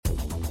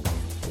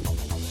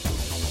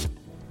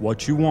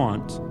what you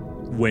want,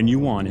 when you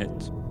want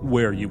it,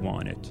 where you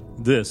want it.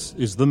 This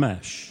is The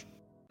Mesh.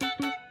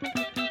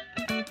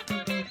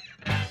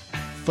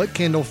 Foot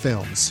Candle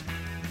Films.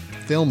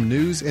 Film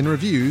news and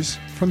reviews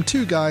from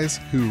two guys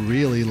who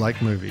really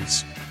like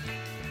movies.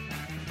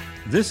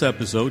 This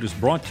episode is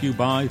brought to you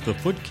by the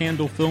Foot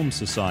Candle Film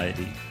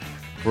Society.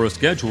 For a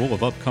schedule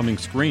of upcoming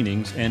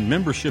screenings and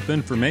membership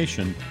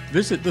information,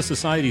 visit the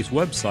Society's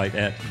website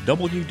at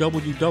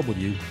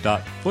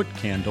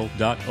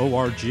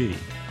www.footcandle.org.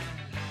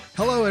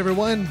 Hello,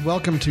 everyone.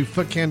 Welcome to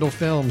Foot Candle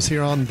Films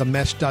here on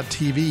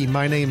themesh.tv.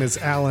 My name is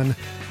Alan.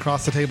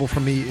 Across the table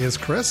from me is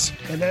Chris.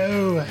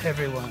 Hello,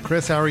 everyone.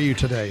 Chris, how are you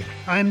today?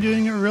 I'm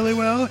doing it really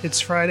well. It's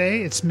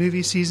Friday. It's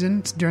movie season.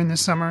 It's during the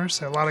summer,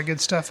 so a lot of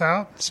good stuff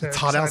out. So it's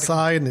hot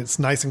outside, and it's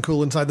nice and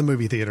cool inside the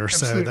movie theater.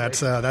 Absolutely.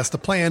 So that's the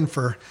plan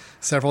for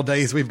several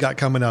days we've got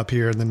coming up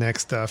here in the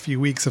next few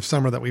weeks of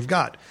summer that we've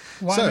got.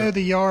 Why mow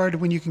the yard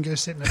when you can go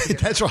sit in the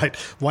theater? That's right.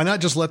 Why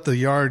not just let the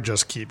yard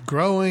just keep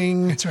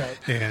growing? That's right.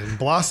 And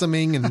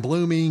blossoming and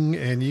blooming,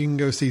 and you can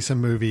go see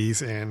some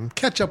movies and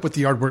catch up with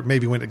the yard work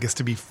maybe when it gets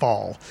to be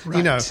fall. Right.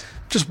 You know,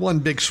 just one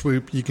big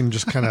swoop, you can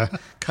just kind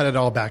of cut it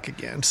all back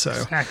again. So,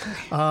 exactly.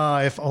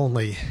 If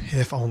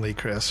only,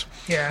 Chris.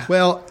 Yeah.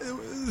 Well,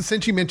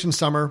 since you mentioned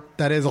summer,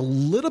 that is a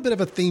little bit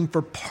of a theme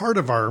for part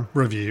of our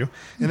review,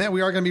 and that we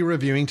are going to be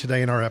reviewing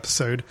today in our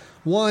episode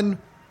one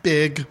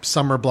big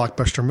summer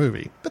blockbuster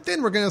movie. But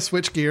then we're going to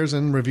switch gears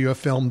and review a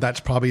film that's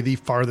probably the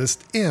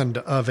farthest end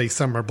of a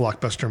summer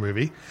blockbuster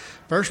movie.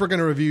 First, we're going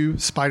to review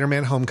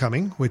Spider-Man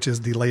Homecoming, which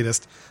is the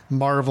latest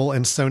Marvel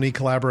and Sony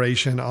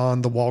collaboration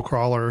on The Wall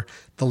Crawler,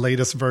 the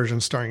latest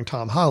version starring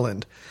Tom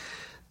Holland.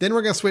 Then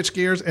we're going to switch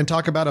gears and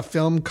talk about a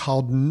film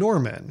called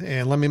Norman.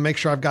 And let me make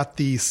sure I've got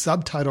the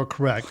subtitle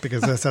correct,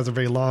 because this has a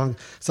very long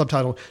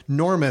subtitle.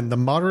 Norman, the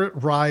moderate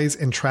rise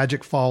and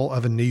tragic fall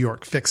of a New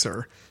York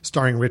fixer,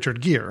 starring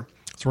Richard Gere.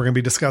 So we're going to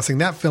be discussing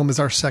that film as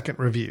our second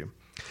review.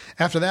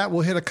 After that,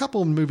 we'll hit a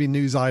couple movie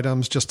news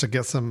items just to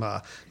get some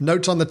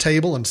notes on the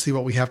table and see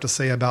what we have to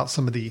say about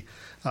some of the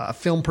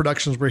film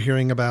productions we're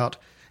hearing about.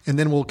 And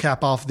then we'll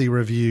cap off the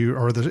review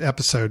or the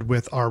episode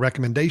with our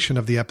recommendation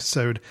of the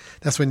episode.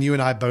 That's when you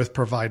and I both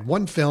provide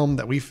one film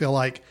that we feel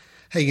like,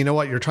 hey, you know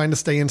what? You're trying to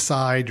stay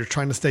inside. You're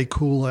trying to stay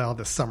cool out of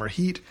the summer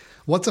heat.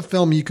 What's a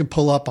film you can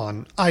pull up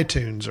on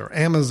iTunes or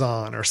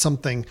Amazon or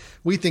something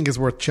we think is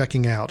worth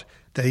checking out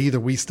that either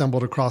we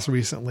stumbled across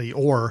recently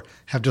or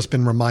have just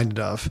been reminded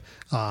of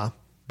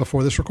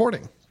before this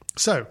recording?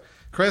 So,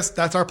 Chris,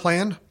 that's our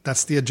plan.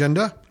 That's the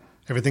agenda.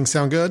 Everything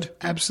sound good?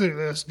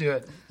 Absolutely. Let's do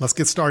it. Let's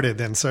get started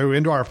then. So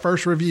into our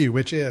first review,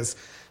 which is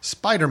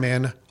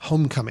Spider-Man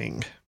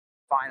Homecoming.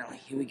 Finally,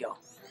 here we go.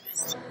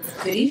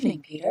 Good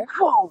evening, Peter.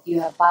 Whoa!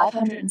 You have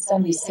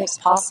 576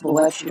 possible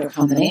web shooter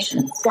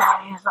combinations.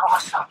 That is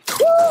awesome.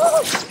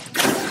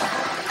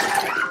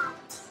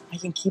 I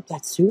can keep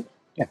that suit?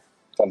 Yeah,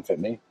 doesn't fit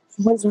me.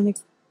 When's our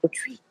next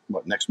retreat?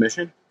 What, next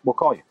mission? We'll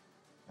call you.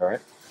 All right?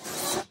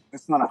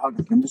 It's not a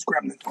hug. I'm just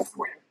grabbing the door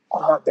for you.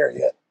 I'm not there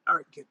yet. All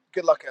right, kid.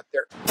 Good luck out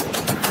there.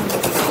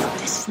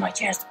 This is my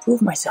chance to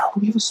prove myself.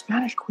 We have a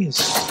Spanish quiz.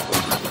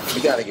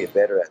 You gotta get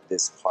better at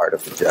this part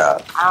of the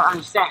job. I don't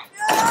understand.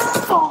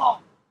 Oh,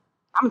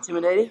 I'm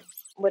intimidated.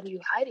 What are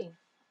you hiding,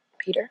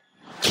 Peter?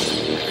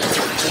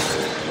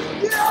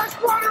 Yeah,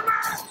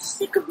 Spider-Man!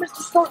 Sick of Mr.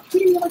 Stark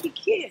treating me like a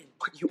kid.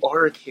 But you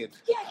are a kid.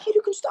 Yeah, a kid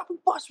who can stop a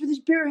bus with his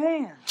bare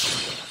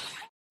hands.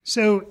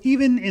 So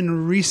even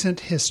in recent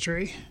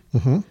history,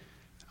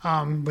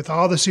 with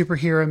all the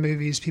superhero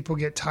movies, people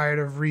get tired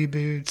of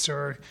reboots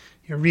or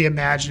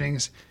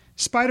reimaginings.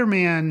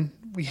 Spider-Man,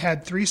 we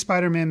had 3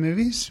 Spider-Man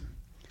movies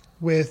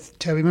with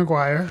Tobey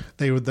Maguire.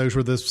 Those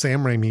were the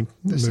Sam Raimi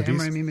movies. Sam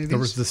Raimi movies. There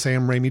was the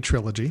Sam Raimi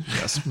trilogy.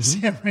 Yes.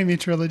 Sam Raimi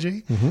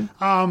trilogy.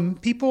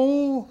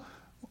 People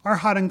are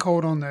hot and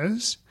cold on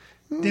those.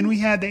 Then we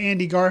had the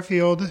Andy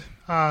Garfield.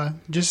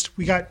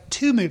 We got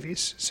 2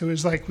 movies. So it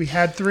was like we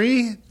had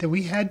 3, then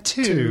we had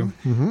 2.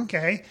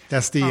 Okay.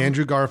 That's the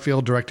Andrew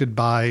Garfield directed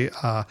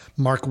by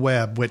Mark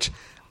Webb, which,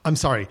 I'm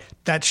sorry,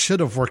 that should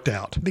have worked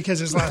out. Because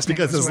his last name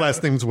was Webb.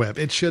 Last name's Webb.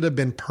 It should have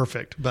been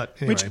perfect. But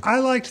anyway. Which I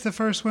liked the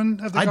first one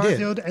of the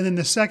Garfield, and then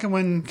the second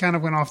one kind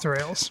of went off the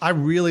rails. I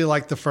really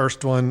liked the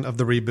first one of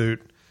the reboot.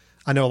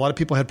 I know a lot of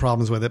people had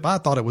problems with it, but I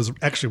thought it was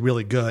actually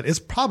really good. It's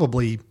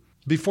probably,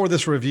 before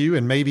this review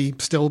and maybe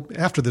still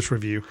after this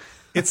review,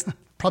 it's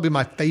probably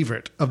my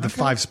favorite of the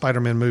 5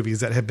 Spider-Man movies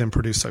that have been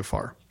produced so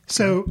far.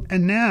 So,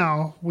 and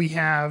now we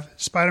have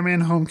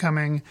Spider-Man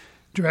Homecoming,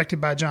 directed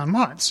by John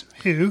Watts,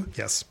 who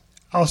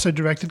also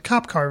directed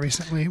Cop Car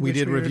recently. We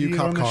did review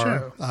Cop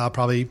Car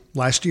probably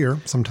last year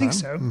sometime. I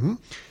think so.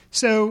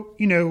 So,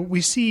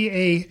 we see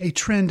a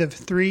trend of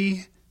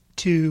 3,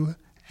 2,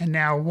 and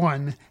now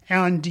 1.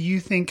 Alan, do you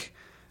think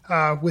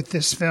with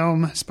this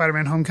film,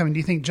 Spider-Man Homecoming, do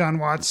you think John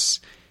Watts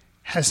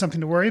has something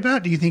to worry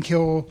about? Do you think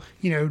he'll,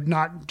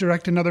 not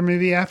direct another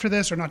movie after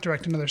this or not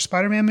direct another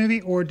Spider-Man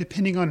movie? Or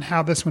depending on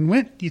how this one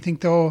went, do you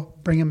think they'll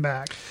bring him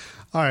back?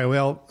 All right.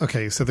 Well,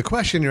 okay. So the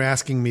question you're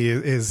asking me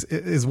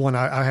is one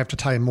I have to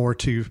tie more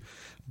to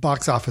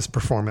box office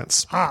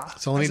performance.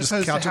 So let me as just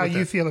opposed couch to how it with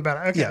you that. feel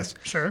about it. Okay, Yes.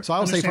 sure. So I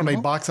would say from a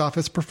Understandable. box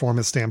office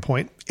performance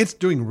standpoint, it's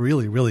doing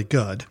really, really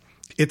good.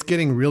 It's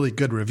getting really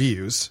good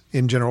reviews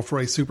in general for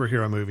a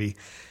superhero movie.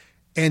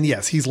 And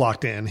yes, he's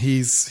locked in.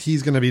 He's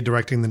going to be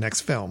directing the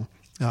next film.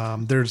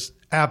 There's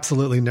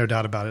absolutely no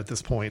doubt about it at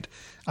this point.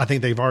 I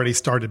think they've already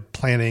started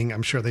planning.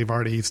 I'm sure they've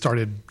already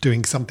started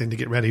doing something to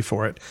get ready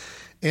for it.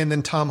 And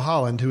then Tom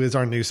Holland, who is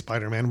our new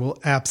Spider-Man, will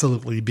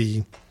absolutely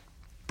be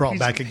brought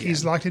back again.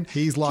 He's locked in.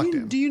 He's locked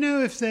in. Do you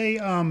know if they,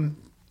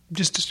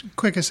 just a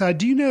quick aside,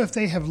 do you know if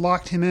they have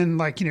locked him in,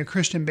 like,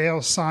 Christian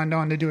Bale signed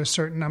on to do a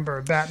certain number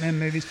of Batman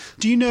movies?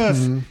 Do you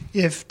know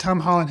if Tom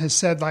Holland has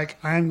said, like,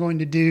 I'm going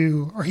to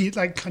do, or he,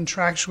 like,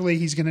 contractually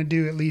he's going to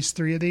do at least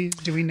 3 of these?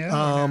 Do we know?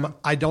 or no?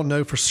 I don't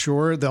know for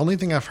sure. The only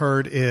thing I've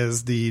heard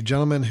is the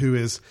gentleman who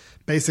is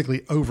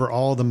basically over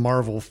all the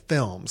Marvel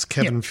films,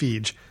 Kevin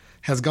Feige,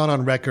 has gone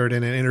on record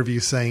in an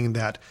interview saying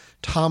that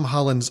Tom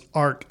Holland's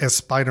arc as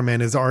Spider-Man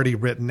is already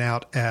written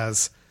out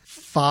as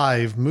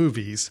 5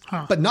 movies,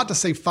 but not to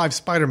say 5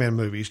 Spider-Man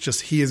movies,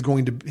 just his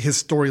storyline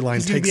He's going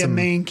to takes be a him.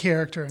 main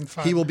character in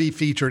 5. He will be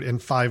featured in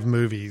 5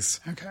 movies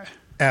Okay.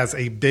 as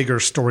a bigger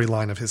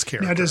storyline of his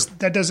character. Now,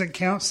 that doesn't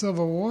count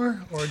Civil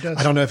War, or does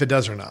I don't know if it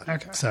does or not.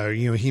 Okay. So,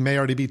 he may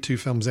already be 2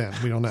 films in.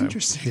 We don't know.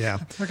 Interesting. Yeah.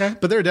 Okay.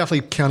 But they're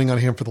definitely counting on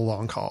him for the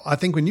long haul. I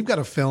think when you've got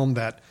a film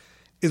that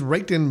is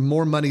raked in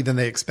more money than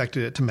they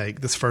expected it to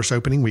make this first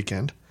opening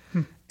weekend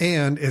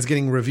and is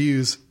getting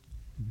reviews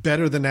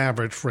better than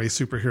average for a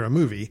superhero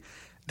movie,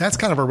 that's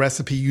kind of a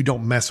recipe you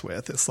don't mess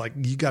with. It's like,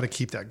 you got to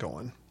keep that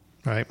going.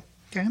 Right.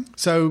 Okay.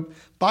 So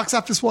box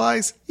office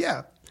wise,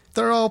 yeah,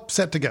 they're all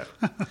set to go.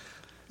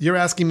 You're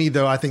asking me,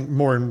 though, I think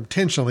more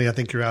intentionally, I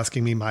think you're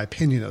asking me my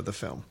opinion of the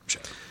film.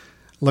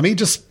 Let me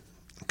just,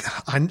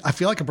 I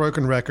feel like a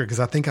broken record because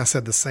I think I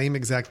said the same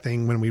exact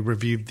thing when we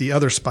reviewed the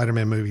other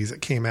Spider-Man movies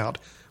that came out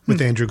with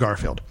Andrew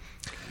Garfield.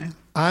 Okay.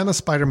 I'm a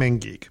Spider-Man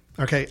geek.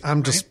 Okay.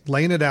 I'm just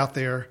laying it out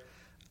there.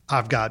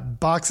 I've got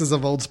boxes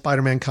of old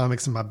Spider-Man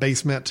comics in my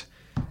basement.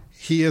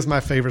 He is my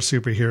favorite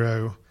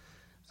superhero.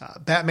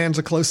 Batman's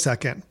a close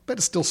second, but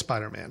it's still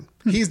Spider-Man.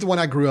 He's the one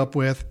I grew up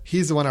with.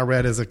 He's the one I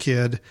read as a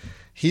kid.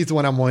 He's the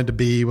one I wanted to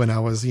be when I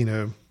was,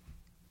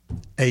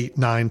 8,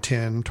 9,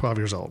 10, 12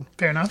 years old.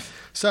 Fair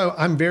enough. So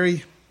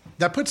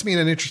that puts me in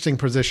an interesting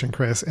position,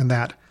 Chris, in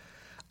that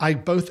I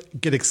both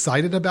get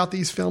excited about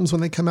these films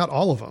when they come out,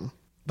 all of them,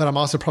 but I'm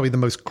also probably the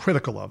most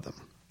critical of them.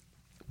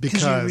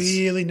 Because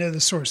you really know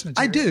the source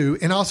material. I do.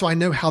 And also I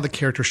know how the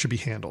character should be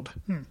handled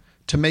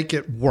to make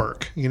it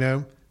work,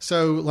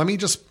 So I'm going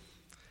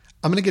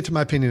to get to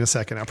my opinion in a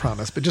second, I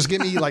promise. But just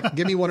give me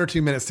 1 or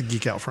 2 minutes to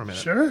geek out for a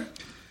minute. Sure.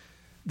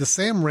 The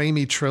Sam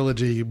Raimi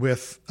trilogy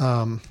with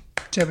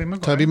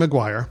Tobey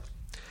Maguire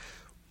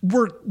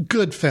were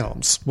good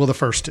films. Well, the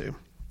first 2.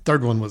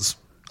 Third one was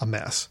a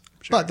mess.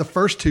 Sure. But the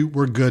first 2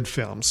 were good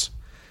films.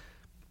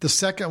 The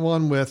second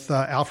one with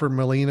Alfred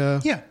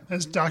Molina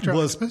as Dr.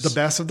 was Octopus. the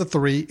best of the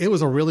 3. It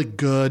was a really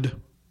good,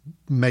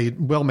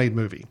 well-made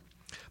movie.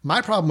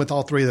 My problem with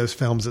all 3 of those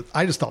films is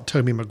I just thought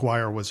Tobey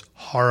Maguire was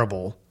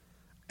horrible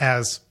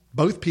as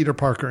both Peter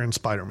Parker and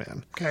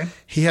Spider-Man. Okay.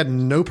 He had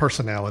no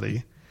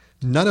personality,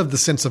 none of the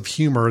sense of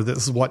humor that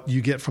is what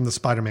you get from the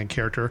Spider-Man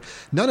character,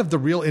 none of the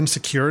real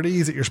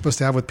insecurities that you're supposed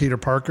to have with Peter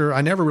Parker.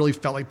 I never really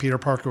felt like Peter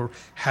Parker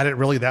had it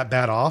really that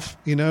bad off,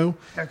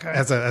 Okay.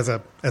 as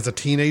a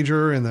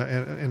teenager in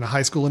a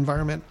high school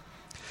environment.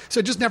 So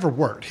it just never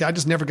worked. I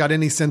just never got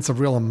any sense of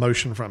real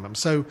emotion from him.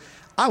 So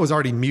I was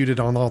already muted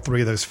on all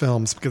 3 of those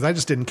films because I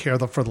just didn't care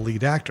for the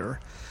lead actor.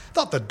 I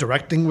thought the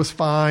directing was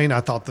fine.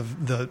 I thought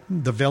the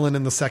villain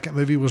in the second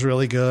movie was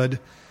really good.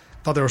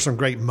 I thought there were some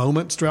great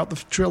moments throughout the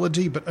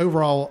trilogy, but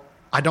overall,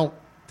 I don't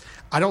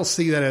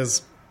see that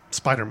as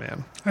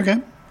Spider-Man.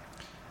 Okay.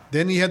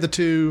 Then you had the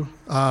 2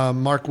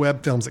 Mark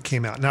Webb films that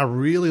came out, and I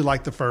really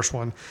liked the first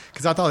one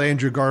because I thought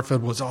Andrew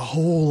Garfield was a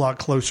whole lot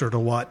closer to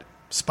what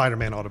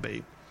Spider-Man ought to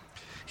be.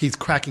 He's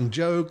cracking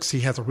jokes. He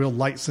has a real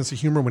light sense of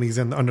humor when he's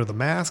under the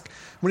mask.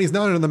 When he's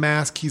not under the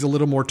mask, he's a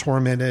little more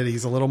tormented.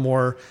 He's a little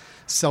more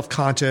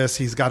self-conscious.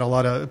 He's got a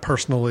lot of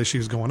personal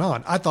issues going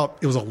on. I thought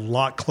it was a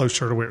lot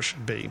closer to where it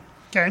should be.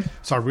 Okay.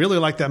 So I really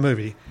liked that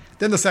movie.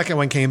 Then the second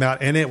one came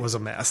out, and it was a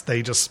mess.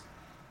 They just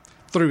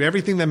threw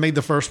everything that made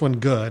the first one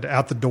good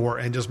out the door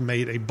and just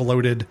made a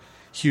bloated,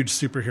 huge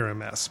superhero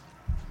mess.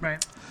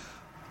 Right.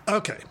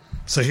 Okay.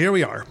 So here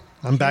we are.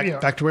 I'm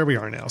back to where we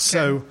are now. Okay.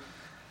 So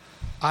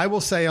I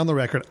will say on the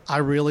record, I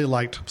really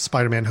liked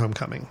Spider-Man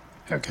Homecoming.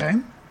 Okay.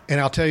 And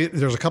I'll tell you,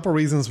 there's a couple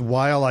reasons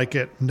why I like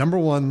it. Number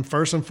one,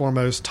 first and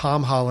foremost,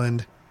 Tom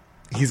Holland,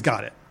 he's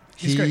got it.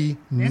 He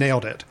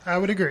nailed it. I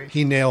would agree.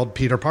 He nailed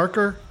Peter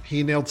Parker.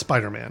 He nailed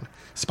Spider-Man.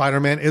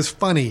 Spider-Man is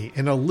funny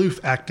and aloof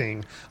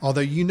acting.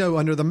 Although,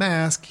 under the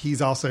mask, he's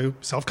also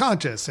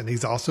self-conscious and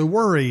he's also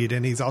worried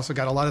and he's also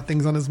got a lot of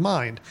things on his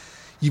mind.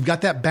 You've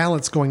got that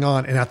balance going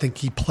on, and I think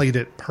he played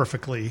it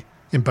perfectly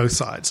in both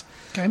sides.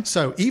 Okay.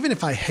 So even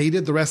if I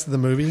hated the rest of the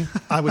movie,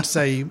 I would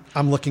say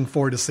I'm looking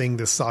forward to seeing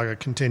this saga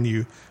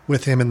continue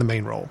with him in the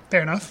main role.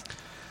 Fair enough.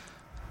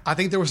 I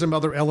think there were some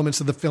other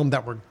elements of the film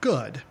that were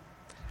good.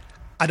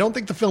 I don't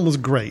think the film was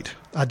great.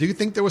 I do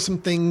think there were some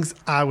things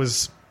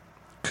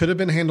could have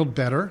been handled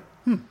better.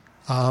 And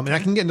I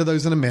can get into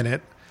those in a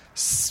minute.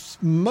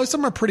 Most of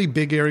them are pretty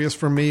big areas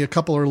for me. A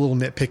couple are a little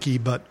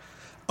nitpicky, but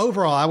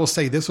overall, I will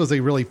say this was a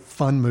really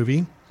fun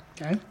movie.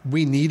 Okay.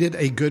 We needed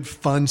a good,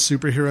 fun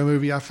superhero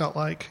movie, I felt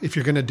like. If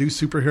you're going to do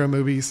superhero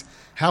movies,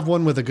 have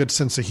one with a good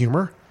sense of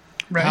humor.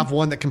 Right. Have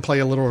one that can play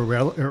a little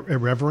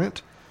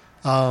irreverent.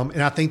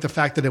 And I think the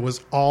fact that it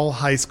was all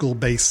high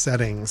school-based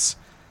settings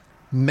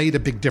made a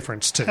big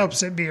difference, too.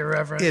 Helps it be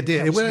irreverent. It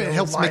did. It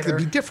helps make it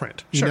be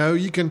different. Sure.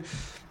 You know,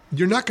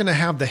 you're not going to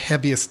have the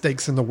heaviest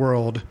stakes in the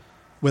world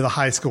with a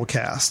high school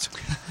cast.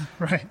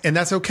 Right. And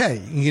that's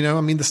okay. You know,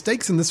 I mean, the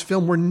stakes in this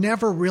film were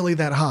never really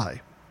that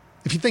high,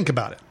 if you think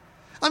about it.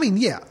 I mean,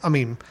 yeah. I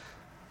mean,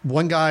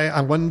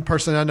 one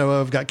person I know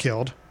of got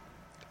killed.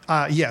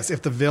 Yes,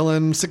 if the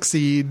villain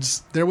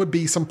succeeds, there would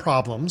be some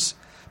problems.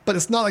 But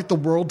it's not like the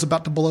world's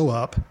about to blow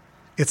up.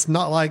 It's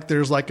not like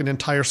there's like an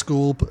entire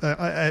school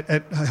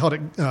held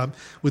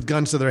with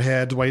guns to their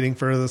heads waiting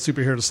for the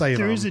superhero to save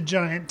them. There is a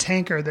giant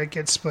tanker that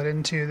gets split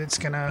in two that's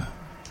going to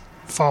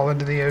fall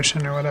into the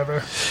ocean or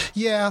whatever.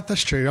 Yeah,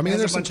 that's true. I mean,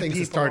 there's some things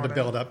that started to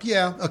build up.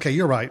 Yeah, okay,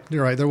 you're right.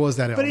 There was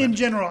that element. But in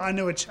general, I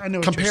know what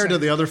compared to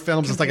the other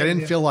films, it's like I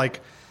didn't feel like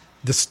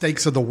the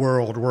stakes of the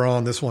world were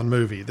on this one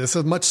movie. This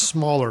is a much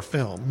smaller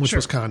film, which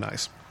was kind of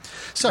nice.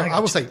 So I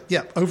will say,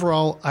 yeah,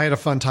 overall, I had a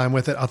fun time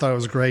with it. I thought it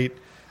was great.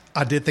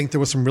 I did think there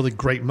was some really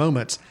great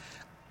moments.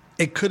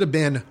 It could have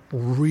been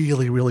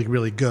really, really,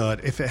 really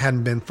good if it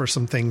hadn't been for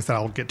some things that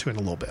I'll get to in a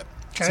little bit.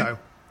 Okay. So,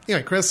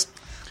 anyway, Chris,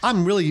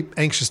 I'm really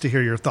anxious to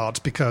hear your thoughts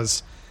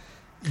because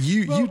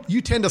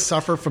you tend to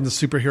suffer from the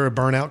superhero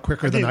burnout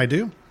quicker than I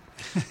do.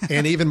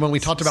 And even when we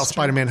talked about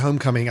Spider-Man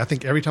Homecoming, I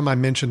think every time I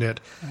mentioned it,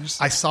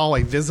 I saw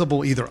a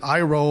visible either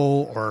eye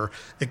roll or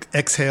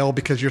exhale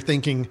because you're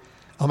thinking,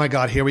 oh my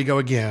God, here we go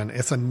again.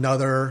 It's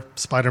another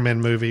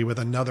Spider-Man movie with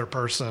another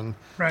person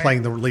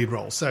playing the lead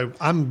role. So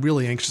I'm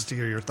really anxious to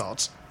hear your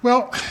thoughts.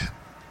 Well,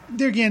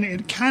 there again,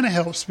 it kind of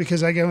helps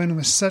because I go in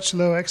with such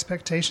low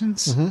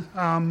expectations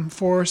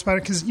for Spider.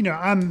 Because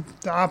I'm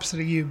the opposite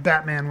of you.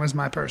 Batman was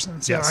my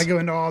person, so I go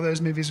into all those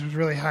movies with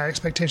really high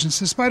expectations.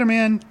 So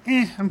Spider-Man,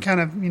 I'm kind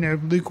of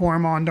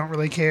lukewarm on. Don't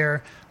really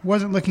care.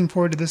 Wasn't looking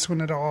forward to this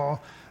one at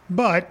all.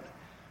 But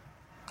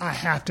I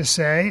have to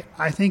say,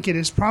 I think it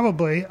is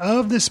probably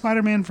of the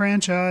Spider-Man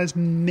franchise,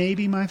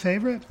 maybe my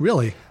favorite.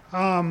 Really?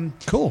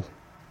 Cool.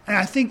 And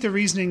I think the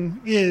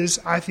reasoning is,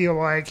 I feel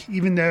like,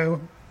 even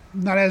though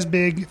not as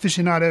big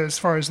aficionado as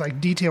far as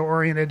like detail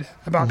oriented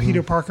about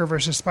Peter Parker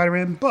versus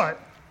Spider-Man, but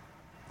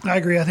I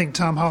agree. I think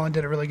Tom Holland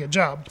did a really good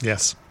job.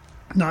 Yes.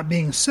 Not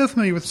being so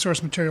familiar with the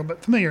source material,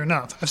 but familiar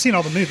enough. I've seen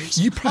all the movies.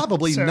 You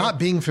probably not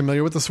being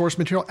familiar with the source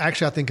material.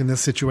 Actually, I think in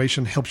this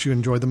situation helps you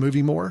enjoy the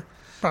movie more.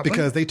 Probably.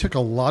 Because they took a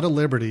lot of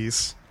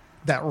liberties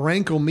that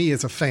rankle me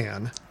as a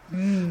fan.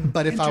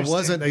 But if I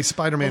wasn't a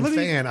Spider-Man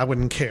fan, I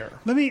wouldn't care.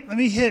 Let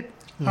me hit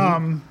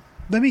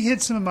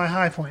some of my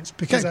high points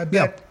because I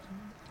bet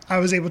I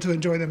was able to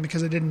enjoy them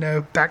because I didn't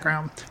know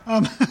background.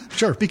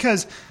 Sure.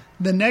 Because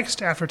the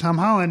next, after Tom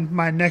Holland,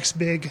 my next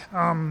big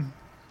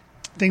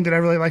thing that I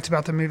really liked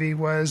about the movie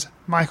was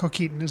Michael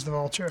Keaton as the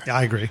Vulture. Yeah,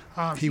 I agree.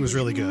 He was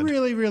really good.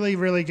 Really, really,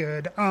 really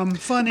good.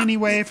 Fun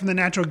anyway from the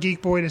natural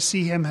geek boy to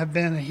see him have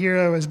been a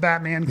hero as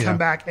Batman, come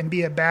back and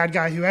be a bad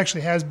guy who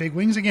actually has big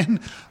wings again.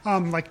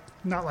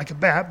 Not like a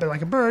bat, but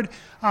like a bird.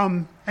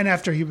 And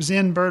after he was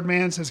in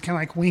Birdman, so it's kind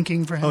of like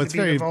winking for him to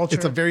be the Vulture.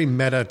 It's a very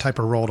meta type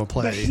of role to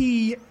play. But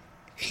he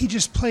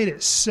just played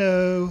it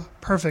so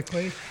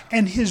perfectly.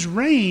 And his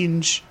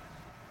range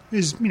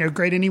is,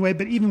 great anyway,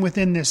 but even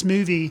within this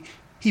movie,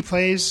 he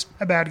plays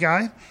a bad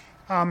guy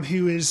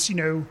who is,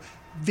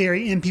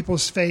 very in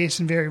people's face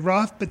and very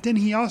rough, but then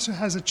he also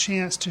has a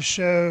chance to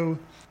show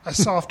a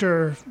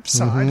softer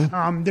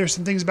side. There's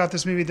some things about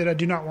this movie that I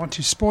do not want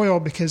to spoil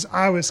because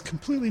I was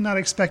completely not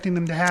expecting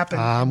them to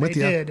happen. They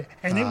did.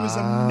 And it was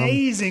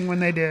amazing when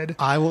they did.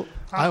 I will.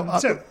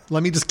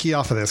 Let me just key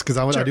off of this because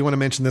I do want to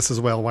mention this as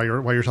well while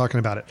you're talking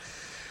about it.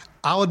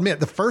 I'll admit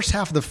the first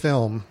half of the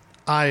film,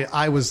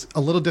 I was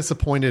a little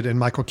disappointed in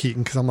Michael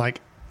Keaton because I'm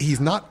like, he's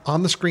not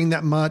on the screen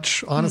that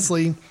much.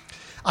 Honestly,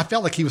 I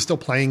felt like he was still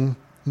playing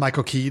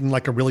Michael Keaton,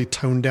 like a really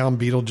toned down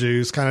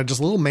Beetlejuice, kind of just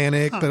a little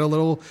manic,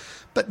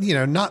 but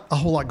not a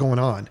whole lot going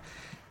on.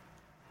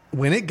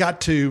 When it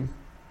got to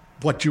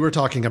what you were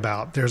talking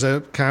about, there's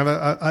a kind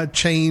of a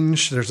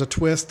change, there's a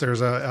twist,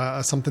 there's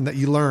a something that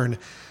you learn.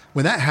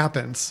 When that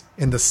happens,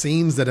 and the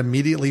scenes that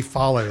immediately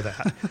follow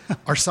that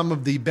are some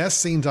of the best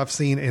scenes I've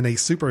seen in a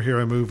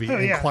superhero movie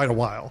in quite a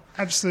while.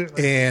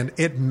 Absolutely. And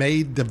it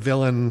made the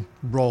villain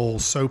role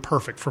so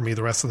perfect for me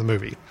the rest of the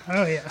movie.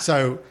 Oh, yeah.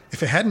 So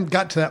if it hadn't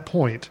got to that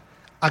point,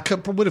 I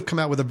would have come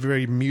out with a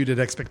very muted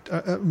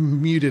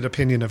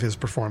opinion of his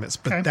performance.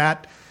 But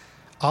that,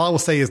 all I will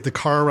say is the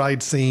car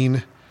ride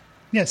scene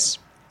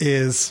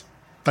is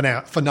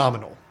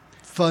phenomenal.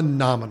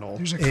 Phenomenal.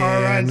 There's a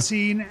car ride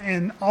scene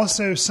and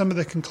also some of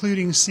the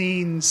concluding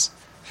scenes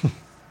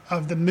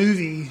of the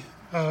movie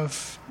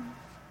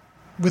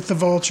with the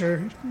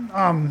Vulture.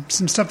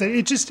 Some stuff that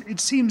it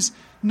seems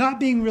not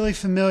being really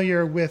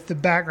familiar with the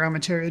background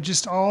material. It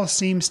just all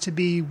seems to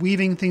be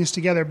weaving things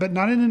together, but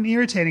not in an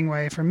irritating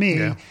way for me,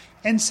 Yeah.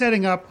 and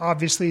setting up,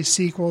 obviously,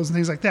 sequels and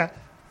things like that.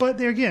 But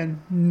there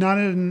again, not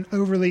in an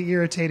overly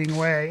irritating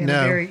way, in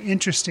No. a very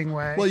interesting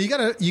way. Well, you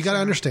gotta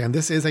understand,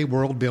 this is a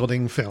world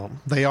building film.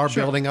 They are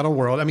building out a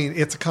world. I mean,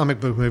 it's a comic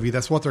book movie.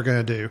 That's what they're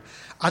going to do.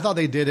 I thought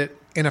they did it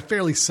in a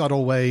fairly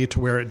subtle way to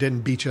where it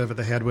didn't beat you over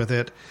the head with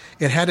it.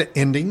 It had an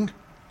ending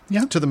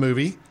to the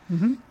movie.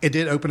 Mm-hmm. It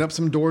did open up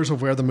some doors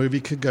of where the movie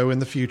could go in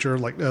the future,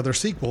 like other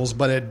sequels,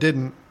 but it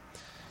didn't.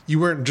 You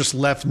weren't just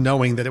left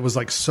knowing that it was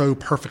like so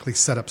perfectly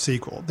set up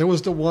sequel. There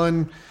was the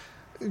one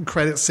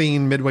credit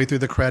scene midway through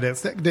the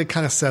credits that did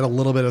kind of set a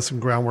little bit of some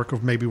groundwork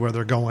of maybe where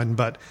they're going,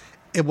 but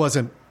it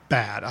wasn't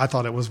bad. I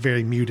thought it was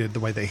very muted the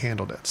way they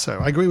handled it. So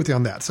I agree with you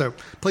on that. So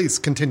please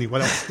continue.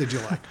 What else did you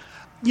like?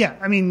 Yeah,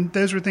 I mean,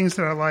 those were things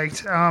that I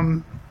liked.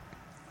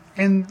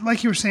 And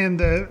like you were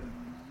saying,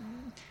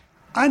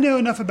 I know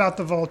enough about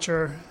the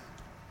Vulture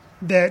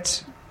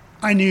that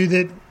I knew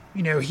that,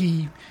 you know,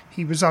 he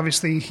was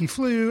obviously, he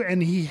flew,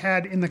 and he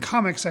had, in the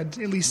comics, I'd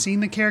at least seen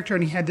the character,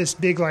 and he had this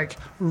big, like,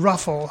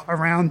 ruffle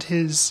around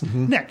his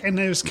neck, and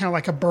it was kind of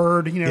like a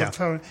bird, you know.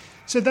 Yeah.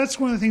 So that's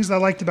one of the things that I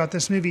liked about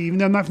this movie, even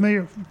though I'm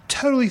not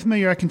totally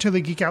familiar, I can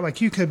totally geek out like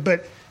you could,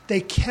 but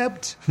they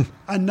kept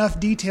enough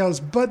details,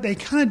 but they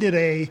kind of did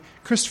a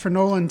Christopher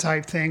Nolan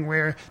type thing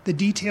where the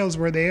details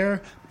were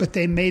there, but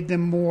they made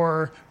them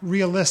more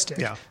realistic.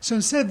 Yeah. So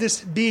instead of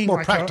this being More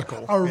like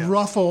practical. a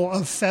ruffle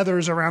of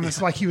feathers around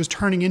us like he was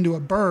turning into a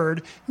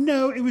bird,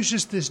 no, it was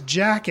just this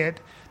jacket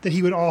that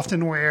he would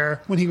often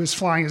wear when he was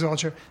flying his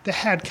Vulture that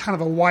had kind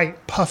of a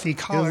white puffy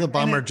collar. It was a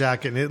bomber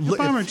jacket, and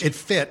it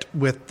fit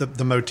with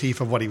the motif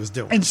of what he was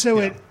doing. And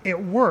so it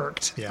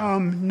worked. Yeah.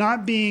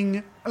 Not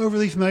being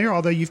overly familiar,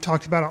 although you've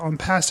talked about it on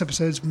past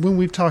episodes when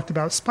we've talked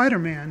about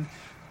Spider-Man,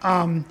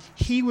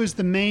 he was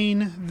the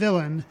main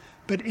villain,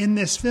 but in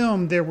this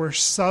film there were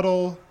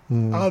subtle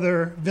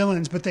other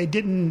villains, but they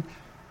didn't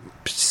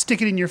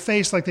stick it in your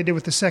face like they did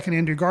with the second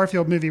Andrew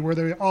Garfield movie, where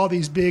there were all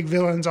these big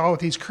villains, all with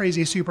these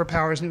crazy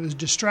superpowers, and it was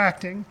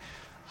distracting.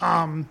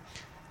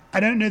 I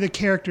don't know the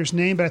character's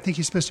name, but I think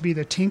he's supposed to be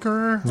the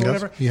Tinkerer or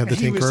whatever. Yeah, the and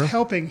he Tinkerer. was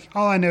helping.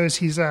 All I know is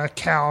he's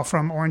Cal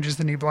from Orange is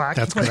the New Black.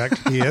 That's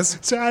correct. He is.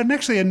 So, and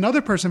actually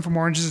another person from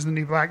Orange is the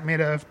New Black made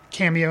a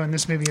cameo in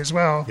this movie as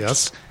well.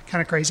 Yes.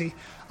 Kind of crazy.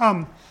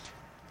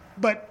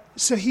 But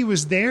so he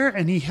was there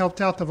and he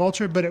helped out the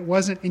Vulture, but it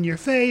wasn't in your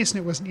face and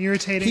it wasn't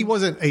irritating. He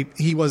wasn't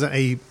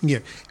a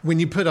when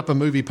you put up a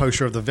movie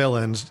poster of the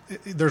villains,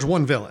 there's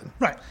one villain.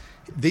 Right.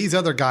 These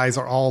other guys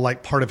are all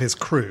like part of his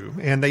crew,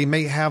 and they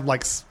may have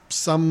like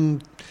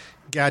some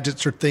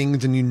gadgets or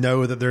things, and you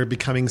know that they're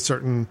becoming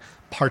certain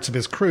parts of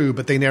his crew,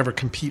 but they never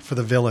compete for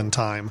the villain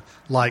time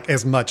like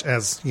as much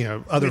as, you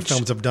know, other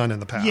films have done in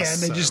the past. Yeah,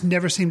 and they just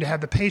never seem to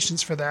have the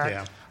patience for that.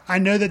 Yeah. I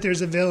know that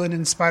there's a villain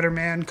in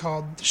Spider-Man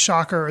called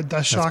Shocker or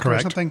the Shocker or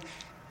correct. something.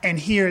 And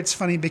here it's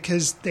funny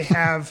because they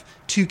have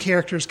two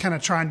characters kind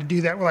of trying to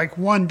do that. Like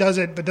one does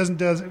it, but doesn't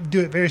do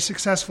it very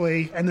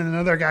successfully, and then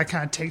another guy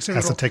kind of takes over.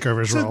 Has to take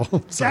over his role.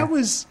 So. That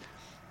was,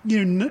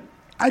 you know,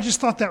 I just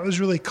thought that was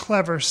really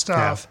clever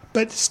stuff,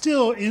 but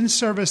still in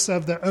service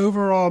of the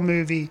overall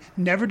movie,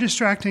 never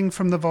distracting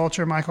from the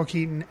Vulture, Michael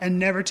Keaton, and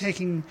never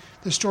taking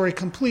the story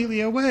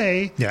completely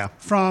away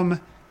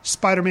from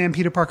Spider-Man,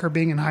 Peter Parker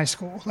being in high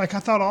school. Like I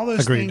thought all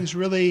those Agreed. things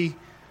really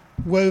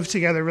wove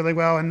together really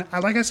well, and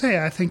like I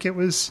say, I think it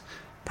was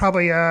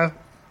probably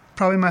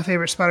my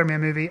favorite Spider-Man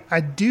movie. I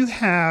do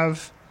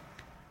have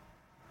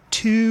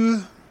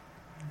two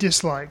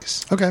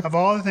dislikes of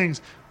all the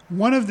things.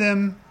 One of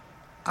them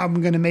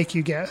I'm going to make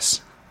you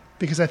guess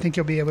because I think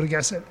you'll be able to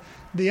guess it.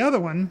 The other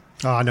one,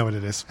 I know what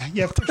it is.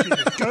 yeah, of course you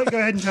do. Go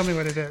ahead and tell me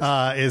what it is.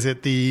 Is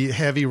it the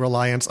heavy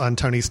reliance on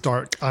Tony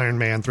Stark, Iron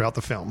Man throughout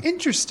the film?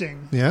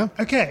 Interesting. Yeah.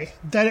 Okay.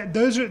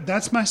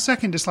 That's my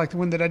second dislike, the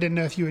one that I didn't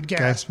know if you would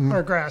gasp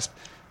or grasp.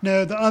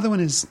 No, the other one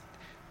is,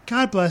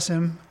 God bless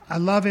him. I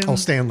love him. Oh,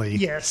 Stan Lee.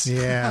 Yes.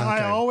 Yeah. I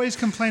okay. always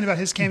complain about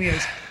his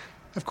cameos.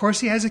 Of course,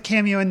 he has a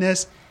cameo in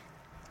this,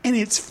 and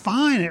it's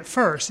fine at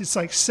first. It's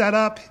like set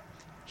up.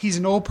 He's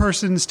an old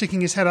person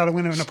sticking his head out a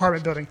window in an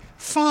apartment building.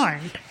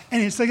 Fine.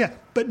 And it's like that.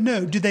 But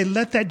no, do they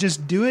let that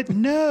just do it?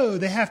 No,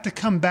 they have to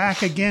come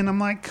back again. I'm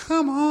like,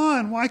 come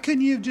on. Why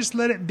couldn't you have just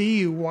let it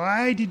be?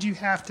 Why did you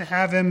have to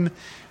have him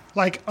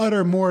like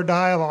utter more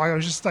dialogue? I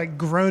was just like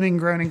groaning.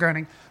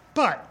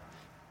 But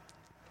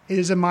it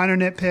is a minor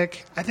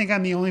nitpick. I think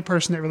I'm the only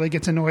person that really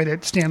gets annoyed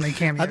at Stanley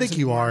cameos. I think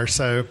you are.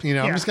 So, you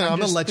know, Yeah, I'm going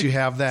to let you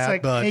have that. it's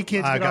like, but hey,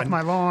 kids, get off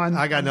my lawn.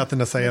 I got nothing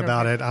to say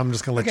about it. I'm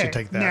just going to let you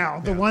take that. Now,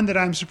 the one that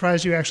I'm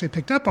surprised you actually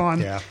picked up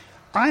on, Yeah.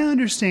 I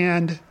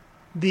understand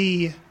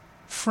the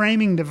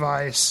framing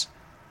device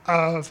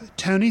of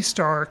Tony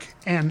Stark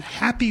and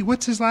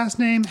what's his last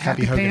name?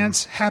 Happy Hogan.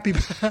 Pants? Happy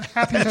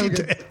Hogan.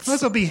 Dance.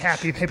 This will be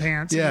Happy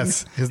Pants.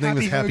 Yes, his name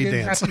is Happy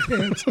Hogan, Dance. Happy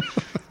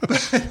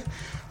Pants.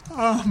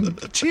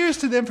 Cheers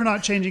to them for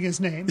not changing his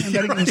name and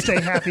letting him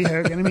stay Happy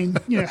Hogan. I mean,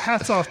 you know,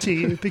 hats off to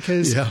you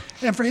because,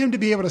 and for him to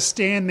be able to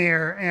stand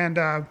there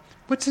and,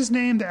 what's his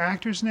name? The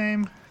actor's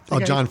name? The Oh,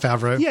 guy- Jon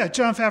Favreau. Yeah,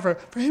 Jon Favreau.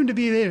 For him to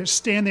be there, to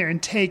stand there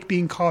and take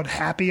being called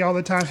Happy all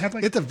the time. Have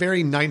like, It's a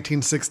very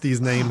 1960s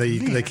name they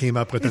man. came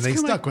up with, and It's they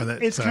kinda stuck like- with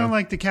it. It's so. kind of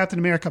like the Captain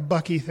America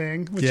Bucky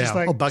thing, which is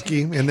like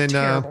Bucky, and then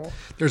terrible.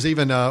 there's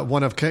even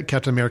one of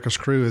Captain America's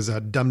crew is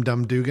Dum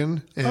Dum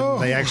Dugan,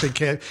 and they actually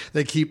kept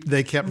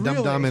Dum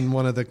Dum Really? in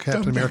one of the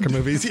Captain Dum America Dum.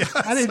 movies. Yeah,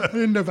 I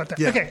didn't know about that.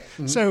 Yeah. Okay,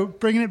 so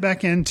bringing it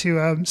back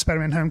into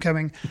Spider-Man: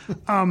 Homecoming,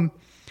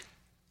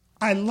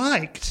 I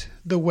liked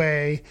the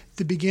way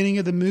the beginning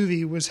of the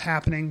movie was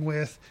happening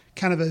with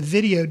kind of a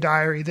video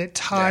diary that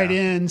tied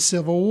Yeah. in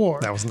Civil War.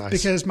 That was nice.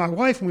 Because my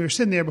wife, when we were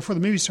sitting there before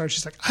the movie started,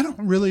 she's like, I don't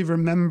really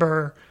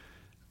remember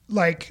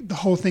like the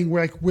whole thing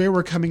where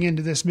we're coming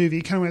into this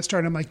movie. Kind of when it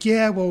started, I'm like,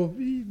 yeah, well,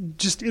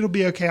 just it'll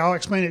be okay. I'll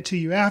explain it to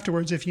you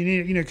afterwards if you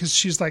need it, because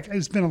she's like,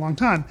 it's been a long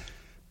time.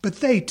 But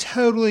they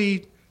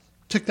totally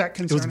took that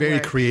concern. was very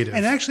away. creative.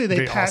 And actually, they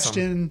Very patched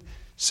awesome. in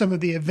some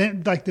of the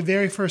event, like the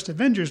very first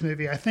Avengers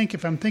movie, I think,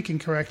 if I'm thinking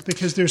correct,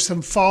 because there's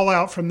some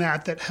fallout from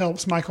that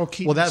helps Michael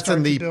Keaton. well, that's start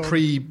in to the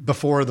build.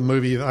 before the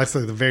movie.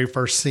 Actually, the very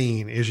first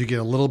scene is you get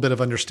a little bit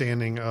of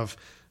understanding of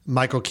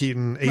Michael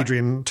Keaton,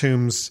 Adrian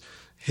Toomes.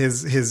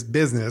 His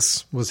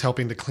business was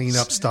helping to clean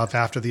up stuff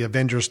after the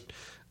Avengers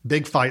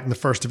big fight in the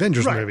first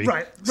Avengers movie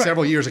right.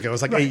 several years ago. It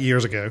was like 8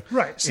 years ago.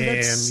 Right. So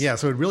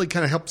So it really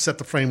kind of helped set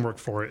the framework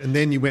for it. And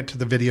then you went to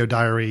the video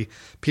diary.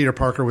 Peter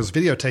Parker was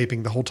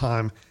videotaping the whole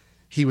time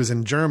he was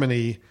in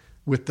Germany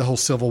with the whole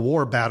Civil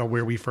War battle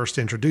where we first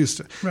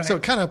introduced it. Right. So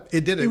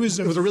it was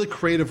a a really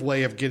creative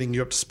way of getting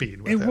you up to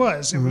speed with it. It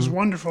was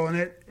wonderful. And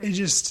it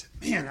just,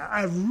 man,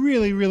 I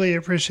really, really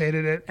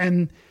appreciated it.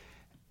 And,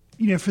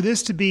 for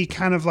this to be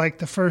kind of like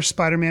the first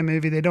Spider-Man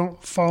movie, they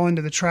don't fall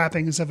into the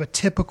trappings of a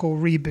typical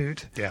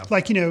reboot. Yeah.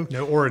 Like,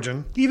 No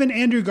origin. even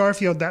Andrew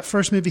Garfield, that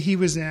first movie he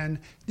was in,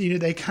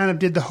 they kind of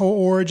did the whole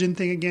origin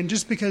thing again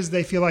just because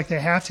they feel like they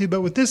have to.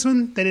 But with this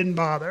one, they didn't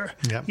bother.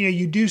 Yeah.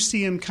 You do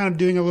see him kind of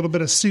doing a little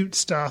bit of suit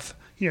stuff,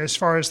 as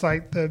far as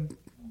like the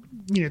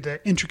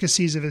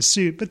intricacies of his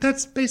suit. But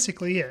that's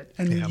basically it.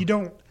 And you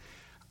don't,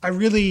 I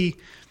really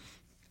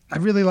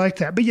like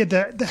that. But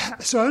yeah,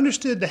 so I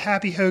understood the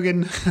Happy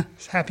Hogan,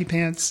 Happy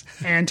Pants,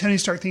 and Tony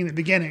Stark thing at the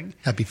beginning.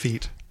 Happy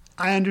feet.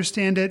 I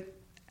understand it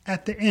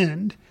at the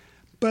end,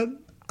 but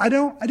I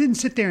didn't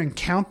sit there and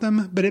count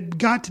them, but it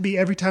got to be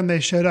every time they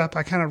showed up,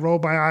 I kind of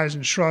rolled my eyes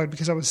and shrugged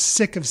because I was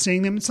sick of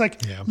seeing them. It's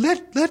like,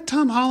 let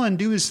Tom Holland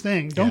do his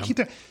thing. Don't keep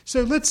that.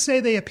 So let's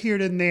say they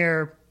appeared in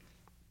there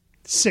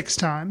 6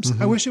 times.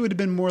 I wish it would have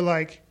been more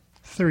like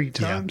 3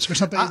 times or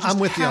something. I'm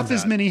with you on half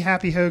as that. many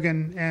Happy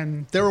Hogan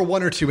and There were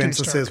 1 or 2 Tony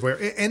instances Stark.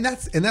 where, and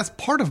that's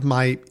part of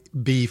my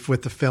beef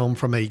with the film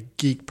from a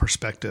geek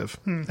perspective,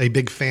 a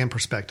big fan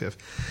perspective.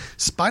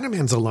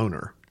 Spider-Man's a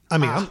loner. I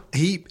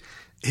mean,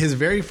 his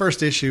very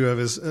first issue of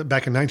his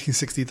back in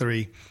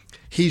 1963,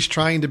 he's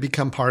trying to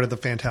become part of the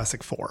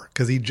Fantastic Four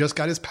because he just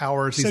got his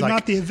powers. He's so like,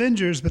 not the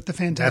Avengers, but the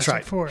Fantastic that's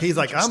right. Four. He's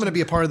like, I'm going to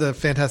be a part of the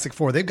Fantastic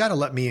Four. They've got to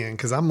let me in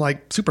because I'm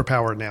like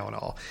superpowered now and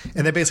all.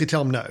 And they basically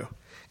tell him no.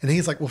 And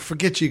he's like, well,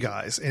 forget you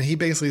guys. And he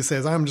basically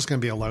says, I'm just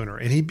going to be a loner.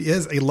 And he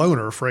is a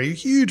loner for a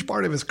huge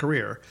part of his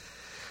career.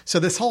 So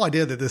this whole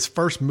idea that this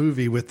first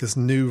movie with this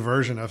new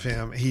version of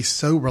him, he's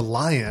so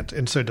reliant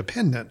and so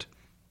dependent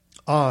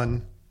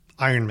on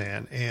Iron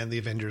Man and the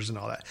Avengers and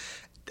all that.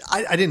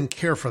 I didn't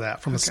care for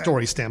that from a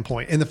story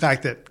standpoint. And the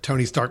fact that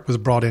Tony Stark was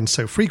brought in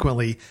so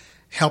frequently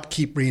helped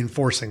keep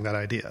reinforcing that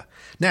idea.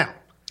 Now,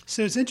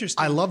 So it's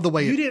interesting. I love the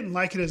way you didn't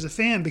like it as a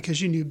fan because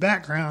you knew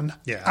background.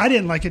 Yeah. I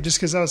didn't like it just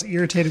because I was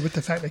irritated with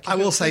the fact that I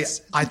will say,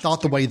 I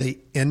thought the way they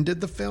ended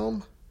the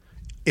film,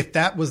 if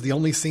that was the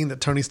only scene that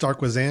Tony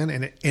Stark was in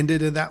and it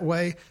ended in that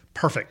way,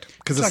 perfect.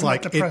 Because it's talking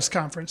like about the press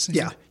conference.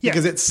 Yeah,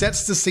 because it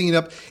sets the scene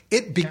up.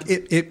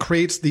 It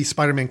creates the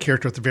Spider-Man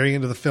character at the very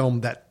end of the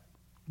film that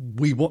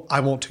I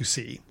want to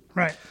see.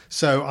 Right.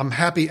 So I'm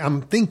happy.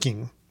 I'm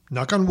thinking,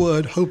 knock on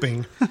wood,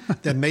 hoping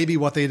that maybe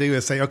what they do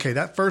is say, okay,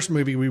 that first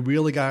movie, we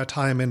really got to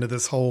tie him into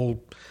this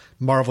whole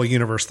Marvel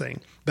Universe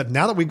thing. But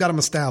now that we've got him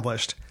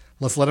established,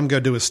 let's let him go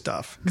do his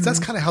stuff. Because that's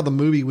kind of how the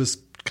movie was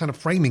kind of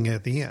framing it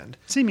at the end.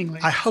 Seemingly.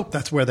 I hope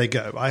that's where they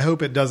go. I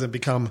hope it doesn't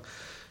become,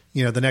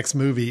 the next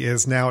movie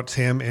is now it's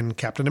him and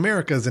Captain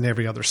America's in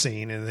every other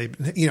scene.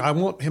 And I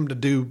want him to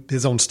do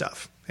his own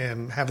stuff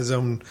and have his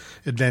own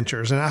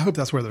adventures. And I hope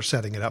that's where they're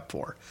setting it up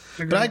for.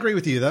 But I agree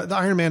with you. The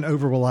Iron Man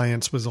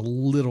over-reliance was a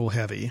little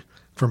heavy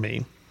for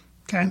me.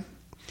 Okay.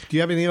 Do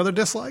you have any other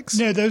dislikes?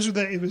 No, that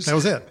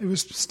was it. It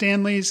was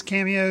Stanley's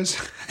cameos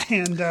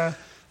and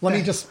Let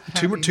me just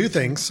two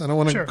things. I don't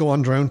want to go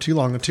on drone too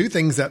long. The 2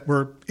 things that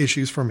were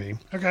issues for me.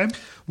 Okay.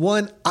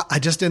 One, I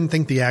just didn't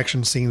think the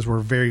action scenes were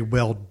very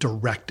well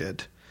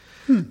directed.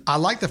 I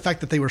like the fact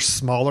that they were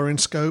smaller in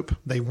scope.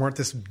 They weren't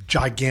this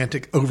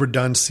gigantic,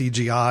 overdone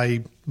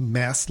CGI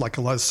mess like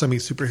so many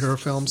superhero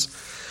films.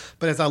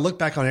 But as I look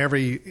back on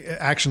every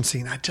action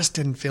scene, I just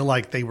didn't feel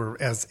like they were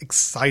as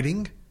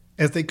exciting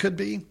as they could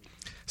be.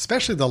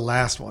 Especially the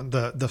last one,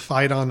 the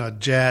fight on a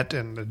jet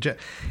and the jet.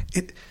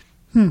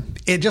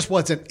 It just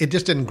wasn't. It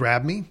just didn't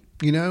grab me.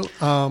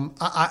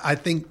 I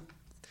think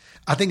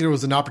I think there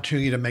was an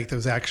opportunity to make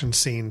those action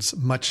scenes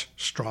much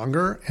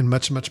stronger and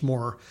much, much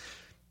more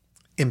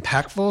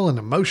impactful and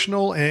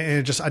emotional. And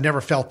it just, I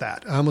never felt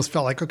that. I almost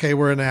felt like, okay,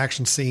 we're in an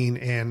action scene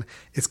and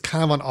it's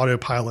kind of on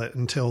autopilot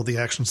until the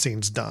action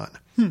scene's done.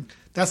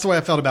 That's the way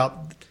I felt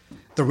about,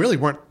 there really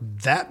weren't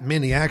that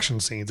many action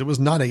scenes. It was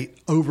not a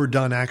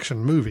overdone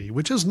action movie,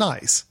 which is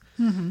nice.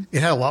 It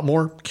had a lot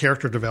more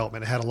character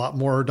development. It had a lot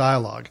more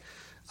dialogue.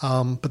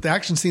 But the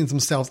action scenes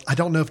themselves, I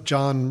don't know if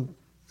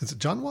is it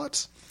John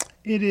Watts?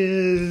 It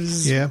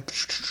is. Yeah.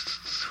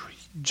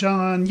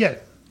 John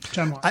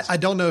Watts. I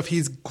don't know if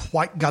he's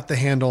quite got the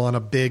handle on a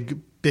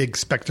big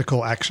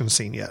spectacle action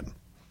scene yet.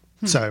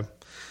 So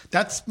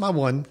that's my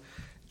one.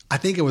 I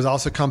think it was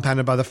also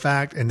compounded by the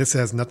fact, and this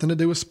has nothing to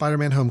do with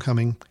Spider-Man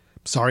Homecoming.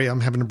 Sorry, I'm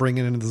having to bring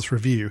it into this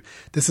review.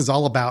 This is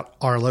all about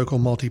our local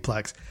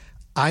multiplex.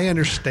 I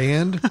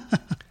understand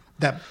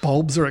that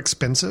bulbs are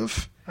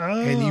expensive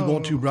and you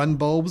want to run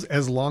bulbs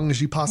as long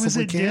as you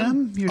possibly Was it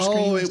can. dim? Your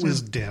screen It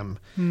was dim.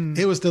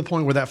 It was to the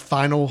point where that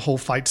final whole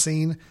fight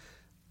scene,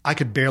 I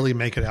could barely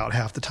make it out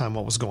half the time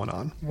what was going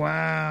on.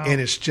 Wow. And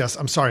it's just,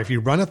 I'm sorry, if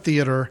you run a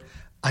theater,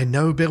 I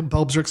know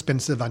bulbs are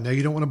expensive. I know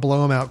you don't want to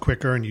blow them out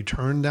quicker and you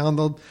turn down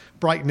the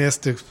brightness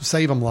to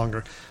save them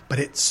longer, but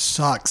it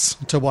sucks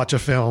to watch a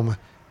film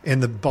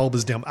and the bulb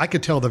is dim. I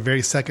could tell the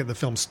very second the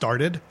film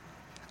started.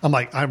 I'm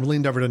like, I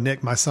leaned over to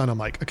Nick, my son. I'm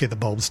like, okay, the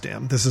bulb's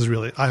dim. This is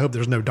really, I hope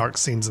there's no dark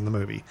scenes in the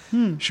movie.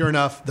 Sure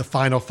enough, the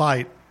final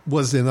fight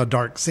was in a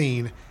dark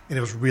scene and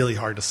it was really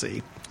hard to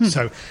see.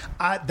 So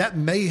that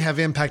may have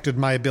impacted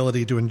my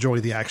ability to enjoy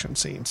the action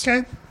scenes.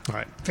 Okay. All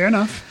right. Fair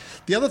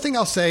enough. The other thing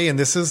I'll say, and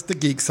this is the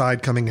geek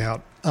side coming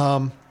out,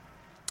 I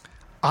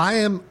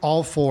am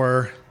all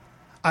for,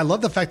 I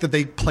love the fact that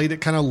they played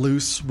it kind of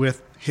loose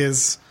with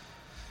his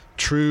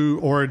true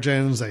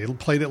origins. They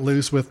played it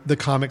loose with the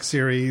comic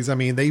series. I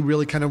mean, they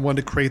really kind of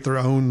wanted to create their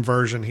own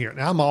version here.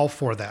 And I'm all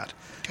for that.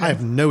 Okay. I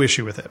have no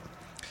issue with it.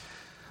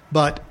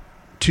 But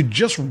to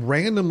just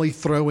randomly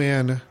throw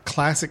in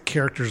classic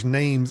characters'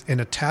 names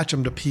and attach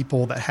them to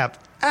people that have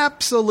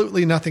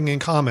absolutely nothing in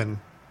common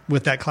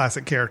with that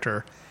classic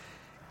character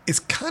is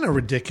kind of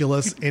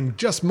ridiculous and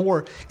just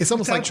more. It's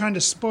almost Without like trying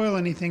to spoil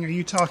anything. Are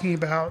you talking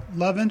about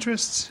love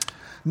interests?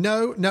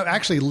 No.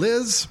 Actually,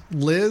 Liz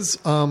is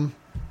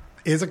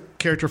a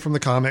character from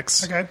the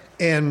comics. Okay.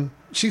 And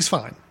she's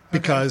fine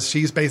because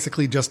she's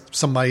basically just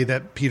somebody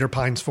that Peter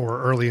pines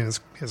for early in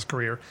his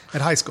career at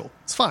high school.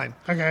 It's fine.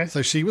 Okay.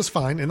 So she was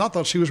fine. And I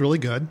thought she was really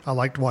good. I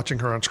liked watching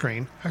her on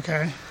screen.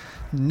 Okay.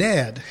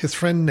 Ned, his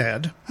friend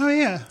Ned. Oh,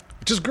 yeah.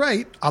 Which is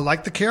great. I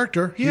like the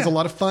character. Yeah, He's a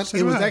lot of fun. so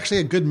It do was I.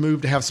 actually a good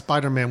move to have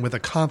Spider-Man with a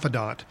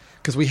confidant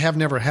because we have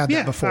never had Yeah,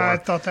 that before. I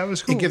thought that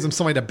was cool. It gives him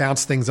somebody to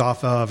bounce things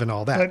off of and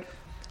all that. But-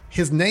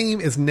 His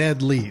name is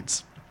Ned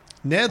Leeds.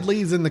 Ned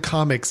Leeds in the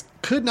comics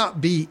could not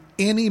be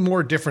any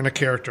more different a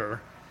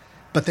character,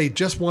 but they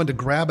just wanted to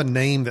grab a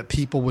name that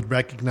people would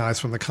recognize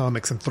from the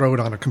comics and throw it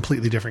on a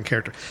completely different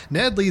character.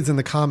 Ned Leeds in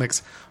the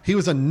comics, he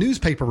was a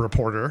newspaper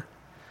reporter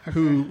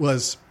who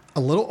was a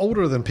little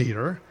older than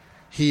Peter.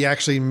 He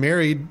actually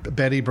married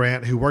Betty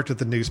Brant, who worked at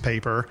the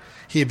newspaper.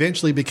 He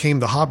eventually became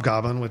the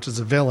Hobgoblin, which is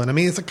a villain. I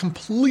mean, it's a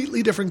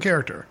completely different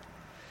character.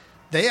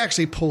 They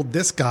actually pulled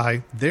this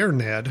guy, their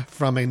Ned,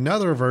 from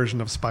another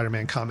version of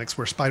Spider-Man comics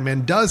where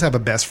Spider-Man does have a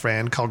best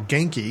friend called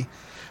Genki,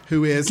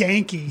 who is...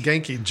 Genki.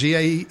 Genki,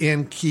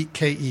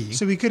 G-A-N-K-E.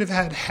 So we could have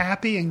had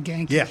Happy and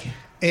Genki. Yeah.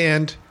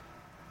 And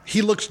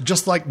he looks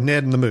just like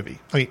Ned in the movie.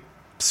 I mean,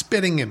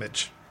 spitting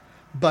image.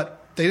 But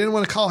they didn't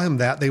want to call him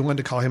that. They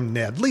wanted to call him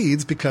Ned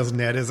Leeds because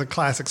Ned is a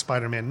classic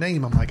Spider-Man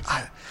name. I'm like,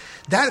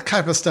 that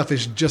type of stuff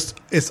is just...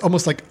 It's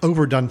almost like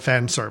overdone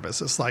fan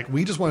service. It's like,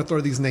 we just want to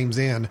throw these names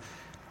in.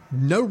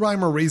 No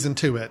rhyme or reason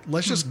to it.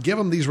 Let's just give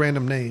them these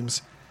random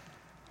names.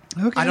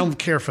 Okay. I don't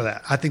care for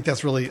that. I think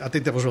that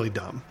was really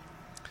dumb.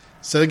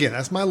 So again,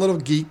 that's my little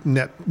geek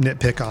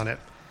nitpick on it.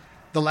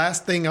 The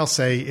last thing I'll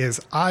say is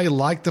I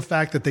like the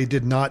fact that they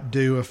did not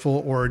do a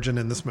full origin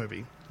in this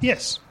movie.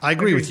 Yes. I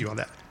agree with you on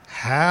that.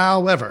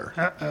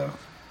 However,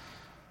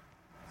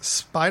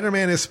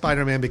 Spider-Man is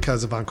Spider-Man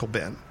because of Uncle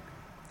Ben.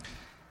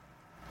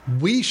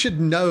 We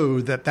should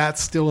know that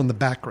that's still in the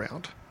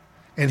background.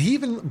 And he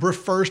even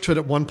refers to it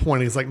at one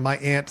point. He's like, my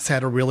aunt's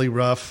had a really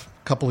rough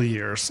couple of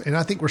years. And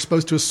I think we're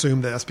supposed to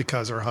assume that's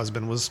because her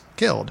husband was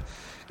killed.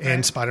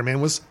 And Spider-Man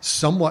was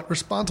somewhat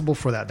responsible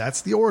for that.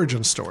 That's the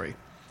origin story.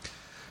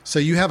 So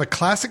you have a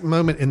classic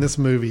moment in this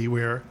movie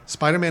where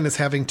Spider-Man is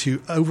having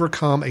to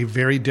overcome a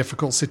very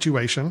difficult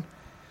situation.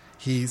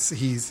 He's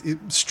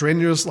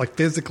strenuous, like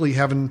physically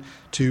having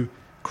to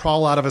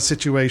crawl out of a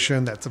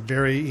situation that's a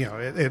very,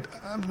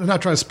 I'm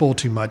not trying to spoil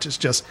too much. It's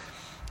just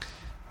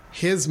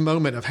his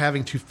moment of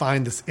having to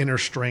find this inner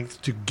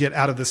strength to get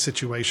out of this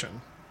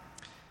situation.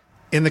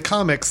 In the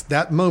comics,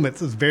 that moment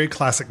is a very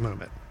classic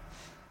moment.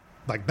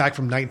 Like back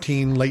from late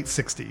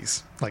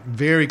 60s. Like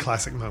very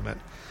classic moment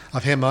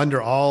of him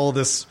under all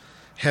this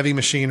heavy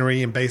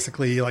machinery and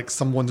basically like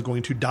someone's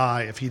going to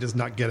die if he does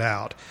not get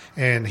out.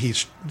 And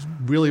he's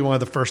really one of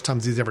the first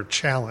times he's ever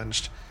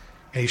challenged.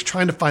 And he's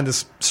trying to find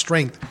this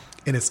strength.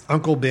 And it's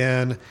Uncle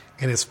Ben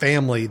and his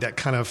family that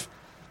kind of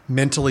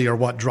mentally are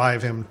what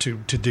drive him to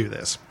do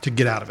this, to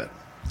get out of it.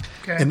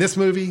 Okay. In this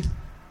movie,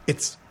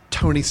 it's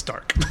Tony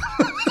Stark.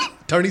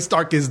 Tony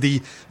Stark is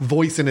the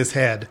voice in his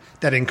head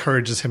that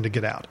encourages him to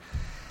get out.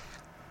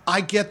 I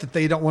get that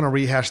they don't want to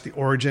rehash the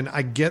origin.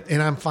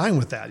 And I'm fine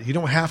with that. You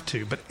don't have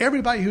to. But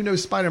everybody who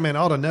knows Spider-Man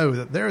ought to know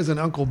that there is an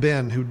Uncle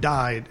Ben who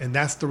died, and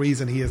that's the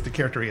reason he is the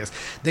character he is.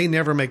 They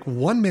never make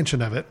one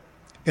mention of it.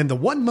 And the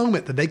one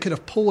moment that they could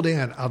have pulled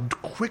in a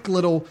quick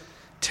little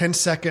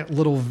 10-second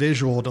little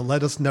visual to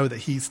let us know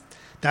that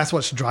that's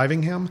what's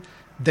driving him,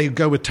 they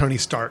go with Tony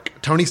Stark.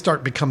 Tony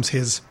Stark becomes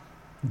his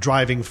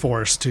driving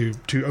force to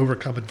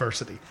overcome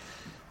adversity.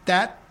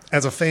 That,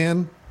 as a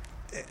fan,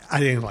 I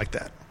didn't like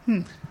that.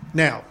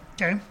 Now,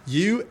 Okay.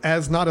 you,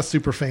 as not a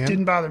super fan,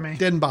 Didn't bother me.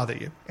 Didn't bother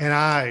you,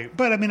 and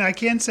But I mean, I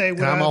can say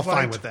And I'm all fine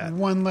liked with that.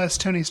 one less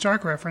Tony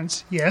Stark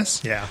reference.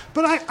 Yes. Yeah.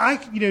 But I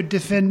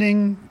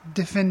defending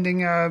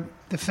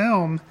the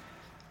film,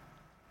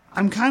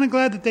 I'm kind of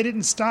glad that they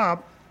didn't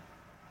stop,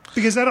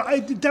 because that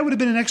would have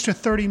been an extra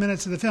 30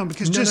 minutes of the film.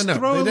 Because No, just no.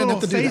 throw They a didn't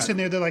little have to do face that. in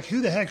there, they're like,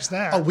 "Who the heck's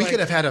that?" Oh, we Like, could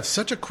have had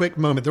such a quick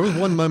moment. There was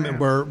one moment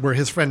where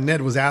his friend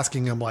Ned was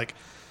asking him, like,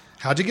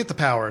 how'd you get the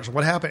powers?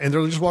 What happened? And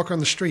they're just walking on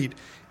the street.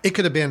 It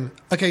could have been,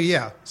 okay,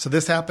 yeah, so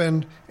this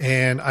happened,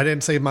 and I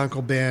didn't save my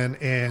Uncle Ben,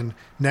 and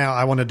now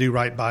I want to do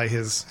right by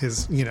his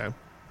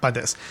by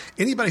this.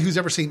 Anybody who's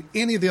ever seen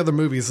any of the other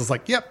movies is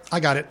like, yep,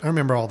 I got it. I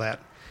remember all that.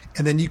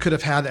 And then you could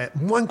have had that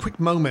one quick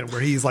moment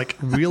where he's like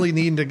really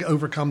needing to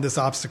overcome this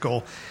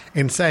obstacle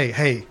and say,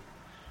 hey,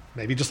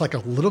 maybe just like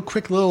a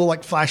quick little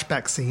like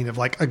flashback scene of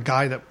like a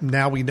guy that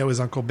now we know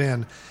is Uncle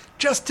Ben,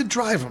 just to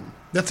drive him.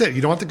 That's it.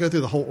 You don't have to go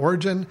through the whole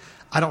origin.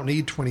 I don't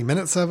need 20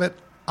 minutes of it.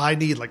 I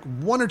need like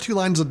 1 or 2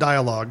 lines of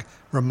dialogue.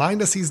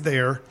 Remind us he's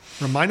there.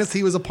 Remind us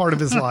he was a part of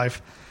his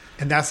life.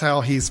 And that's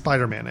how he's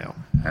Spider-Man now.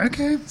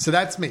 Okay. So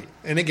that's me.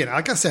 And again,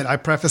 like I said, I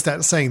prefaced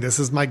that saying this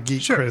is my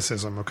geek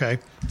criticism, okay?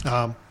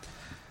 All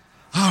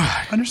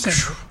right. Understand.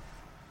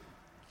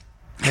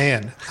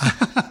 Man,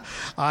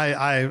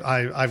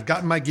 I've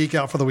gotten my geek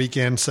out for the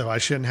weekend, so I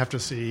shouldn't have to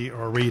see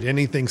or read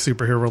anything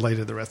superhero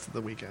related the rest of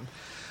the weekend.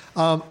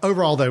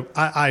 Overall, though,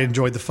 I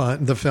enjoyed the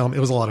film. It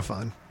was a lot of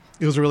fun.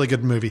 It was a really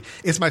good movie.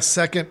 It's my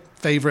second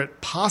favorite,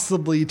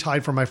 possibly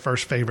tied for my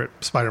first favorite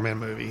Spider-Man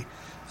movie.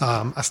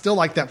 I still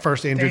like that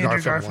first Andrew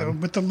Garfield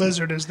one. With the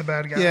lizard as the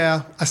bad guy.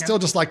 Yeah, I still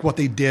just like what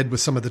they did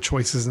with some of the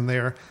choices in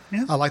there.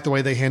 Yeah. I like the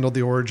way they handled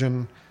the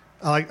origin.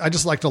 I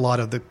just liked a lot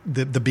of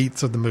the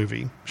beats of the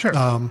movie. Sure.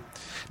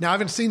 Now, I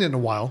haven't seen it in a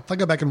while. If I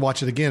go back and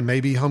watch it again,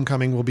 maybe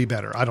Homecoming will be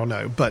better. I don't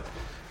know. But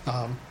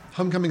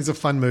Homecoming is a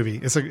fun movie.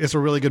 It's a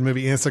really good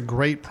movie, and it's a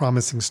great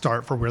promising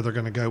start for where they're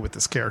going to go with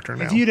this character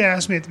now. If you'd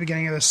asked me at the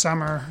beginning of the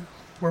summer,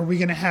 were we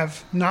going to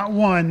have not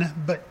one,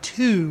 but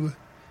 2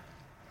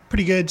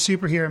 pretty good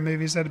superhero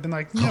movies, that have been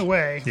like, no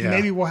way. Yeah.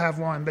 Maybe we'll have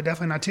one, but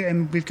definitely not 2.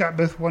 And we've got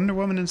both Wonder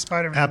Woman and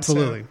Spider-Man.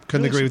 Absolutely. So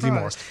Couldn't really agree with you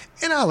more.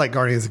 surprised. And I like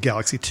Guardians of the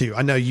Galaxy too.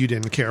 I know you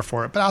didn't care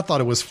for it, but I thought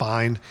it was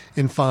fine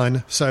and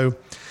fun. So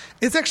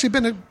it's actually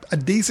been a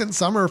decent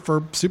summer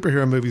for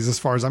superhero movies as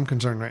far as I'm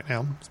concerned right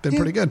now. It's been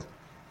pretty good.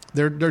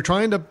 They're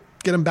trying to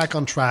get them back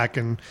on track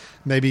and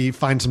maybe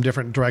find some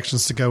different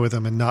directions to go with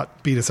them and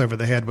not beat us over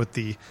the head with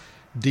the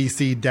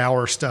DC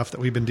dour stuff that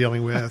we've been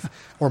dealing with,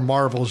 or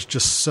Marvel's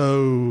just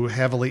so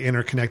heavily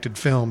interconnected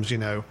films.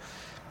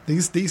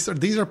 These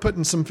are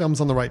putting some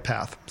films on the right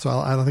path. So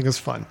I think it's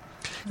fun.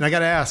 And I got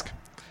to ask,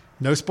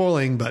 no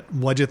spoiling, but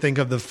what'd you think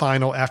of the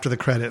final after the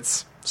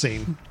credits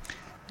scene?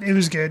 It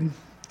was good.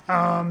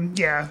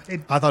 Yeah.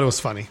 I thought it was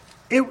funny.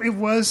 It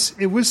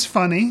was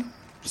funny.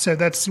 So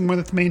that's one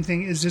of the main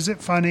thing is it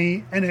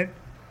funny? And it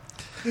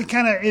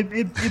kind of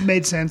it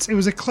made sense. It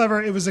was a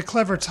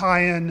clever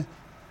tie-in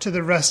to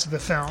the rest of the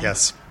film.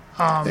 Yes.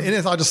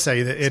 And I'll just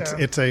say that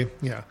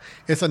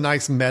it's a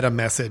nice meta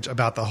message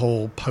about the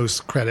whole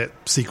post-credit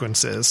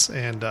sequences,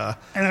 and I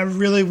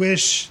really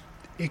wish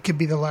it could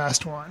be the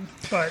last one,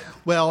 but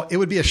well, it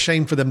would be a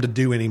shame for them to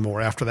do any more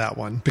after that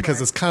one, because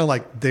Right. it's kind of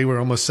like they were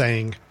almost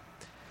saying,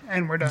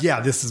 and we're done.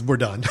 "Yeah, we're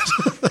done."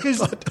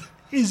 'Cause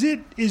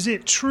is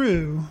it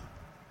true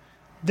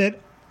that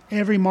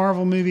every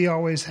Marvel movie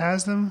always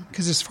has them?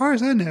 Because as far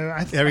as I know,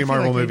 Every I feel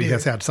Marvel like they movie do.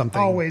 has had something.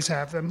 Always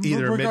have them,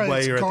 Either regardless, midway or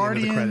at the end of the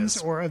Guardians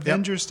credits. or Yep.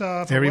 Avenger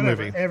stuff. Every or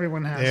whatever. movie,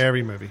 everyone has.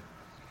 every movie.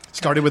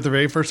 Started with the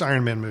very first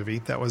Iron Man movie.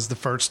 That was the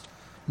first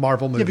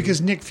Marvel movie. Yeah, because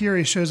Nick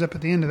Fury shows up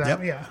at the end of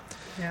that. Yep.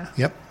 Yeah.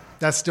 Yep.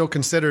 That's still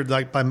considered,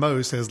 like, by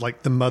most as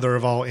like the mother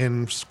of all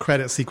end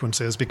credit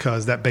sequences,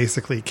 because that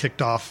basically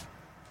kicked off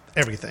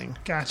everything.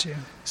 Got you.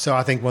 So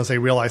I think once they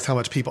realized how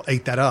much people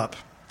ate that up,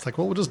 it's like,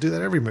 well, we'll just do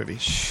that every movie.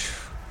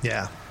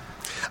 Yeah.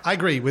 I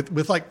agree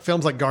with like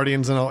films like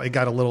Guardians and all, it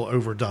got a little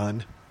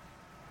overdone.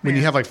 When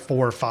you Yeah. have like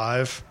 4 or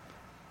 5,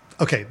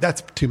 okay,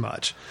 that's too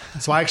much.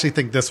 So I actually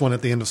think this one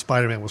at the end of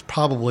Spider-Man was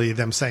probably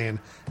them saying,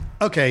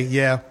 okay,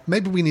 yeah,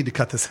 maybe we need to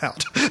cut this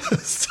out.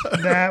 So,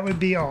 That would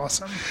be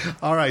awesome.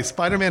 all right,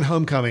 Spider-Man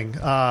Homecoming.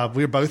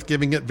 We're both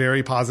giving it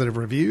very positive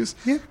reviews.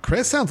 Yeah.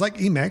 Chris sounds like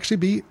he may actually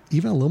be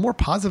even a little more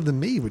positive than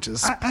me, which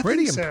is I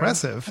pretty think so.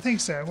 impressive. I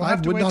think so. We'll I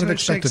have to would wait not till have it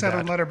shakes expected out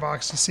on that.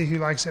 Letterboxd to see who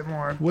likes it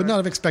more. Would But- not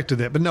have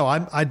expected it, but no,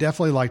 I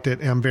definitely liked it,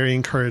 and I'm very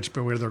encouraged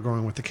by where they're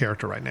going with the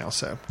character right now.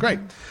 So great.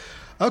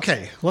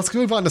 Okay, let's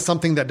move on to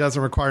something that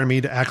doesn't require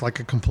me to act like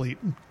a complete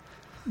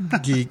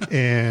geek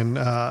and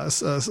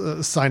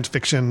science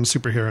fiction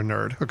superhero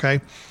nerd.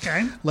 Okay,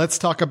 Okay. let's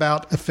talk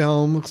about a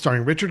film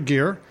starring Richard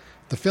Gere.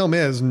 The film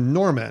is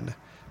Norman: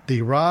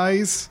 The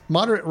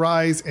Moderate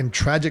Rise and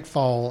Tragic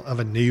Fall of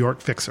a New York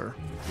Fixer.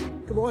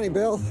 Good morning,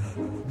 Bill.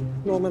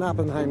 Norman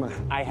Oppenheimer.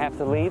 I have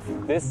to leave.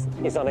 This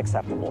is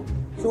unacceptable.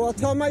 So I'll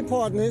tell my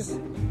partners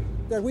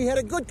that we had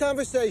a good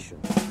conversation.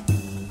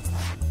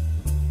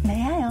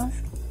 May I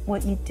ask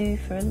what you do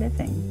for a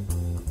living?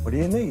 What do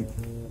you need?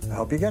 I'll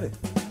help you get it.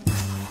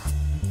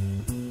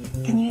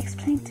 Can you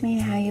explain to me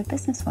how your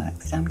business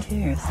works? I'm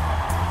curious.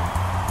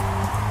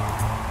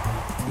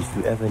 If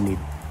you ever need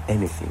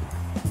anything,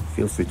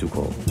 feel free to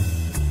call.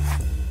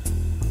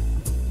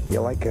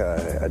 You're like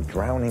a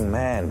drowning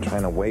man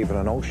trying to wave at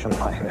an ocean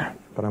liner.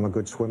 But I'm a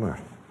good swimmer.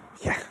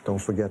 Yeah, don't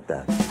forget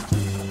that.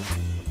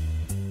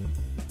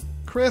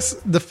 Chris,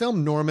 the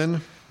film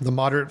Norman: The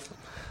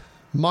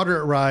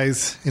Moderate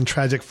Rise and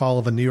Tragic Fall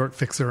of a New York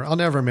Fixer. I'll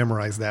never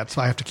memorize that,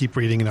 so I have to keep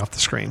reading it off the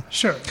screen.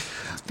 Sure.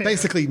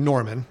 Basically,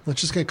 Norman.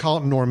 Let's just call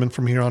it Norman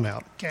from here on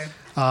out. Okay.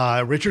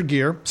 Richard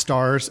Gere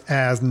stars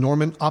as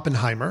Norman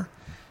Oppenheimer.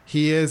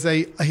 He is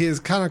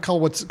kind of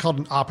called what's called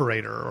an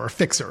operator or a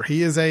fixer.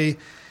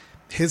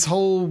 His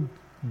whole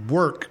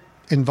work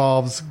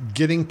involves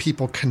getting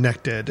people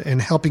connected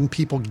and helping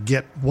people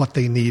get what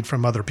they need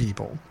from other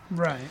people.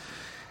 Right.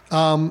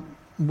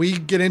 We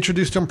get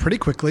introduced to him pretty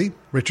quickly.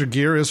 Richard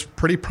Gere is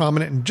pretty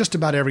prominent in just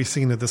about every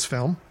scene of this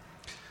film.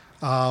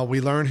 We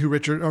learn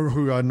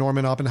who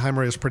Norman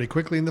Oppenheimer is pretty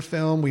quickly in the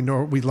film. We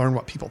learn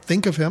what people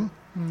think of him.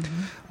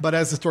 Mm-hmm. But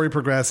as the story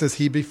progresses,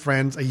 he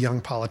befriends a young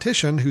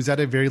politician who's at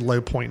a very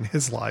low point in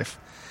his life.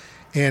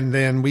 And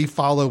then we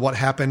follow what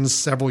happens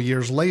several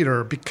years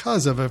later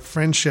because of a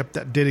friendship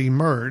that did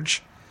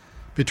emerge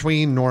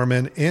between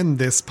Norman and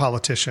this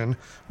politician,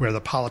 where the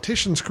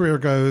politician's career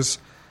goes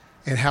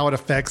and how it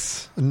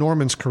affects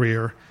Norman's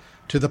career,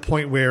 to the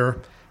point where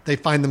they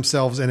find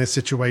themselves in a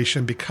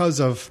situation because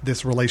of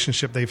this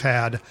relationship they've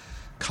had,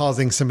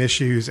 causing some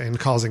issues and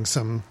causing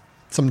some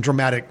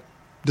dramatic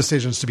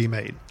decisions to be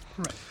made.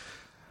 Right.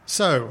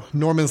 So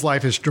Norman's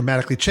life is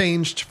dramatically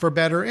changed for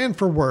better and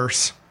for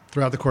worse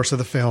throughout the course of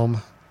the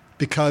film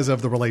because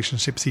of the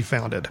relationships he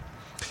founded.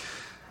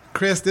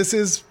 Chris, this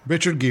is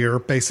Richard Gere,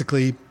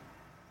 basically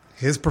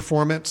his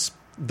performance.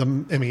 The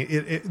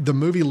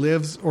movie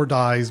lives or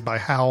dies by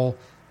how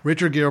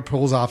Richard Gere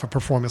pulls off a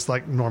performance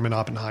like Norman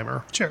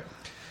Oppenheimer. Sure.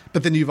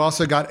 But then you've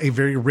also got a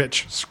very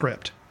rich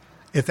script.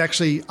 It's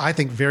actually, I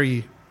think,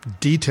 very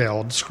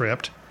detailed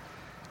script.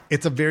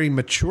 It's a very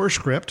mature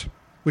script,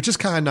 which is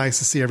kind of nice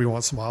to see every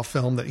once in a while. A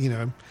film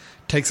that,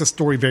 takes a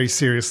story very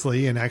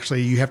seriously, and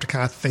actually you have to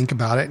kind of think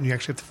about it, and you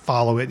actually have to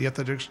follow it. You have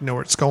to just know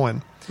where it's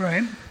going.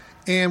 Right.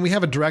 And we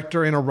have a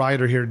director and a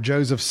writer here,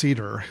 Joseph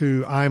Cedar,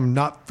 who I'm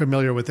not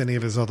familiar with any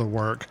of his other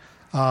work.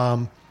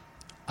 I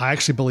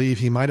actually believe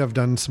he might have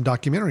done some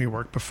documentary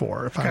work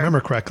before, if I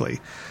remember correctly.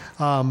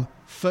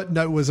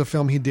 Footnote was a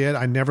film he did.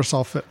 I never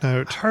saw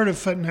Footnote. Heard of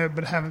Footnote,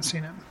 but haven't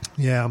seen it.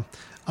 Yeah.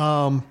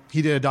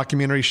 He did a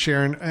documentary,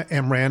 Sharon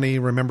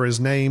Amrani, remember his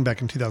name,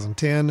 back in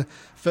 2010.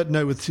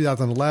 Footnote with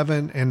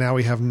 2011, and now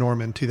we have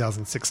Norman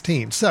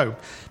 2016. So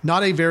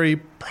not a very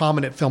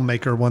prominent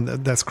filmmaker, one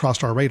that's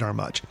crossed our radar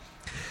much.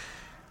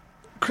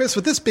 Chris,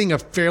 with this being a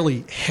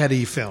fairly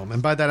heady film,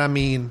 and by that I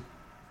mean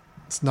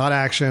it's not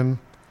action,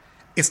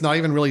 it's not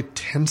even really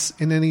tense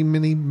in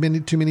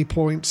too many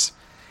points.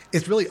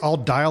 It's really all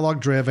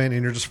dialogue driven,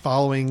 and you're just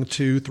following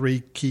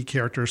 2-3 key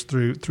characters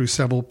through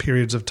several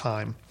periods of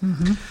time.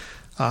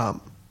 Mm-hmm.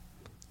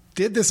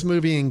 Did this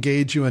movie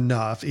engage you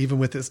enough, even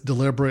with its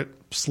deliberate,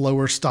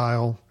 slower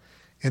style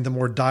and the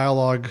more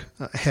dialogue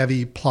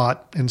heavy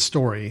plot and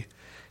story?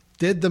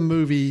 Did the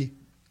movie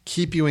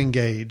keep you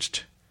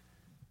engaged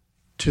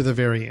to the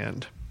very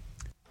end?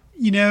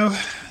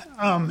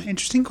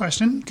 Interesting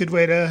question. Good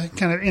way to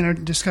kind of enter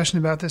discussion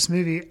about this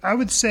movie. I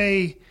would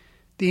say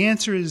the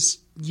answer is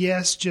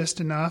yes, just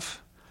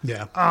enough.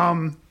 Yeah.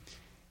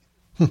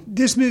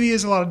 This movie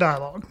is a lot of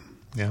dialogue.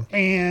 Yeah.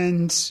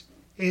 And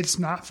it's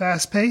not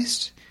fast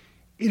paced.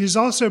 It is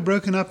also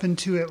broken up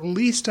into at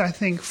least, I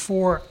think,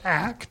 4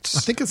 acts.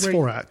 I think it's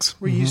 4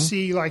 acts. Where you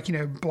see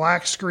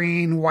black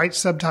screen, white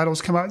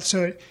subtitles come out.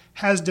 So it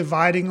has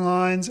dividing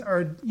lines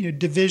or,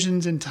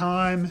 divisions in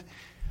time.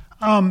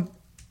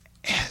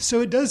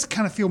 So it does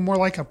kind of feel more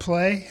like a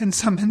play in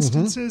some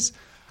instances.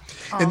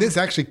 And this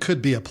actually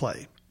could be a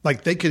play.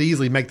 Like they could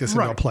easily make this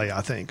into a play,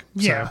 I think.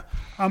 Yeah.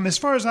 As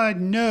far as I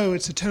know,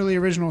 it's a totally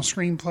original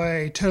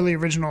screenplay, totally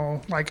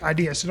original like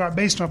idea. So not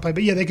based on a play,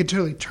 but yeah, they could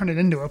totally turn it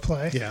into a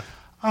play. Yeah.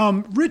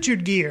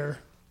 Richard Gere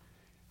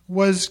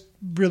was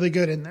really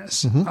good in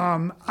this.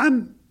 Mm-hmm.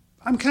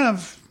 I'm kind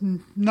of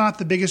not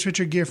the biggest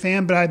Richard Gere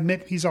fan, but I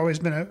admit he's always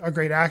been a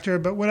great actor.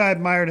 But what I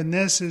admired in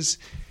this is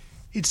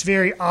it's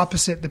very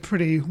opposite the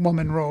Pretty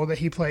Woman role that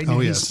he played.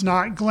 He's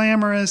not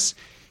glamorous.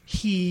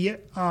 He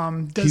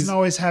doesn't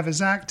always have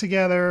his act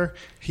together.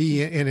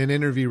 He, in an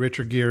interview,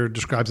 Richard Gere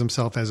describes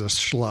himself as a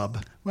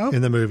schlub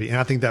in the movie. And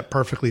I think that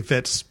perfectly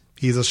fits.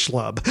 He's a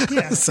schlub.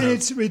 Yeah, so.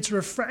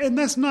 And and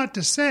that's not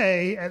to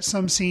say at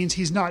some scenes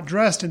he's not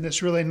dressed in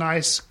this really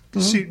nice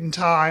suit and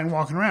tie and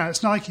walking around.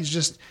 It's not like he's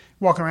just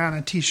walking around in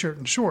a T-shirt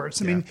and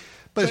shorts. I mean,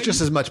 but it's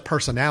just as much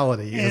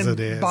personality as it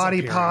is body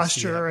appearance.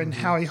 posture and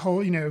how he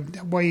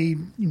the way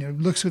he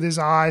looks with his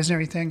eyes and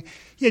everything.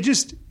 Yeah,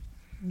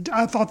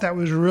 I thought that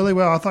was really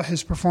well. I thought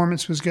his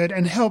performance was good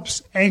and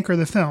helps anchor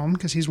the film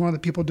because he's one of the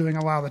people doing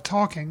a lot of the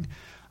talking.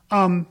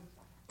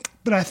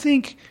 But I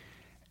think,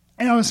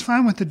 and I was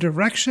fine with the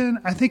direction.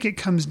 I think it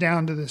comes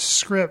down to the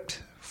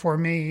script for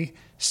me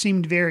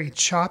seemed very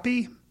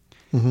choppy.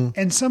 Mm-hmm.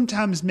 And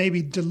sometimes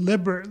maybe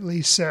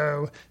deliberately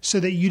so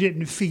that you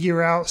didn't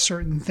figure out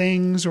certain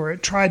things, or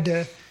it tried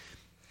to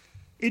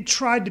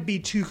be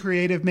too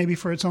creative maybe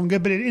for its own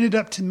good, but it ended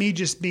up to me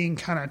just being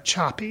kind of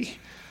choppy.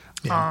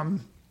 Yeah.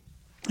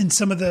 And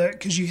some of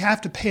because you have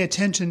to pay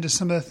attention to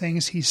some of the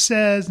things he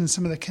says and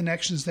some of the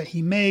connections that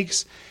he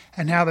makes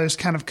and how those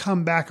kind of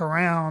come back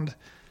around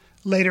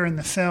later in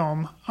the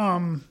film.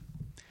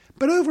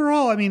 But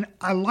overall, I mean,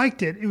 I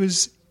liked it. It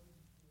was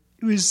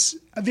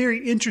a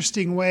very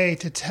interesting way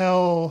to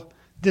tell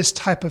this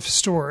type of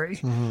story.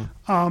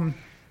 Mm-hmm.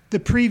 The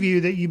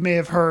preview that you may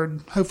have heard,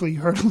 hopefully you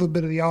heard a little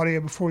bit of the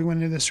audio before we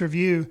went into this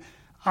review.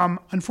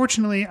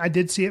 Unfortunately, I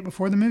did see it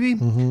before the movie,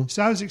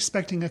 so I was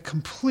expecting a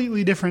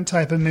completely different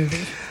type of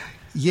movie.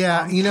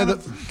 Yeah,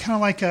 kind of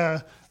like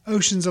a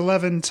Ocean's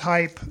 11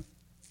 type,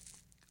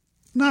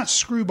 not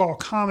screwball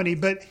comedy,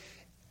 but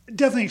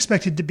definitely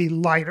expected to be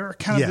lighter.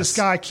 Kind of this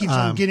guy keeps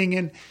on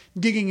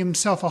digging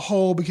himself a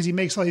hole because he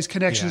makes all these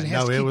connections and he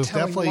has to keep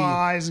telling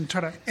lies and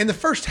try to. In the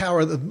first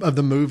hour of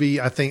the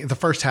movie, I think the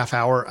first half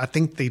hour, I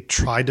think they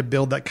tried to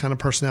build that kind of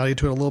personality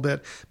to it a little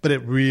bit, but it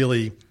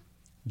really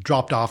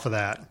dropped off of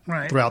that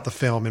throughout the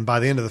film. And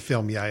by the end of the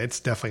film, it's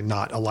definitely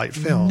not a light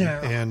film. No.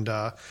 And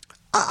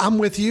I'm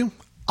with you.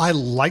 I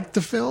like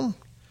the film.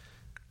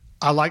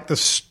 I like the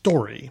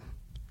story.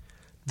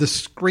 The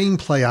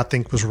screenplay, I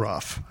think, was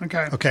rough.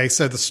 Okay.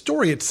 So the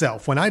story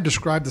itself, when I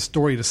described the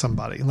story to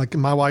somebody, like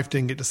my wife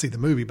didn't get to see the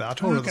movie, but I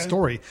told her the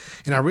story.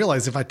 And I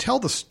realized if I tell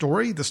the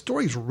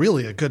story's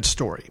really a good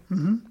story.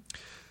 Mm-hmm.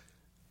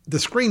 The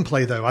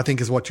screenplay, though, I think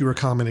is what you were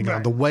commenting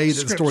on. The way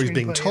that the story is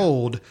being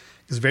told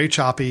is very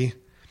choppy.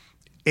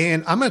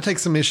 And I'm going to take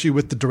some issue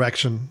with the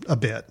direction a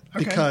bit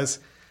because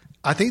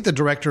I think the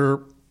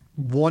director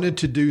wanted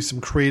to do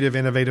some creative,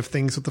 innovative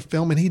things with the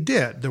film, and he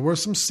did. There were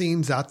some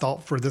scenes I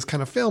thought for this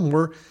kind of film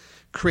were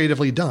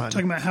creatively done.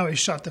 Talking about how he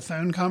shot the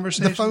phone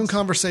conversations? The phone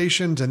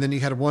conversations, and then you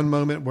had one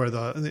moment where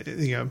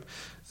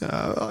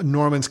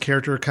Norman's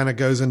character kind of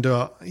goes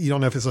into you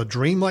don't know if it's a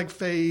dreamlike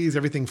phase,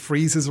 everything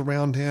freezes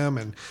around him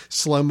and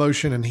slow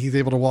motion, and he's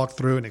able to walk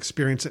through and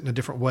experience it in a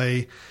different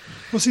way.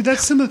 Well, see,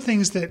 that's some of the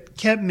things that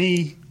kept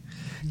me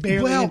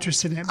barely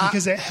interested in it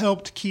because it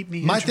helped keep me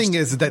interested. My thing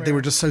is that they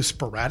were just so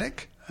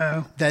sporadic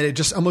that it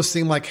just almost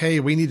seemed like, hey,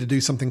 we need to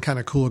do something kind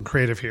of cool and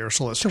creative here,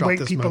 so let's drop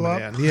this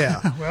moment in.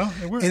 Yeah. Well,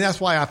 it worked. And that's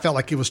why I felt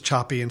like it was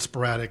choppy and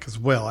sporadic as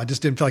well. I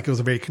just didn't feel like it was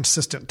a very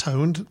consistent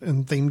tone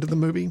and theme to the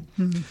movie.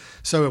 Mm-hmm.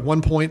 So at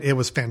one point it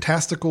was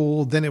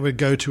fantastical, then it would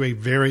go to a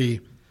very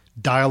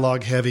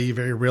dialogue heavy,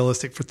 very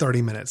realistic for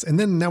 30 minutes. And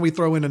then now we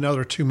throw in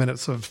another 2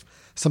 minutes of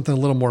something a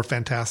little more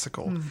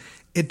fantastical. Mm.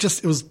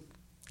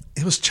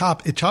 It was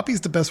choppy. Choppy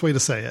is the best way to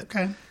say it.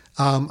 Okay.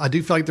 I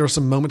do feel like there were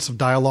some moments of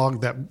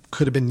dialogue that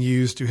could have been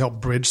used to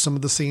help bridge some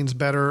of the scenes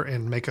better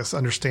and make us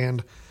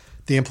understand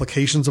the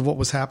implications of what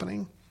was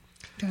happening.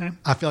 Okay.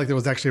 I feel like there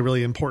was actually a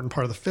really important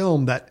part of the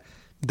film that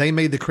they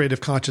made the creative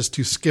conscious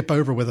to skip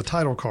over with a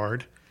title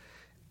card.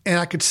 And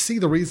I could see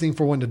the reasoning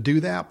for wanting to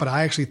do that, but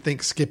I actually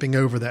think skipping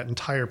over that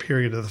entire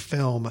period of the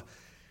film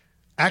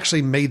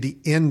actually made the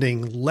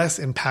ending less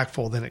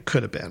impactful than it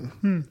could have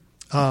been.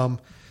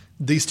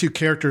 These two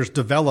characters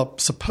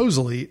develop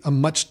supposedly a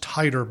much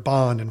tighter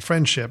bond and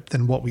friendship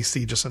than what we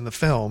see just in the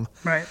film.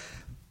 Right.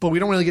 But we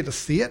don't really get to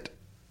see it.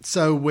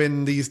 So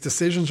when these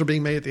decisions are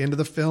being made at the end of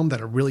the film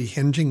that are really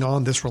hinging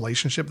on this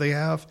relationship they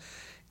have,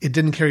 it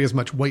didn't carry as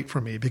much weight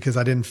for me because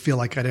I didn't feel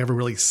like I'd ever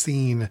really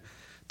seen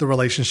the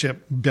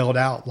relationship build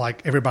out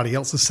like everybody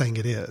else is saying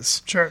it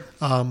is. Sure.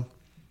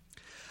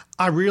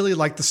 I really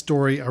like the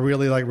story. I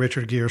really like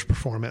Richard Gere's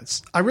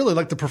performance. I really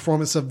like the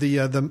performance of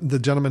the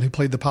gentleman who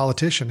played the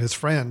politician, his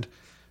friend,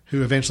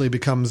 who eventually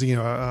becomes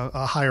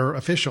a higher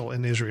official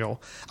in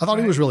Israel. I thought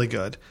he was really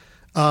good.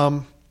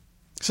 So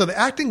the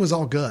acting was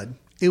all good.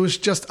 It was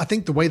just, I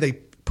think the way they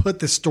put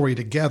this story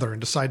together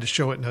and decided to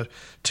show it in a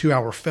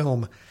 2-hour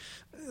film,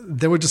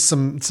 there were just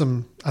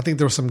some. I think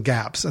there were some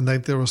gaps, and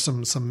there were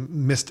some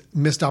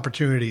missed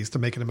opportunities to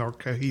make it a more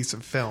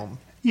cohesive film.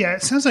 Yeah,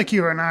 it sounds like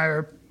you and I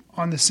are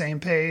on the same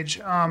page.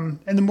 And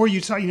the more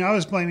you talk, I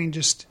was blaming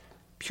just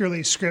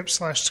purely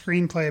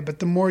script/screenplay, but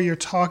the more you're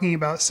talking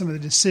about some of the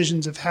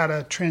decisions of how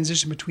to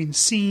transition between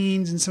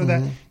scenes and some of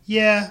that,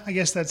 yeah, I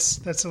guess that's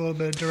a little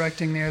bit of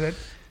directing there, that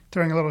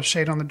throwing a little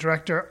shade on the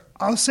director.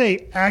 I'll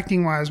say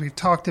acting-wise, we've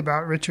talked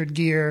about Richard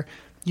Gere.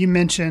 You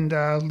mentioned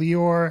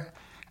Lior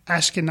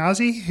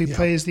Ashkenazi, who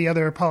plays the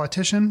other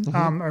politician,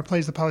 or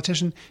plays the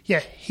politician. Yeah,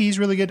 he's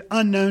really good.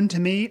 Unknown to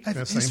me.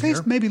 His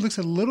face maybe looks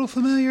a little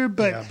familiar,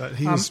 but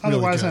he was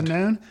otherwise really good.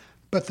 unknown.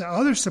 But the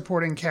other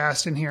supporting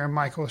cast in here,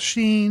 Michael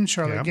Sheen,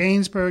 Charlotte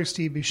Gainsbourg,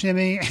 Steve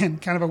Buscemi,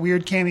 and kind of a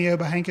weird cameo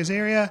by Hank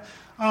Azaria.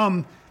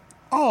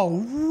 All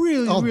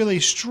really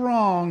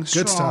strong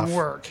stuff.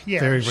 work. Yeah,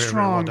 very, very,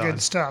 strong, very well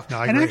good stuff. No,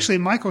 I and agree. actually,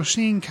 Michael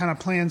Sheen kind of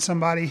playing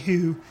somebody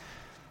who,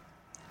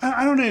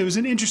 I don't know, it was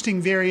an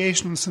interesting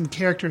variation on some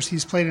characters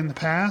he's played in the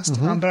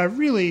past. But I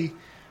really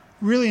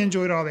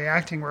enjoyed all the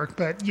acting work.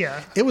 But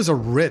yeah. It was a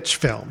rich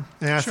film.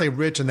 And I say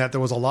rich in that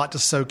there was a lot to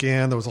soak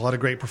in. There was a lot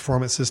of great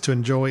performances to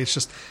enjoy. It's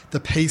just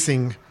the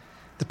pacing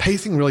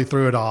really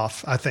threw it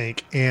off, I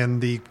think,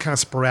 and the kind of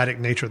sporadic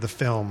nature of the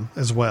film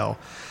as well.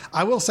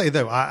 I will say,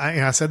 though,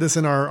 I said this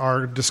in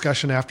our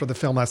discussion after the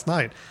film last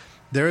night,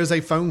 there is a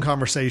phone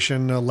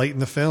conversation late in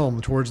the film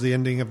towards the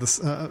ending of this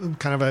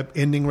kind of an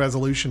ending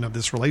resolution of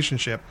this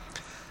relationship.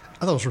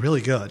 I thought it was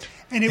really good.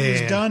 And it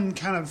was done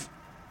kind of,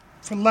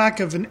 for lack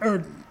of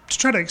or to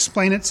try to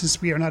explain it,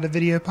 since we are not a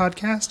video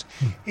podcast,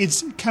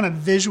 it's kind of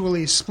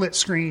visually split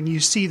screen.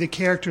 You see the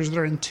characters that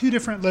are in two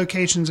different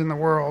locations in the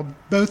world,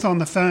 both on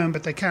the phone,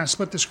 but they kind of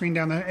split the screen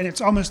down there, and it's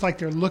almost like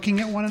they're looking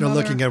at one another.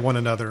 They're looking at one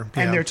another.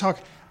 And they're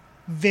talking.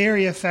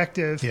 Very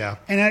effective. Yeah.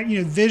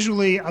 And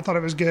visually, I thought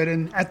it was good.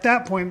 And at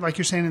that point, like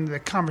you're saying in the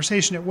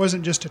conversation, it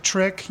wasn't just a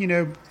trick.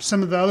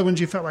 Some of the other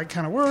ones you felt like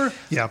kind of were.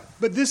 Yeah.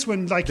 But this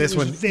one, it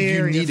was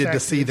very you needed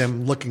effective. to see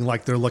them looking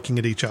like they're looking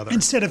at each other.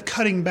 Instead of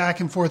cutting back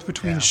and forth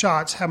between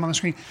shots, have them on the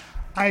screen.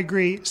 I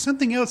agree.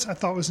 Something else I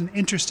thought was an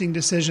interesting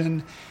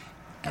decision,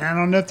 and I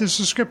don't know if this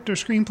is a script or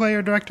screenplay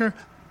or director,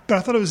 but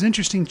I thought it was an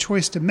interesting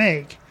choice to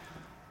make.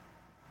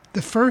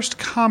 The first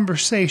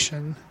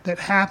conversation that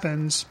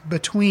happens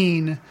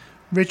between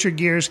Richard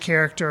Gere's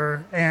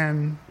character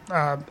and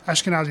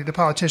Ashkenazi, the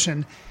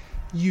politician,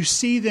 you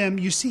see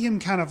him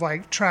kind of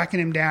like tracking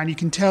him down. You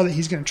can tell that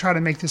he's going to try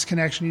to make this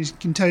connection. You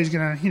can tell he's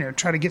going to,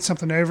 try to get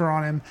something over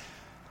on him.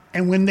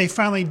 And when they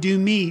finally do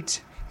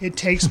meet, it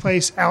takes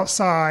place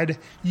outside.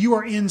 You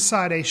are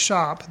inside a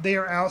shop. They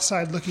are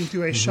outside looking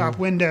through a shop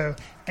window,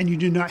 and you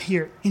do not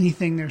hear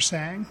anything they're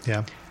saying.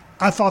 Yeah.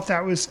 I thought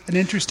that was an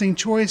interesting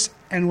choice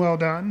and well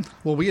done.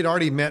 Well, we had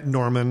already met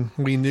Norman.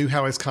 We knew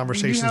how his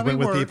conversations went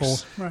with people.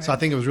 Right. So I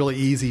think it was really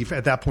easy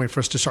at that point for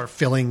us to start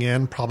filling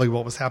in probably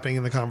what was happening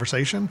in the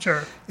conversation.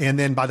 Sure. And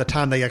then by the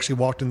time they actually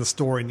walked in the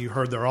store and you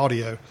heard their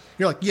audio,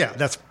 you're like, yeah,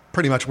 that's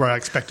pretty much where I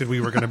expected we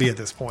were going to be at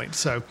this point.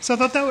 So I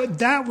thought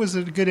that was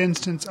a good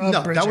instance of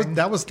bridging.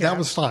 that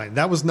was fine.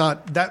 That was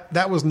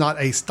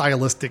not a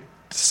stylistic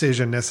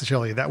decision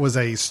necessarily. That was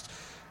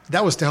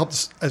to help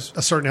a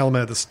certain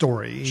element of the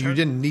story. Sure. You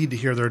didn't need to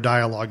hear their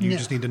dialogue. You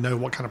just need to know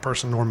what kind of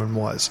person Norman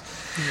was.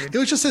 It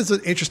was just an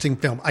interesting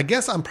film. I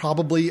guess I'm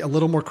probably a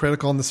little more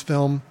critical on this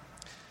film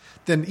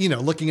than,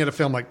 looking at a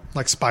film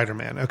like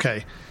Spider-Man.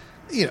 Okay.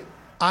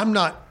 I'm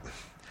not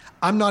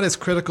as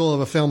critical of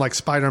a film like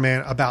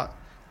Spider-Man about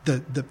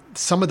the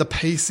some of the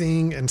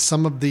pacing and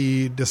some of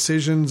the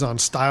decisions on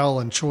style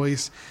and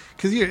choice,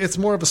 because it's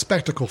more of a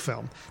spectacle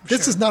film.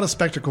 This is not a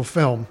spectacle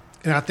film,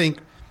 and I think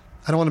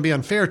I don't want to be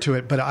unfair to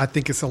it, but I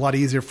think it's a lot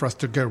easier for us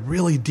to go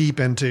really deep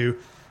into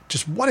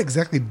just what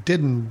exactly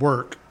didn't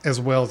work as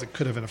well as it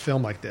could have in a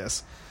film like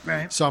this.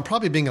 Right. So I'm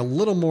probably being a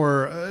little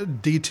more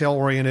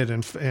detail-oriented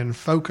and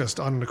focused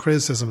on the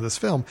criticism of this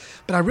film,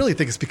 but I really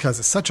think it's because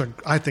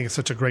I think it's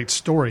such a great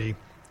story.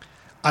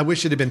 I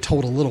wish it had been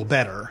told a little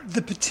better.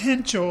 The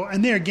potential,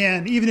 and there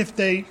again, even if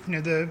they,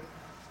 the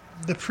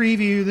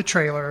preview, the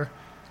trailer,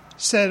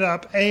 set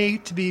up A,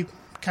 to be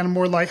kind of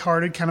more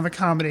lighthearted, kind of a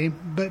comedy,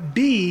 but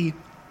B,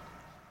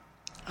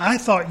 I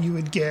thought you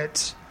would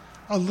get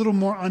a little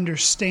more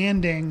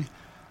understanding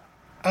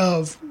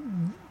of,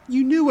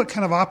 you knew what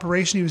kind of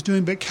operation he was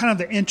doing, but kind of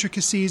the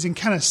intricacies and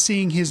kind of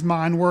seeing his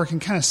mind work and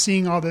kind of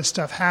seeing all this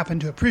stuff happen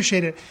to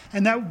appreciate it.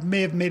 And that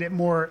may have made it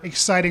more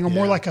exciting or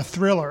more like a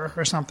thriller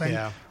or something.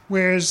 Yeah.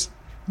 Whereas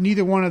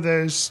neither one of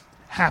those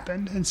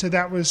happened. And so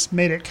that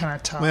made it kind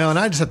of tough. Well, and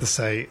I just have to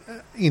say,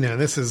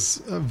 this is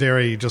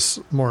very just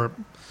more,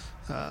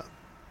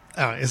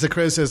 it's a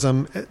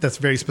criticism that's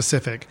very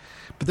specific.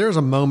 But there's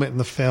a moment in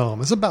the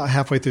film. It's about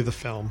halfway through the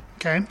film.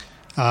 Okay.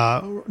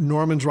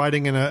 Norman's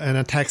riding in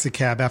a taxi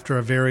cab after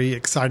a very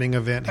exciting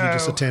event he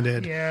just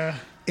attended. Yeah.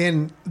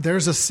 And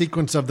there's a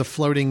sequence of the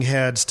floating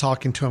heads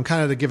talking to him,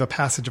 kind of to give a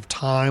passage of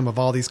time of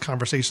all these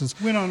conversations.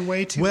 Went on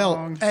way too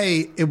long.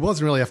 Well, it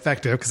wasn't really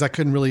effective because I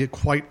couldn't really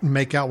quite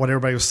make out what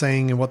everybody was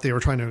saying and what they were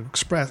trying to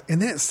express.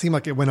 And then it seemed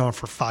like it went on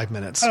for 5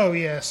 minutes. Oh,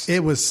 yes.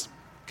 It was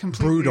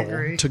completely brutal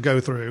agree. to go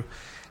through.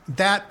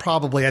 that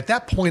probably, at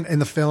that point in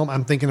the film,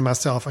 I'm thinking to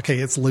myself, okay,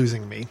 it's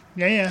losing me.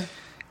 Yeah.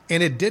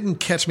 And it didn't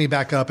catch me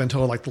back up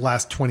until like the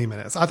last 20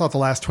 minutes. I thought the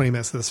last 20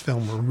 minutes of this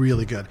film were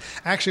really good.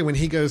 Actually, when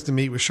he goes to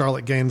meet with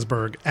Charlotte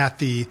Gainsbourg at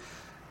the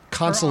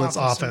consulate's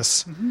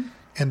office,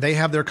 and they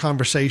have their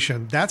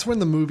conversation, that's when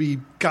the movie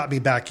got me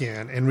back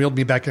in and reeled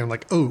me back in.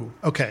 Like, oh,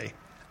 okay,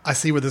 I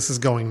see where this is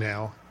going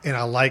now, and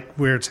I like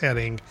where it's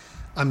heading.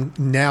 I'm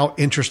now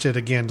interested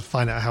again to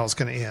find out how it's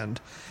going to end.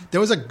 There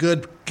was a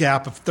good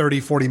gap of 30,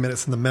 40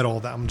 minutes in the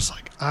middle that I'm just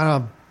like,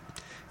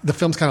 the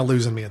film's kind of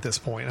losing me at this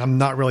point. I'm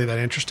not really that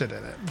interested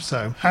in it.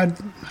 So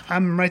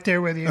I'm right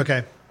there with you.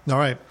 Okay. All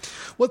right.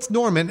 Well, it's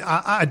Norman.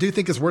 I do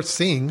think it's worth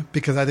seeing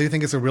because I do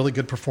think it's a really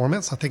good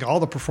performance. I think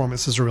all the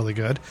performances are really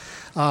good.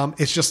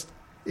 It's just,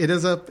 it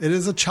is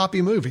a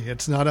choppy movie.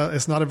 It's not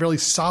a really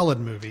solid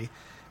movie.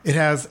 It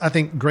has, I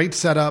think, great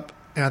setup,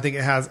 and I think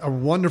it has a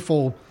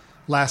wonderful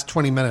last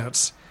 20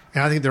 minutes.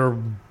 And I think there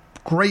are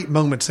great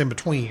moments in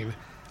between.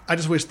 I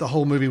just wish the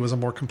whole movie was a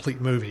more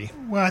complete movie.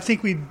 Well, I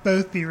think we'd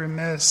both be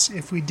remiss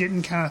if we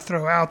didn't kind of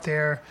throw out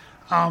there.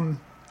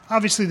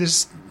 Obviously,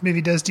 this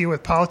movie does deal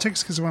with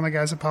politics because one of the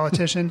guys is a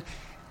politician,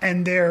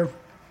 and there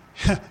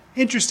are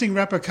interesting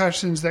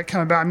repercussions that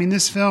come about. I mean,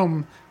 this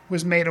film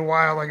was made a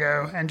while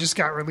ago and just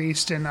got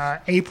released in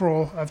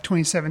April of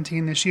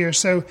 2017 this year.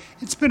 So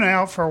it's been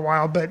out for a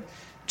while, but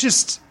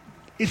just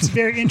it's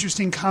very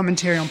interesting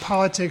commentary on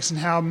politics and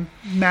how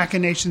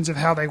machinations of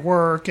how they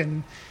work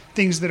and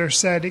things that are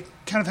said. It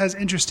kind of has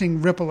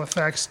interesting ripple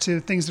effects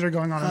to things that are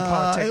going on in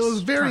politics. It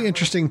was very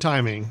interesting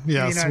timing,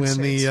 yes, when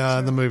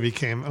the movie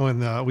came,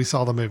 when we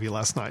saw the movie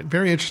last night.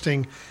 Very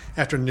interesting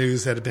after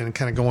news that had been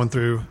kind of going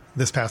through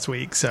this past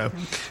week. So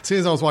as soon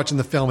as I was watching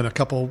the film and a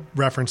couple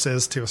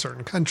references to a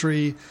certain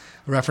country,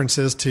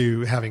 references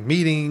to having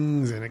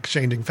meetings and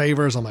exchanging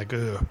favors, I'm like,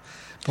 oh,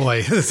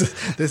 boy,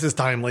 this is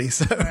timely.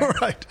 So,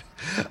 right.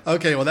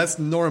 Okay, well, that's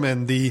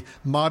Norman, the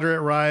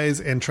moderate rise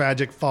and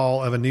tragic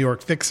fall of a New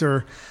York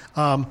fixer.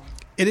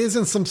 It is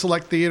in some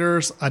select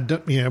theaters.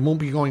 It won't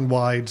be going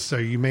wide, so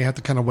you may have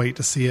to kind of wait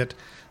to see it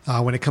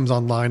when it comes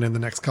online in the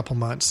next couple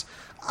months.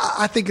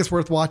 I think it's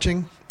worth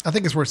watching. I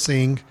think it's worth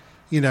seeing.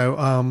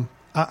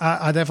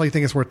 I definitely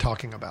think it's worth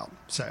talking about.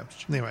 So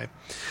anyway,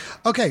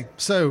 okay,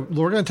 so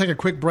we're going to take a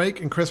quick break.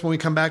 And Chris, when we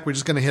come back, we're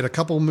just going to hit a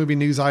couple movie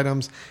news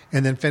items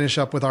and then finish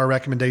up with our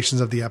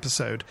recommendations of the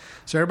episode.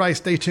 So everybody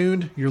stay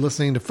tuned. You're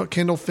listening to Foot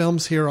Candle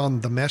Films here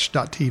on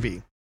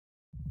themesh.tv.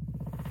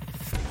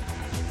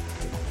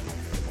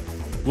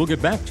 We'll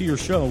get back to your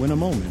show in a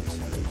moment.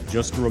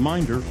 Just a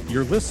reminder,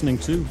 you're listening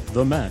to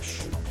The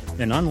Mesh,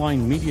 an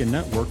online media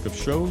network of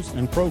shows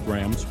and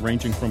programs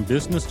ranging from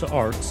business to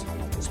arts,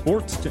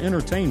 sports to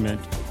entertainment,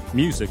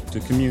 music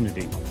to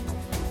community.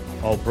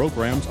 All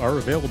programs are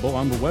available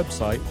on the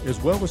website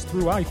as well as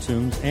through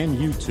iTunes and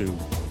YouTube.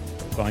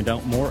 Find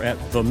out more at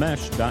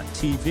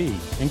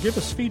themesh.tv and give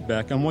us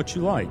feedback on what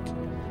you like.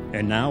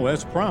 And now,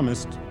 as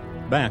promised,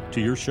 back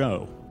to your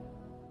show.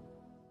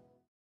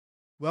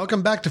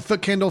 Welcome back to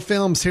Foot Candle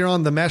Films here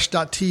on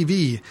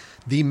themesh.tv.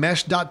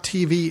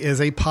 Themesh.tv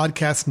is a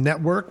podcast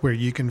network where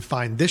you can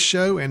find this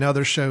show and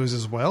other shows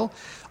as well,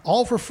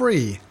 all for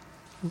free.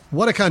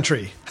 What a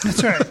country.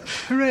 That's right.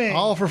 Hooray.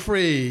 All for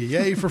free.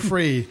 Yay for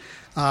free.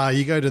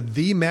 You go to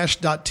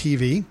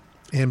themesh.tv,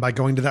 and by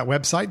going to that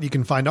website, you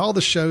can find all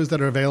the shows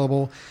that are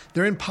available.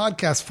 They're in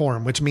podcast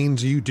form, which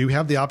means you do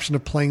have the option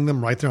of playing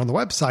them right there on the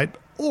website,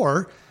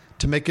 or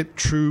to make it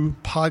true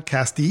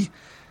podcasty,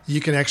 you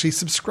can actually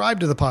subscribe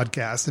to the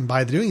podcast. And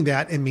by doing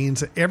that, it means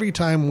that every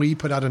time we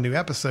put out a new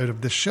episode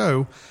of this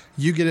show,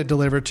 you get it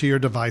delivered to your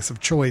device of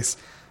choice,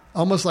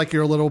 almost like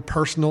your little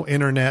personal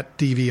internet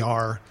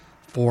DVR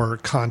for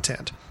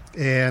content.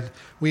 And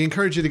we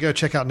encourage you to go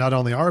check out not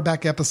only our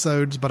back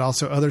episodes, but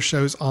also other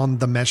shows on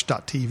the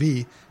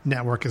Mesh.tv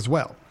network as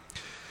well.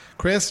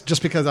 Chris,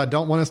 just because I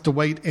don't want us to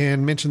wait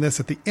and mention this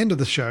at the end of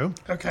the show,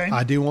 okay,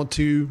 I do want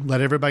to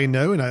let everybody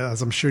know, and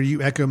as I'm sure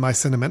you echo my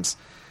sentiments,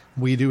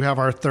 we do have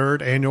our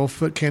third annual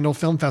Foot Candle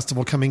Film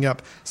Festival coming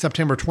up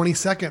September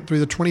 22nd through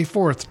the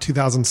 24th,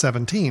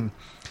 2017.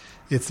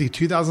 It's the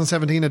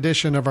 2017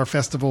 edition of our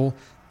festival,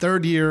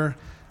 third year.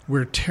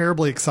 We're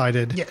terribly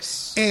excited.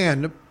 Yes.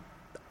 And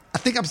I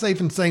think I'm safe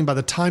in saying by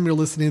the time you're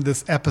listening to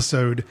this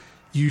episode,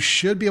 you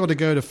should be able to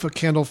go to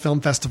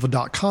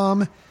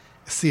footcandlefilmfestival.com,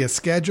 see a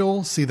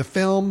schedule, see the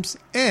films,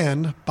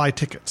 and buy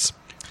tickets.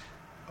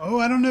 Oh,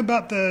 I don't know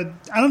about the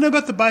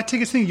buy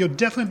tickets thing. You'll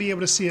definitely be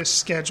able to see a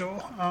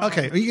schedule.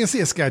 Okay, you can see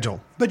a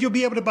schedule. But you'll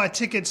be able to buy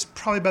tickets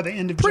probably by the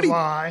end of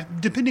July,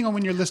 depending on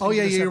when you're listening to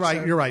this you're episode.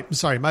 right. You're right.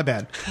 Sorry, my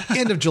bad.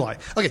 End of July.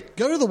 Okay,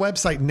 go to the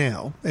website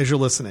now as you're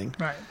listening.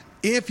 Right.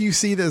 If you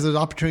see there's an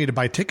opportunity to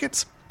buy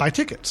tickets, buy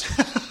tickets.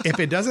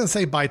 If it doesn't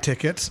say buy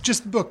tickets,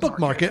 just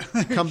bookmark it.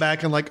 Come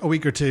back in like a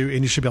week or two,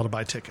 and you should be able to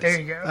buy tickets. There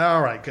you go.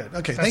 All right, good.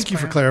 Okay, thank you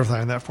for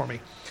clarifying that for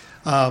me.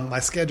 My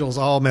schedule's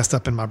all messed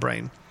up in my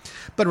brain.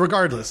 But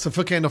regardless, the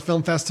Foot Candle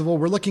Film Festival,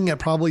 we're looking at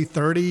probably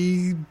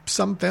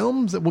 30-some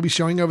films that will be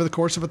showing over the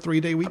course of a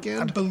 3-day I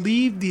weekend.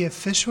 believe the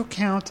official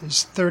count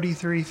is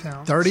 33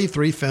 films.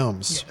 33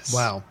 films. Yes.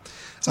 Wow.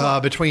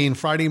 Between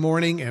Friday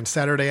morning and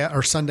Saturday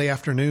or Sunday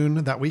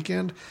afternoon that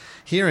weekend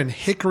here in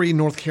Hickory,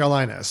 North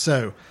Carolina.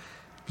 So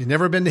if you've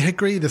never been to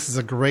Hickory, this is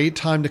a great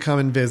time to come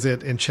and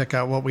visit and check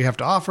out what we have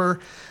to offer.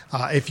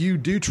 If you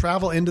do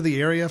travel into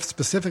the area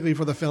specifically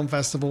for the film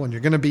festival and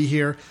you're going to be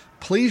here,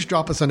 please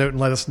drop us a note and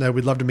let us know.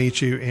 We'd love to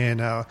meet you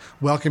and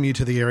welcome you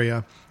to the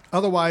area.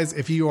 Otherwise,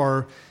 if you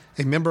are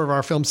a member of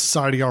our film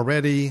society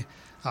already,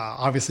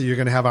 obviously you're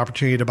going to have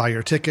opportunity to buy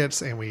your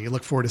tickets, and we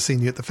look forward to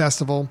seeing you at the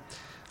festival.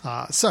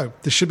 So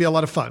this should be a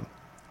lot of fun.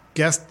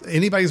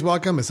 Anybody's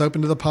welcome. It's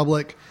open to the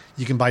public.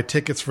 You can buy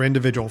tickets for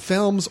individual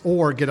films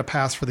or get a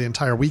pass for the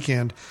entire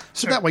weekend.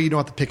 So that way you don't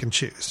have to pick and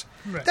choose.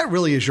 Right. That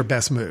really is your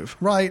best move,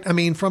 right? I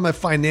mean, from a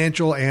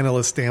financial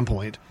analyst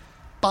standpoint,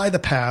 buy the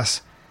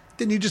pass,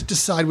 then you just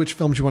decide which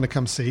films you want to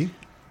come see.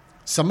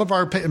 Some of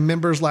our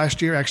members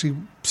last year actually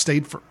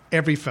stayed for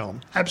every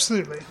film.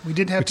 Absolutely. We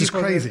did have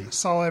people that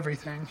saw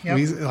everything. Yep.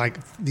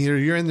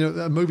 You're in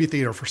the movie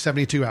theater for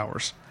 72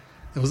 hours.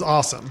 It was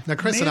awesome. Now,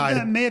 Chris and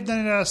I may have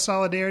done it out of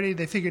solidarity.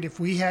 They figured if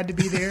we had to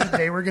be there,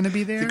 they were going to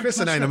be there. Chris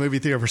and I in a movie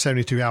theater for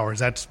 72 hours.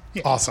 That's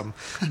awesome.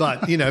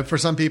 But, for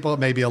some people, it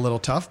may be a little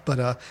tough.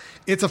 But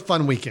it's a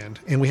fun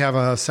weekend. And we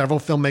have several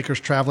filmmakers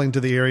traveling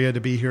to the area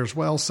to be here as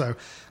well. So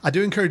I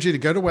do encourage you to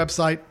go to the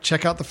website,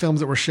 check out the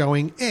films that we're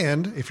showing.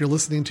 And if you're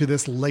listening to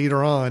this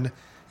later on,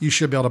 you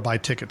should be able to buy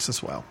tickets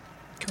as well.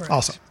 Correct.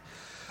 Awesome.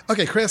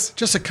 Okay, Chris,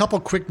 just a couple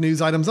quick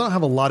news items. I don't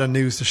have a lot of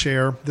news to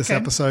share this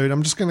episode.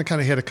 I'm just going to kind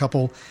of hit a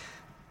couple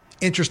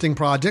interesting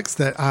projects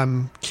that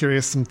I'm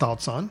curious some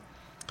thoughts on.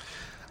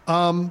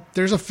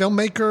 There's a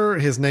filmmaker.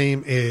 His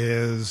name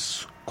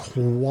is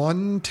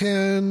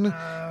Quentin.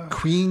 I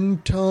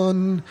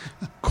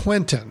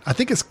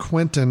think it's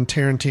Quentin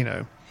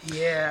Tarantino.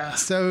 Yeah.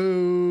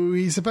 So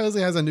he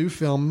supposedly has a new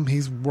film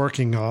he's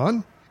working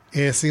on.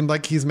 It seemed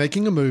like he's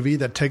making a movie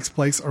that takes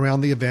place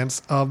around the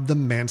events of the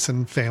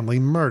Manson family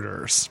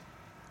murders.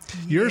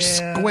 You're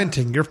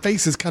squinting. Your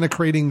face is kind of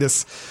creating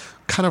this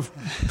kind of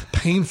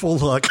painful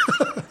look.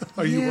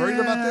 Are you worried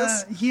about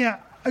this? Yeah.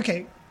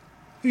 Okay.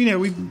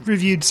 We've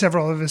reviewed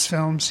several of his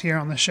films here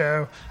on the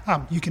show.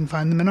 You can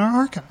find them in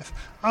our archive.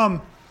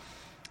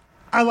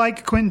 I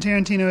like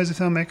Quentin Tarantino as a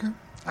filmmaker.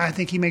 I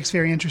think he makes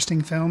very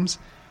interesting films.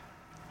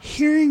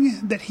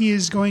 Hearing that he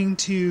is going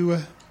to,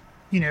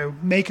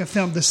 make a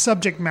film, the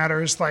subject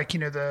matter is like,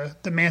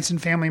 the Manson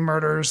family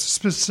murders,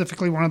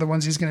 specifically one of the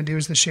ones he's going to do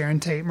is the Sharon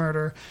Tate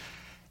murder.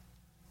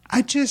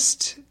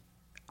 It's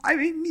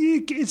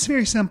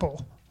very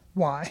simple.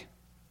 Why?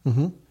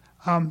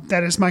 Mm-hmm.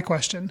 That is my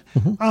question.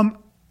 Mm-hmm.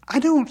 I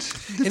don't.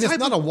 And it's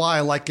not a why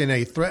like in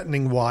a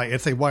threatening why.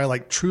 It's a why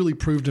like truly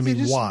prove to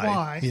me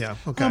why. Yeah.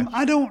 Okay.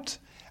 I don't.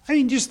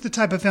 Just the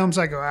type of films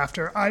I go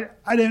after.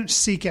 I don't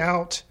seek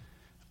out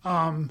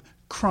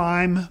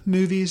crime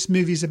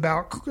movies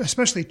about,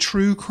 especially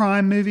true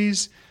crime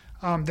movies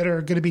that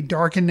are going to be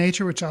dark in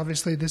nature, which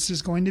obviously this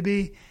is going to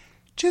be.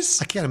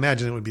 I can't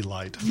imagine it would be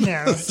light.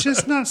 No, it's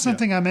just not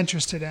something I'm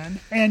interested in.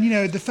 And,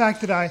 the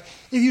fact that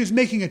if he was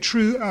making a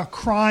true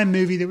crime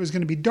movie that was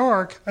going to be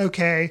dark,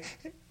 okay,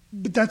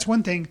 but that's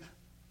one thing.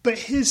 But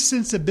his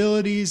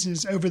sensibilities,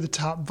 his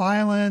over-the-top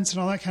violence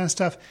and all that kind of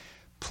stuff,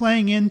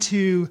 playing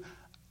into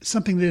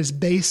something that is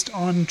based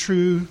on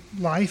true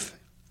life,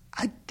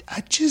 I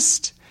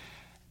just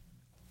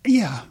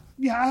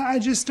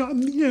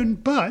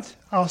don't, but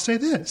I'll say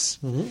this.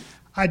 Mm-hmm.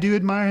 I do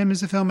admire him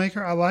as a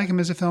filmmaker. I like him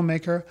as a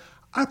filmmaker.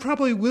 I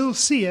probably will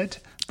see it,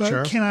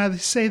 but Can I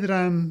say that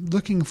I'm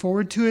looking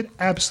forward to it?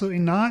 Absolutely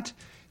not.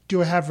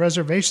 Do I have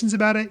reservations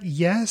about it?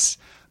 Yes.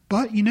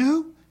 But,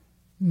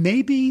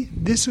 maybe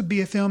this would be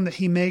a film that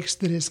he makes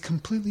that is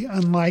completely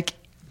unlike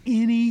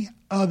any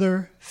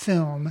other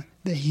film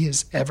that he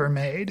has ever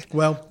made.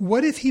 Well,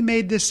 what if he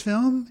made this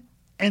film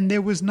and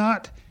there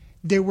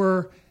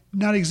were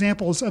not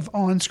examples of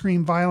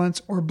on-screen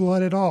violence or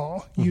blood at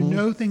all?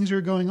 Mm-hmm. Things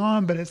are going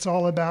on, but it's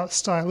all about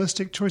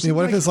stylistic choices.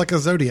 What if it's like a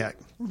Zodiac?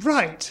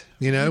 Right.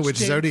 Which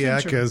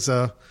Zodiac is,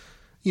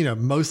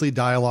 mostly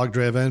dialogue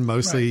driven,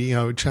 mostly,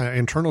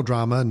 internal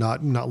drama,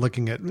 not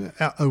looking at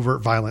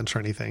overt violence or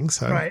anything.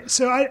 So. Right.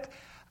 So I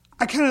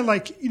kind of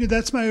like,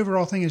 that's my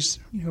overall thing is,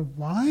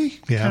 why?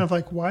 Yeah. Kind of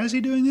like, why is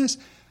he doing this?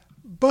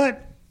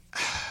 But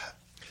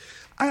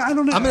I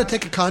don't know. I'm going to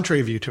take a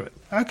contrary view to it.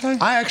 Okay.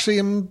 I actually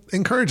am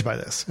encouraged by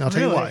this. And I'll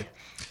tell you why.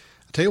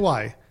 I'll tell you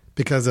why.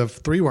 Because of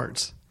 3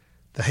 words.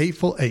 The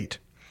Hateful Eight.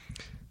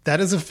 That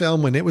is a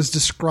film, when it was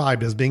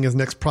described as being his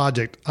next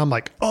project, I'm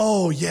like,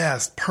 oh,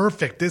 yes,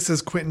 perfect. This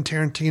is Quentin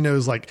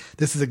Tarantino's,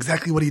 this is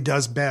exactly what he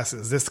does best,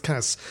 is this kind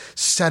of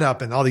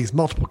setup and all these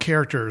multiple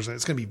characters, and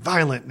it's going to be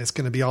violent, and it's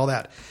going to be all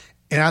that.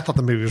 And I thought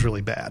the movie was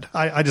really bad.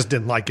 I just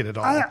didn't like it at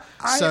all.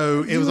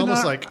 So it was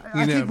almost like,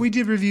 I think we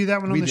did review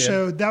that one on the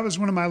show. That was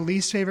one of my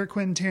least favorite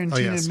Quentin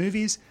Tarantino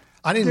movies.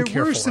 I didn't care for it.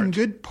 There were some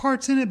good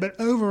parts in it, but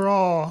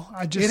overall,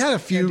 it had a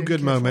few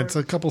good moments.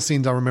 A couple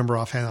scenes I remember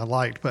offhand I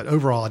liked, but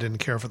overall, I didn't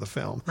care for the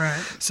film. Right.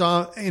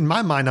 So in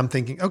my mind, I'm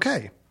thinking,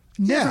 okay,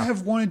 never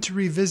have wanted to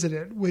revisit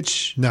it,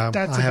 which no,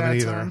 that's I haven't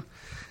either. time.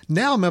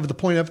 Now I'm at the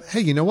point of,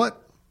 hey, you know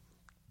what?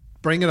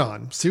 Bring it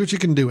on. See what you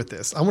can do with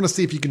this. I want to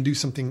see if you can do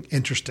something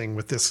interesting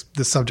with this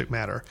subject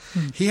matter.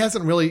 He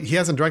hasn't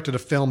directed a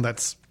film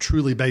that's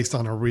truly based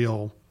on a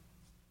real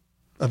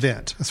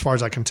event, as far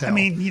as I can tell. I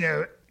mean,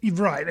 you're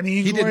right. I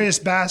mean,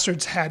 Inglourious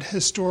Bastards had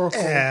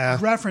historical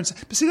reference.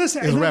 But see, I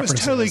was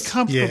totally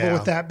comfortable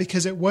with that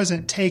because it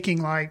wasn't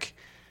taking like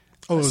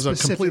it was a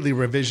completely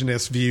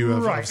revisionist view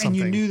of something. And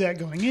you knew that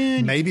going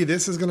in. Maybe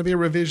this is going to be a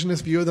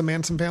revisionist view of the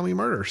Manson family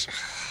murders.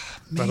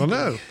 I don't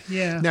know.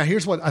 Yeah. Now,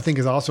 here's what I think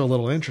is also a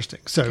little interesting.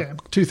 So,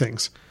 two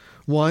things.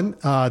 One,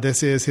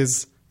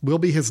 this will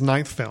be his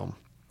 9th film.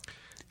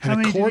 And how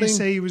many did he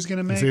say he was going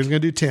to make? He was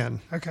going to do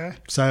 10. Okay.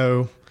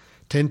 So,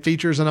 10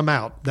 features and I'm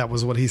out. That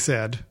was what he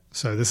said.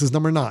 So, this is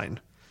number 9.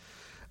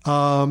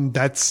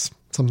 That's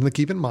something to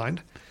keep in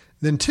mind.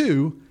 Then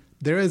 2,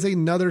 there is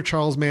another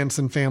Charles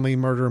Manson family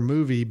murder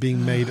movie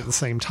being made at the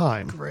same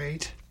time.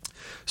 Great.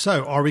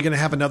 So, are we going to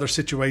have another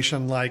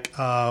situation like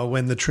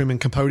when the Truman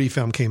Capote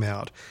film came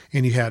out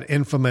and you had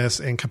Infamous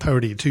and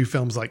Capote, 2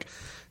 films like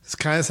it's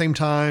kind of the same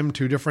time,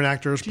 2 different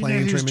actors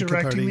playing Truman Capote? Do you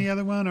know who's directing the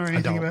other one or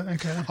anything about it?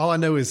 Okay. All I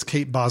know is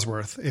Kate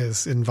Bosworth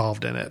is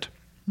involved in it.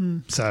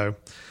 So,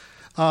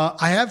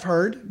 I have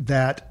heard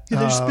that...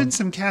 Yeah, there's been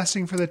some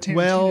casting for the Tarantino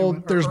Well,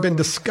 there's been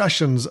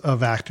discussions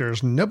of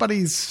actors.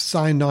 Nobody's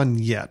signed on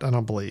yet, I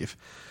don't believe.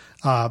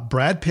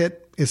 Brad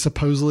Pitt is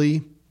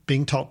supposedly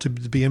being talked to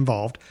be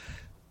involved.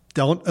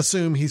 Don't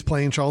assume he's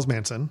playing Charles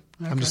Manson.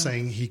 Okay. I'm just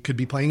saying he could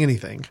be playing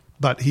anything,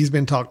 but he's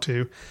been talked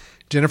to.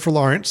 Jennifer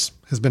Lawrence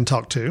has been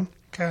talked to.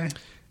 Okay.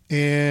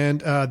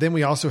 And then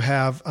we also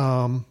have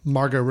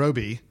Margot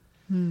Robbie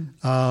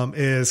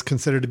is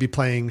considered to be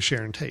playing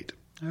Sharon Tate.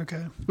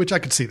 Okay. Which I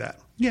could see that.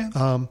 Yeah.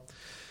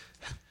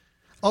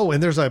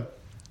 And there's a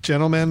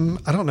gentleman,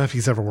 I don't know if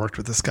he's ever worked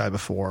with this guy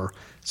before,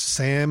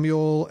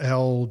 Samuel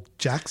L.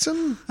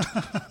 Jackson.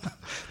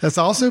 That's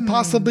also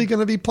possibly going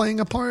to be playing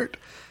a part.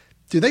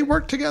 Do they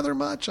work together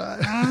much?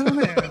 I don't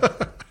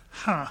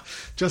know.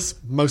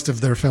 Just most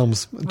of their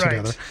films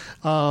together.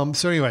 Right.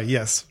 So anyway,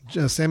 yes,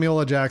 Samuel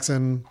L.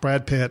 Jackson,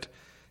 Brad Pitt,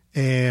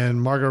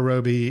 and Margot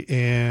Robbie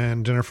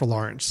and Jennifer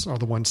Lawrence are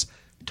the ones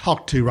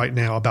talked to right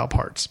now about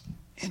parts.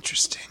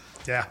 Interesting.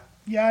 Yeah.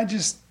 Yeah,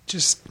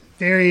 just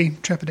very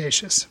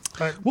trepidatious.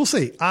 But we'll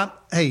see.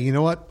 Hey, you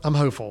know what? I'm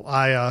hopeful.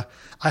 I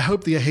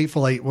hope the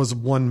Hateful Eight was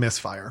one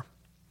misfire.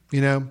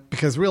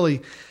 Because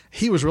really,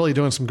 he was really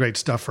doing some great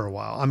stuff for a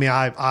while. I mean,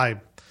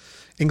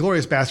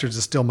 Inglourious Bastards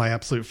is still my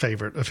absolute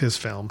favorite of his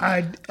film.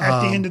 At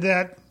the end of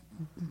that,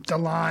 the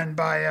line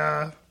by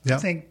I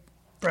think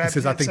Brad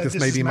Pitt I think this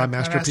may be my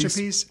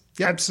masterpiece.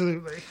 Yep.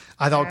 Absolutely.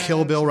 I thought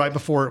Kill Bill right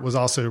before it was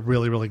also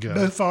really, really good.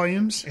 Both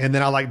volumes. And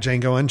then I like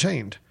Django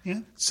Unchained. Yeah.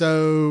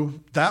 So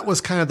that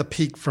was kind of the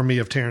peak for me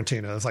of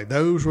Tarantino. It's like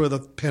those were the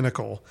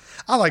pinnacle.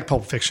 I like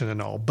Pulp Fiction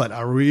and all, but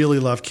I really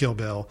love Kill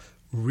Bill.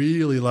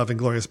 Really love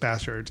Inglourious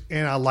Bastards,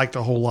 and I liked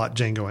a whole lot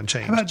Django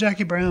Unchained. How about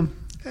Jackie Brown?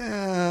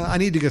 I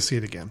need to go see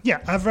it again. Yeah,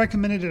 I've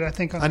recommended it, I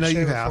think, on the show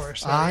before. I know you have.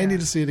 So, I need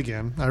to see it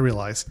again. I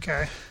realize.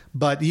 Okay.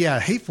 But yeah,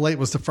 Hateful Eight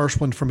was the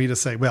first one for me to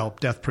say, well,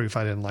 Death Proof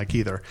I didn't like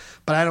either.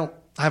 But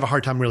I have a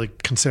hard time really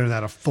considering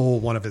that a full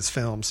one of his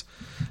films.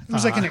 It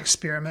was like an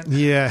experiment.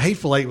 Yeah,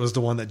 Hateful Eight was the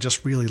one that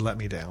just really let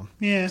me down.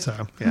 Yeah,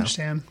 so, I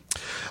understand.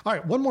 All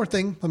right, one more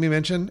thing let me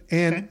mention,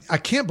 and I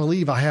can't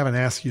believe I haven't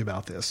asked you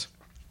about this.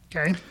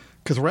 Okay.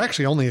 Because we're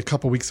actually only a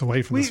couple weeks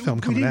away from this film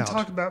coming out. We didn't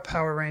talk about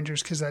Power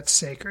Rangers because that's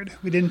sacred.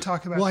 We didn't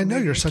talk about. Well, I know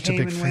you're such a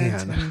big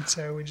fan. And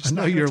so we just I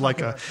know you're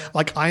like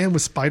I am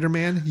with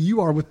Spider-Man.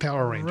 You are with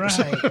Power Rangers.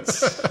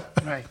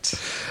 Right. Right.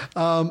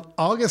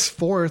 August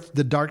 4th,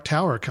 The Dark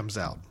Tower comes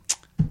out.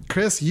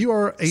 Chris, you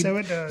are so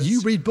it does.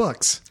 You read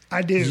books.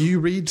 I do.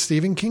 You read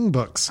Stephen King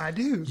books. I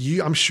do.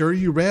 I'm sure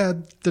you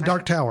read The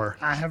Dark Tower.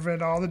 I have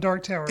read all the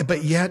Dark Tower books.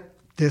 But yet,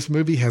 this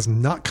movie has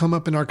not come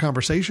up in our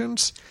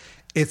conversations.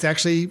 It's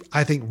actually,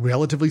 I think,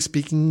 relatively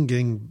speaking,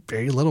 getting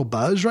very little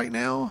buzz right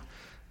now.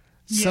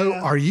 Yeah. So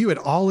are you at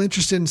all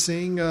interested in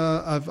seeing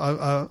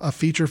a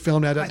feature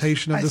film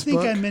adaptation of this book?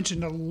 I think I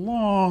mentioned a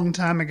long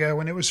time ago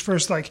when it was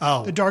first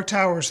The Dark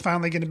Tower is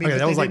finally going to be. Okay,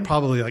 that was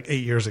probably 8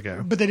 years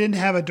ago. But they didn't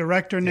have a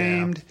director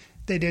named. Yeah.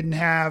 They didn't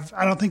have,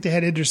 I don't think they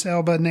had Idris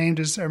Elba named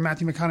or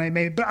Matthew McConaughey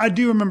maybe, but I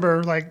do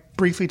remember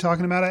briefly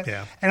talking about it.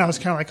 Yeah. And I was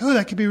kind of like, oh,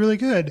 that could be really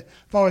good.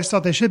 I've always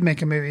thought they should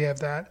make a movie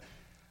of that.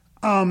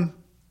 I'm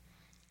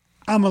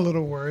a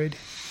little worried.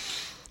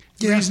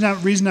 Yeah. The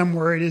reason I'm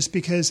worried is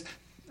because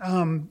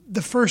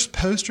the first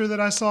poster that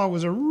I saw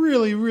was a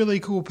really,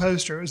 really cool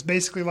poster. It was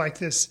basically like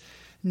this.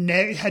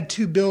 It had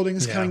 2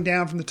 buildings coming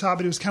down from the top,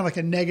 but it was kind of like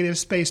a negative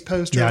space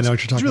poster. Yeah, I know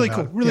what you're talking about. It was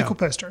really cool. Really cool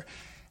poster.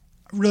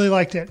 Really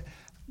liked it.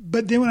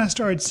 But then when I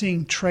started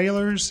seeing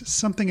trailers,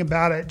 something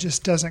about it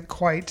just doesn't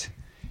quite.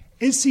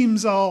 It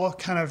seems all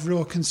kind of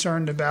real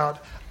concerned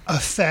about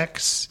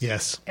effects,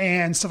 yes,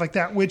 and stuff like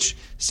that. Which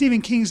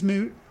Stephen King's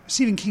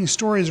Stephen King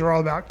stories are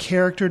all about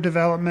character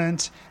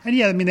development. And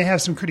yeah, I mean, they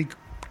have some pretty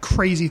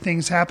crazy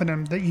things happen to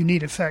them that you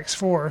need effects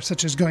for,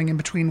 such as going in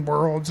between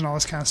worlds and all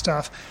this kind of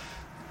stuff.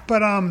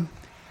 But I'm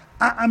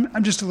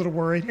just a little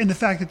worried. And the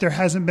fact that there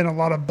hasn't been a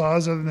lot of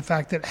buzz other than the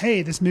fact that,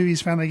 hey, this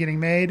movie's finally getting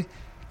made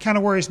kind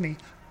of worries me.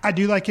 I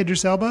do like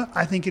Idris Elba.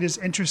 I think it is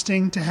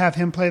interesting to have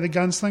him play the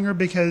gunslinger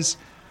because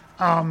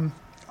I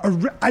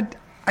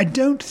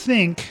don't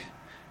think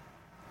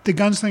the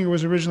gunslinger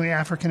was originally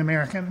African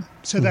American.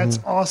 So that's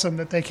awesome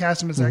that they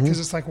cast him as that because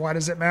it's like, why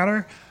does it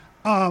matter?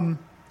 And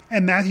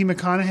Matthew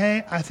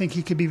McConaughey, I think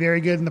he could be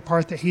very good in the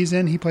part that he's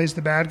in. He plays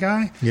the bad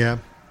guy. Yeah.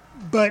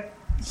 But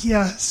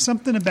yeah,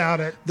 something about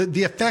it.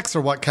 The effects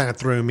are what kind of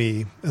threw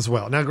me as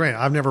well. Now, granted,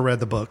 I've never read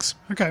the books.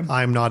 Okay.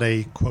 I'm not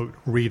a, quote,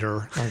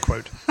 reader,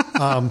 unquote.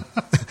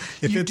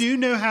 You do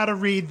know how to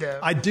read, though.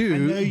 I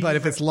do, but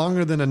if it's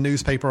longer than a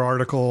newspaper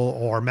article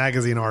or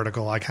magazine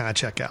article, I kind of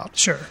check out.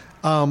 Sure.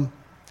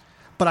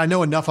 But I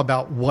know enough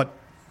about what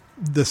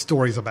the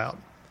story's about.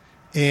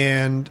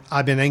 And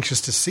I've been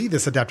anxious to see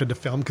this adapted to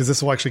film because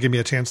this will actually give me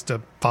a chance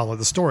to follow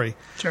the story.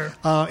 Sure.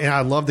 And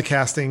I love the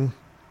casting.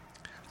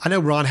 I know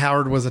Ron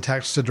Howard was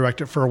attached to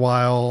direct it for a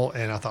while,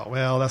 and I thought,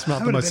 well, that's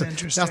not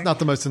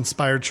the most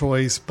inspired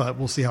choice, but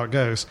we'll see how it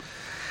goes.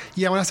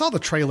 Yeah, when I saw the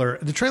trailer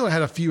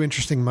had a few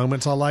interesting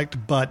moments I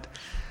liked, but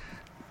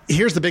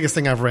here's the biggest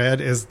thing I've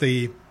read is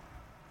the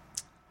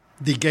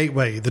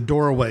gateway, the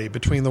doorway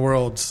between the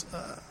worlds.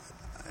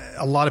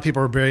 A lot of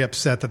people are very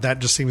upset that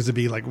just seems to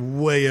be like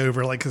way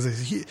over, like because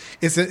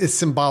it's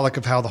symbolic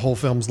of how the whole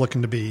film's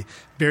looking to be,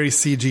 very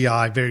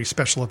CGI, very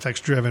special effects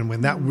driven.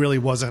 When that really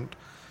wasn't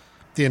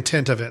the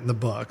intent of it in the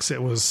books.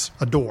 It was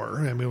a door.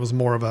 I mean, it was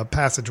more of a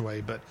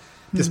passageway, but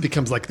this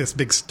becomes like this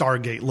big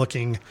Stargate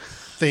looking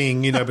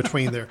thing,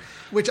 between there,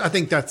 which I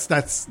think that's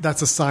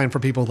a sign for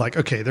people like,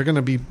 okay, they're going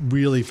to be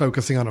really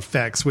focusing on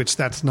effects, which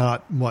that's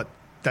not what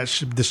this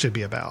should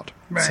be about.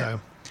 Right.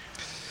 So.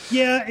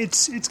 Yeah,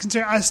 it's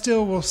concerned. I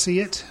still will see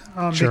it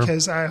Sure.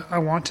 because I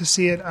want to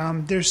see it.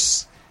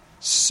 There's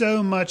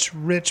so much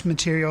rich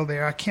material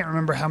there. I can't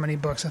remember how many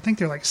books. I think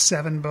there are like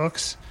 7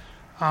 books.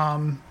 There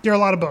are a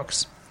lot of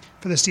books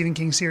for the Stephen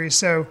King series.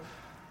 So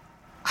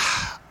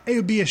it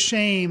would be a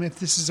shame if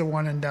this is a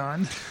one and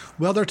done.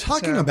 Well, they're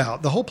talking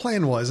about, the whole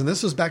plan was, and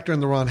this was back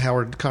during the Ron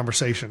Howard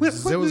conversation,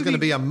 there was going to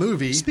be a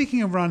movie.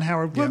 Speaking of Ron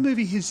Howard, what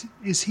movie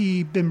is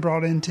he been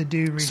brought in to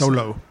do recently?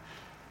 Solo.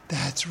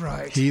 That's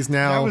right. He's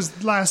now. That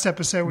was last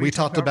episode. We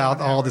talked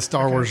about all the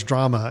Star Wars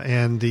drama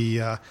and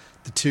the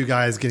 2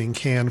 guys getting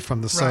canned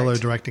from the Solo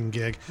directing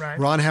gig. Right.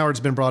 Ron Howard's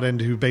been brought in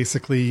to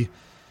basically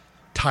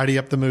tidy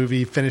up the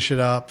movie, finish it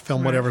up,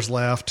 film whatever's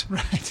left.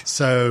 Right.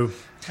 So,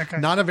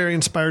 not a very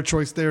inspired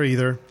choice there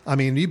either. I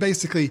mean, I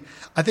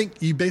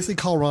think you basically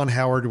call Ron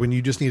Howard when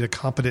you just need a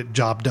competent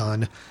job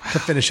done to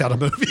finish out a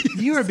movie.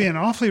 You are being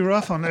awfully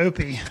rough on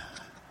Opie.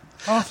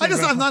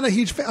 I'm not a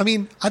huge fan. I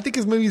mean, I think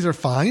his movies are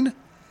fine.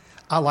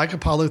 I like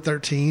Apollo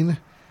 13.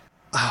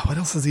 What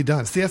else has he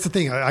done? See, that's the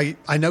thing.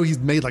 I know he's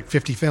made like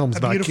 50 films,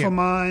 but I can't. Beautiful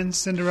Mind,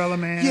 Cinderella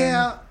Man.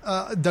 Yeah,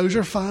 those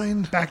are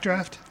fine.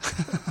 Backdraft.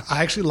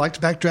 I actually liked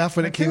Backdraft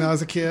when it came out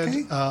as a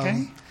kid.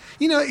 Okay.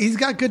 He's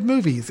got good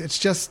movies. It's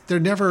just they're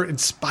never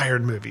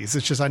inspired movies.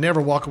 It's just I never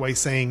walk away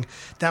saying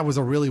that was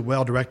a really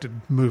well-directed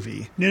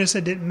movie. Notice I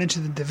didn't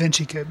mention the Da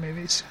Vinci Code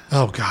movies.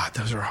 Oh, God,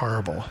 those are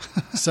horrible.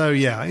 So,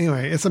 yeah,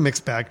 anyway, it's a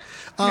mixed bag.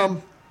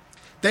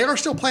 They are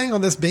still planning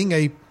on this being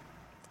a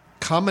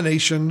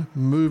combination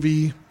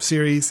movie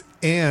series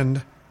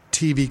and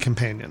TV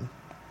companion.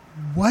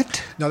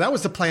 What? No, that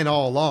was the plan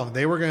all along.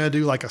 They were going to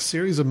do like a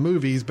series of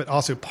movies, but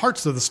also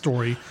parts of the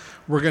story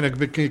were going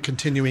to be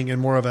continuing in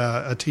more of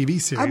a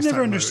TV series. I've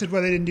never understood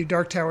why they didn't do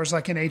Dark Towers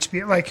like in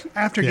HBO. Like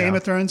after Game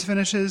of Thrones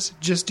finishes,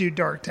 just do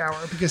Dark Tower,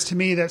 because to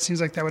me that seems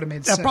like that would have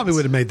made sense. That probably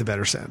would have made the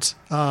better sense.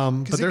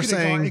 But they're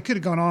saying it could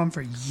have gone on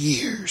for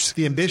years.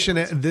 The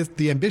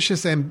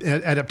ambitious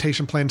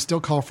adaptation plans still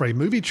call for a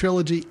movie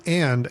trilogy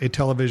and a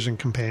television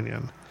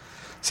companion.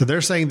 So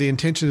they're saying the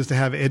intention is to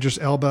have Idris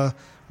Elba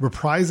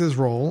reprise his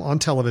role on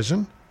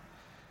television.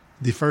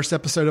 The first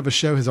episode of a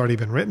show has already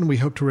been written. We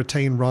hope to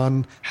retain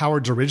Ron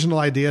Howard's original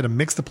idea to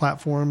mix the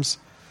platforms.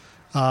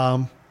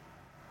 So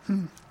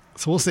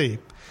we'll see.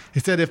 He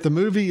said if the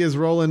movie is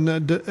Roland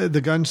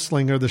the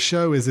Gunslinger, the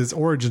show is his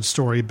origin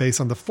story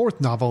based on the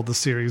 4th novel of the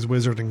series,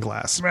 Wizard and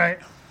Glass. Right.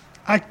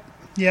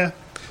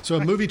 So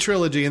a movie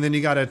trilogy, and then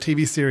you got a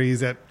TV series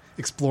that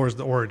explores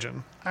the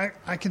origin.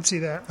 I can see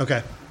that.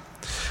 Okay.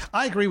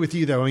 I agree with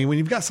you, though. I mean, when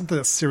you've got something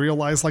that's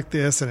serialized like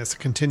this and it's a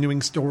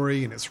continuing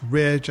story and it's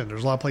rich and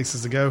there's a lot of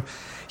places to go,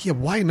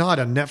 why not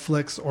a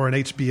Netflix or an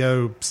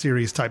HBO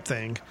series type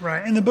thing?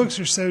 Right. And the books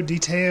are so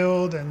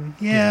detailed and,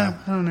 I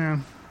don't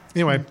know.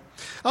 Anyway,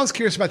 I was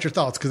curious about your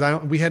thoughts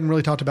because we hadn't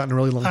really talked about it in a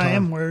really long time. I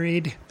am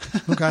worried.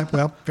 Okay.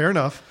 Well, fair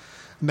enough.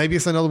 Maybe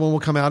it's another one will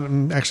come out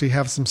and actually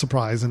have some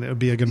surprise and it would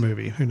be a good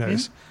movie. Who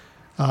knows?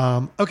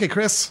 Yeah. Okay,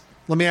 Chris,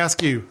 let me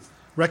ask you.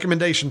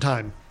 Recommendation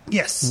time.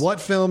 Yes.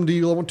 What film do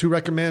you want to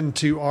recommend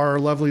to our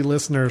lovely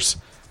listeners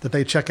that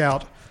they check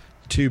out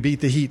to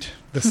beat the heat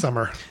this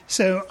summer?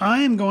 So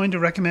I am going to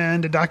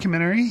recommend a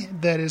documentary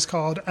that is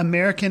called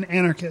American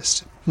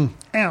Anarchist.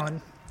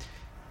 Alan,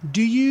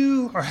 do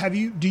you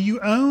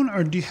own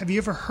or have you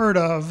ever heard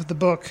of the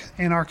book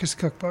Anarchist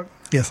Cookbook?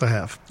 Yes, I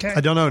have. Okay.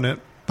 I don't own it,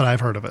 but I've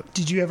heard of it.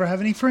 Did you ever have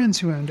any friends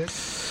who owned it?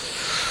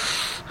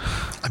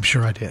 I'm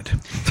sure I did.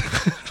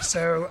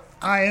 So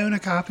I own a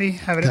copy,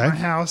 have it at my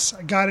house.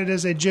 I got it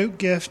as a joke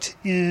gift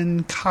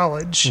in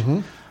college.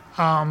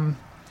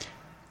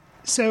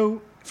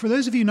 So for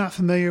those of you not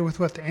familiar with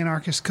what the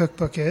Anarchist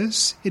Cookbook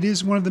is, it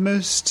is one of the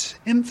most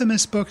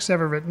infamous books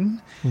ever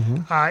written.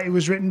 It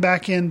was written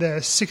back in the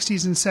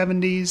 60s and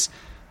 70s.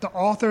 The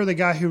author, the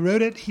guy who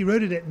wrote it, he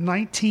wrote it at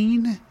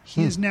 19.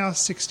 He is now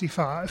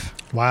 65.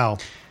 Wow.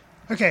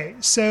 Okay,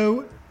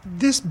 so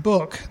this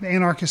book, the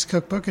Anarchist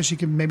Cookbook, as you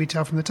can maybe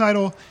tell from the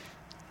title,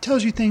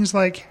 tells you things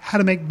like how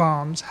to make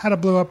bombs, how to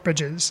blow up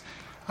bridges,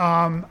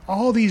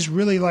 all these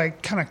really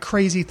like kind of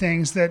crazy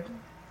things that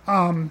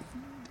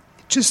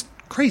just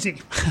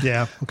crazy.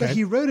 Yeah. Okay. But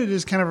he wrote it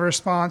as kind of a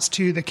response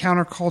to the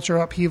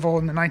counterculture upheaval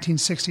in the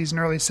 1960s and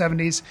early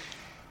 70s.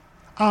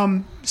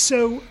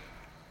 So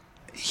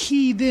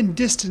he then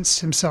distanced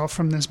himself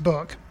from this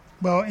book.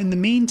 Well, in the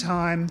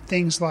meantime,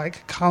 things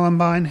like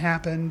Columbine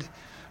happened,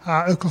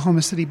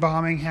 Oklahoma City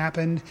bombing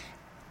happened,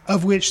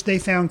 of which they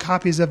found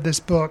copies of this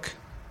book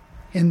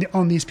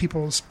on these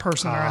people's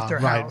person or at their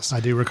house. I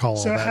do recall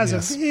all that. So it has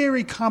yes. a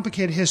very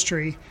complicated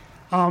history.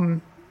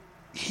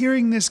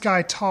 Hearing this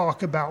guy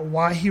talk about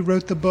why he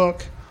wrote the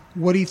book,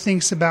 what he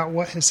thinks about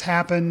what has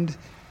happened,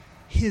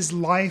 his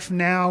life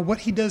now, what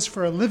he does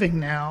for a living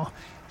now,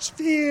 it's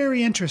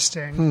very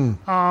interesting.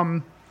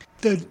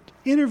 The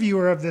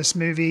interviewer of this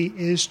movie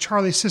is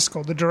Charlie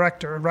Siskel, the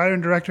director. The writer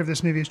and director of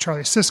this movie is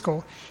Charlie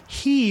Siskel.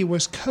 He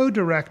was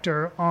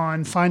co-director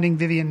on Finding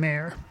Vivian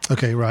Maier.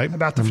 Okay, right.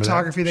 About the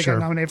photography that got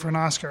nominated for an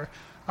Oscar.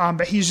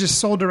 But he's just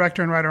sole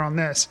director and writer on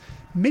this.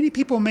 Many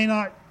people may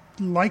not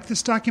like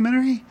this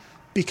documentary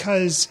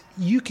because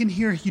you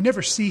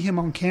never see him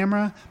on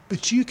camera,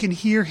 but you can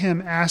hear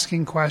him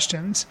asking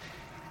questions.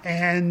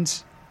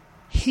 And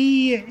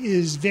he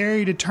is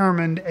very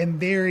determined and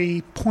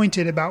very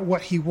pointed about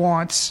what he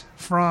wants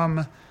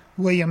from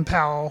William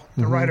Powell,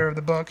 the writer of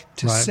the book,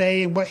 to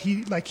say what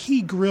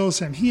he grills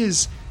him. He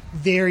is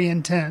very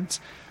intense.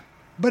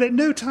 But at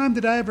no time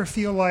did I ever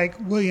feel like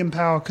William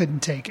Powell couldn't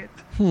take it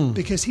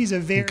because he's a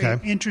very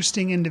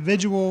interesting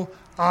individual,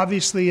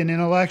 obviously an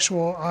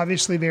intellectual,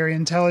 obviously very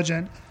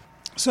intelligent.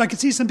 So I could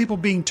see some people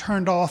being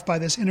turned off by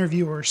this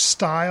interviewer's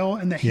style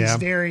and that he's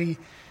very,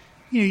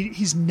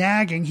 he's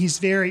nagging, he's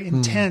very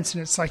intense,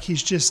 and it's like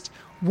he's just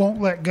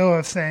won't let go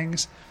of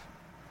things.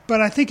 But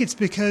I think it's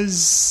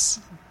because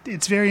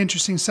it's very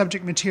interesting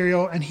subject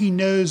material and he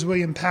knows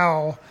William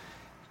Powell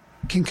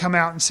can come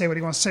out and say what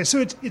he wants to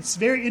say. So it's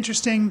very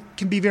interesting,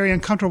 can be very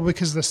uncomfortable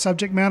because of the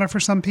subject matter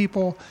for some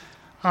people.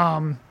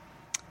 But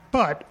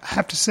I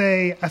have to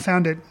say I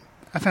found it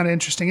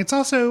interesting. It's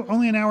also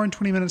only an hour and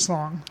 20 minutes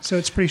long, so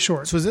it's pretty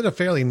short. So is it a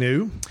fairly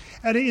new?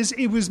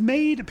 It was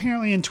made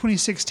apparently in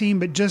 2016,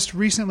 but just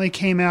recently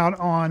came out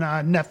on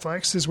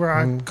Netflix is where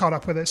I caught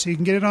up with it. So you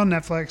can get it on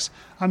Netflix.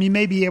 You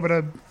may be able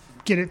to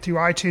get it through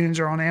iTunes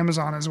or on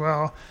Amazon as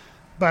well.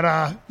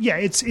 But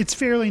it's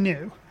fairly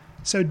new.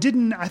 So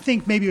I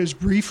think maybe it was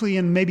briefly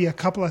in maybe a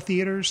couple of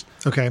theaters.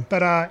 Okay.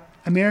 But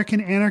American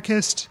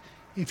Anarchist,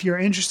 if you're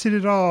interested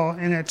at all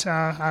in it,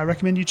 I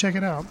recommend you check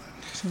it out.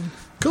 So.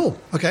 Cool.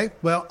 Okay.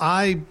 Well,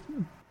 I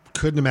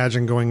couldn't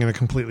imagine going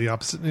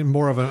in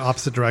more of an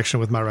opposite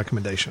direction with my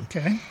recommendation.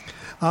 Okay.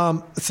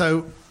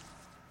 So,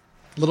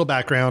 little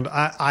background.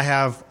 I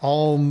have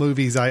all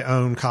movies I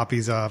own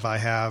copies of. I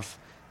have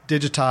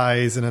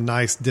digitized in a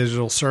nice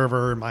digital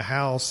server in my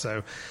house,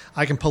 so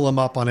I can pull them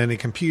up on any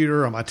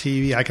computer, on my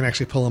TV. I can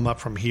actually pull them up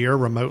from here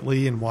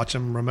remotely and watch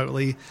them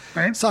remotely.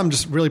 Right. So I'm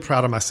just really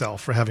proud of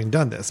myself for having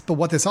done this. But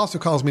what this also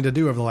caused me to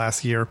do over the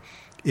last year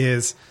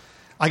is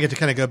I get to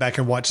kind of go back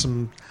and watch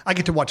I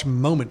get to watch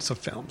moments of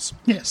films.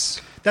 Yes.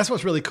 That's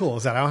what's really cool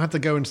is that I don't have to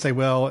go and say,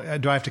 well,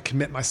 do I have to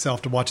commit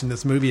myself to watching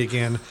this movie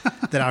again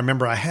that I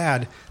remember I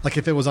had? Like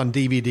if it was on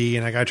DVD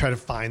and I got to try to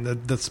find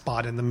the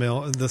spot in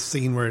the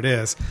scene where it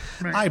is.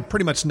 Right. I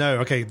pretty much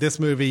know, okay,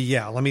 this movie,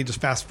 let me just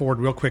fast forward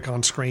real quick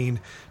on screen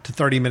to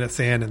 30 minutes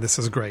in and this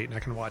is great and I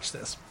can watch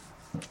this.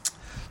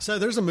 So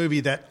there's a movie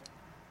that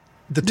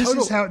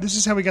This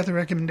is how we got the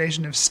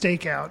recommendation of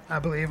Stakeout, I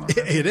believe.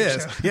 It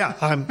is. Yeah.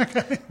 I'm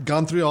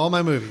gone through all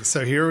my movies.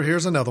 So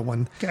here's another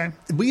one. Okay.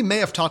 We may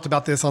have talked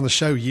about this on the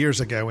show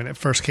years ago when it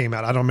first came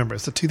out. I don't remember.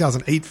 It's a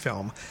 2008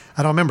 film.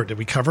 I don't remember. Did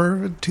we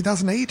cover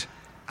 2008?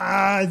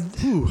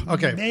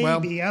 Okay. Maybe. Well,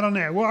 I don't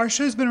know. Well, our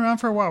show's been around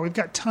for a while. We've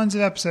got tons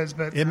of episodes,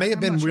 but it may have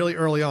been really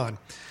early on.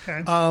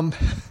 Okay.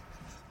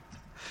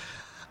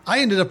 I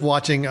ended up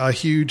watching a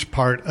huge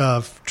part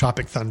of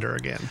Tropic Thunder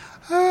again.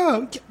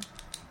 Oh,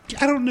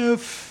 I don't know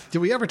if... Did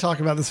we ever talk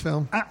about this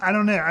film? I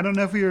don't know. I don't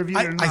know if we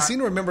reviewed it or not. I seem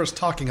to remember us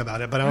talking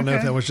about it, but I don't know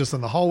if that was just in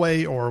the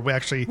hallway or we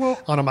actually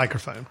on a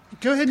microphone.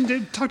 Go ahead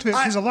and talk to it,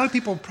 because a lot of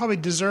people probably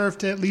deserve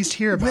to at least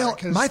hear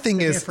about it. Well, my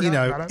thing is,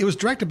 it was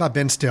directed by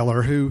Ben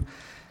Stiller, who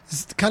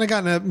He's kind of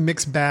gotten a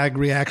mixed bag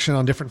reaction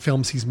on different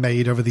films he's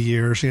made over the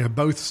years,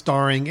 both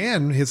starring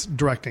and his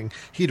directing.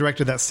 He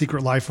directed That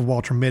Secret Life of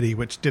Walter Mitty,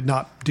 which did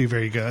not do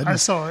very good. I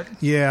saw it.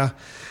 Yeah.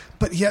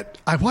 But yet,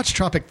 I watched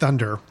Tropic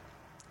Thunder,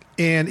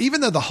 and even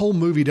though the whole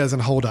movie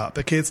doesn't hold up,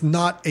 okay, it's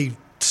not a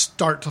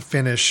start to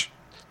finish,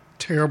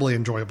 terribly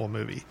enjoyable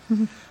movie.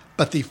 Mm-hmm.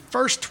 But the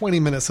first 20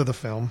 minutes of the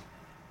film,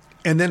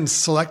 and then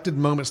selected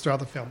moments throughout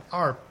the film,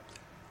 are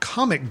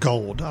comic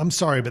gold. I'm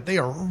sorry, but they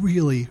are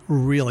really,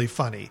 really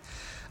funny.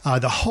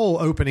 The whole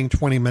opening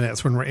 20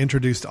 minutes when we're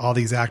introduced to all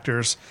these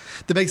actors,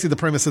 basically the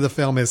premise of the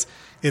film is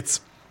it's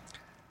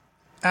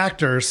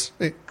actors,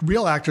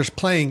 real actors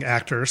playing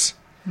actors,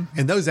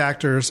 and those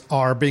actors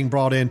are being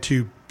brought in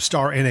to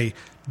star in a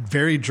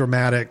very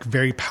dramatic,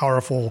 very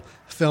powerful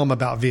film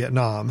about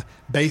Vietnam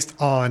based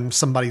on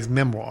somebody's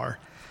memoir.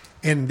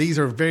 And these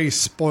are very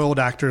spoiled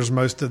actors,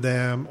 most of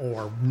them,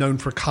 or known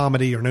for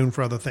comedy or known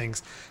for other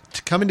things,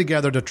 coming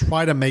together to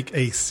try to make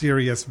a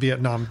serious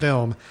Vietnam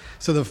film.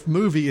 So the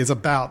movie is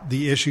about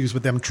the issues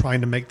with them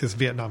trying to make this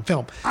Vietnam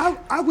film.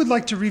 I would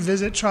like to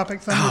revisit Tropic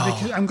Thunder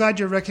because I'm glad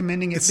you're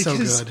recommending it. It's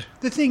because so good.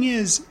 The thing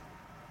is,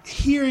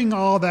 hearing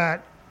all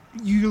that,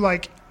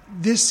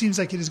 this seems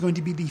like it is going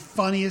to be the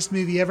funniest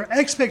movie ever.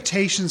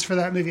 Expectations for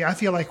that movie, I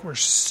feel like were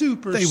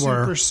super They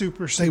were,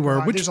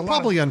 high. which is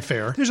probably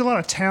unfair. There's a lot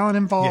of talent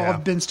involved. Yeah.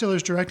 Ben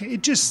Stiller's directing.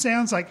 It just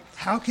sounds like,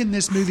 how can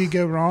this movie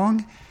go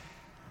wrong?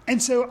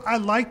 And so I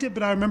liked it,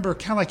 but I remember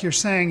kind of like you're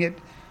saying,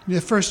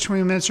 the first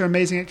 20 minutes are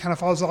amazing. It kind of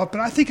falls off, but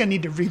I think I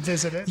need to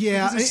revisit it.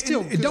 Yeah, it's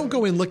still good. Don't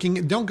go in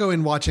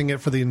watching it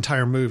for the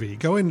entire movie.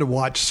 Go in to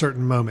watch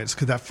certain moments,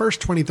 because that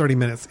first 20, 30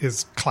 minutes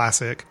is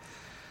classic.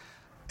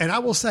 And I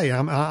will say,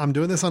 I'm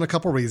doing this on a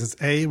couple reasons.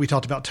 A, we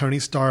talked about Tony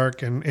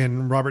Stark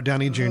and Robert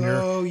Downey Jr.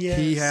 Oh, yes.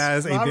 He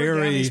has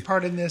Robert Downey's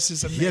part in this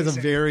is amazing. He has a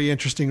very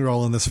interesting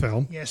role in this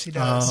film. Yes, he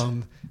does.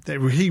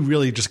 That he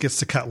really just gets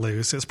to cut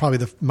loose. It's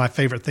probably my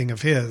favorite thing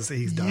of his that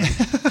he's done.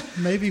 Yeah,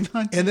 maybe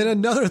mine too. And then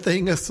another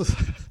thing is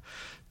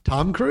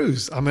Tom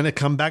Cruise. I'm going to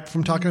come back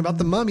from talking about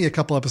The Mummy a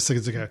couple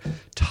episodes ago.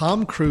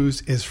 Tom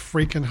Cruise is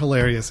freaking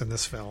hilarious in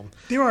this film.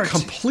 There are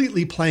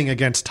completely playing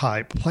against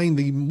type,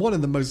 playing one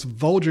of the most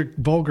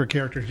vulgar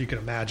characters you can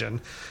imagine.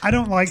 I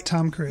don't like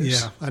Tom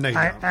Cruise. Yeah, I know you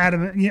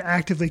don't.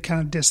 Actively kind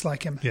of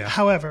dislike him. Yeah.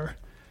 However,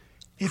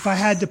 if I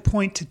had to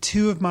point to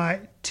two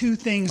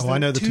things, I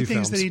know the two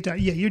things films. that he done.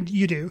 Yeah,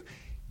 you do.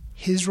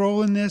 His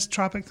role in this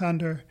Tropic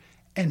Thunder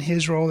and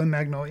his role in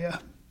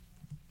Magnolia.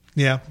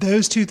 Yeah.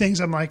 Those two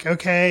things, I'm like,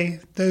 okay,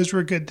 those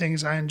were good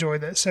things. I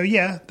enjoyed that. So,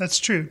 yeah, that's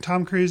true.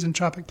 Tom Cruise and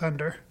Tropic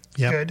Thunder.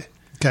 Yep. Good.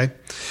 Okay.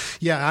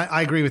 Yeah,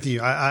 I agree with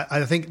you.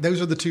 I think those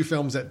are the two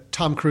films that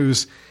Tom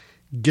Cruise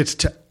gets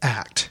to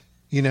act,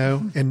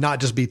 and not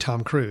just be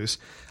Tom Cruise.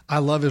 I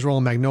love his role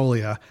in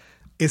Magnolia.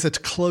 It's a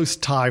close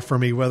tie for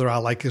me whether I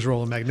like his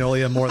role in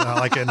Magnolia more than I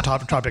like it in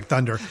Tropic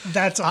Thunder.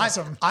 That's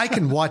awesome. I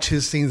can watch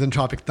his scenes in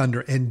Tropic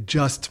Thunder and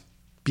just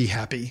be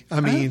happy. I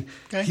mean,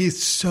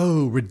 he's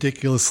so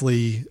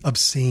ridiculously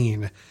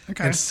obscene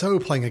and so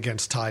playing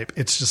against type.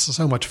 It's just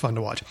so much fun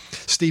to watch.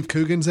 Steve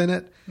Coogan's in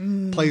it,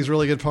 plays a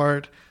really good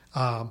part.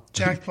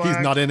 Jack Black.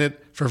 He's not in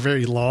it for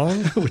very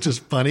long, which is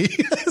funny.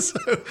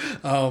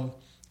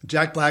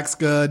 Jack Black's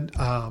good.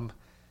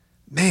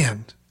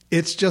 Man,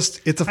 it's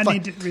a fun. I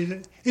need to read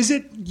it.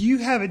 You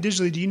have it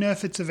digitally. Do you know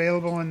if it's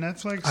available on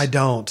Netflix? I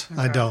don't.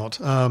 Okay. I don't.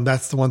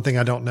 That's the one thing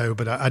I don't know,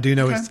 but I do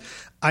know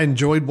I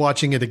enjoyed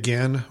watching it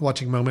again,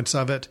 watching moments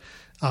of it.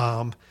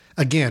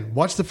 Again,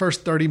 watch the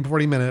first 30,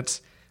 40 minutes.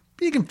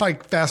 You can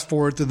fast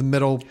forward to the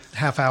middle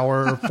half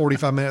hour or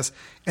 45 minutes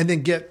and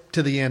then get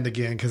to the end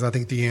again, because I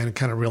think the end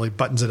kind of really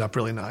buttons it up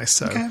really nice.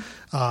 So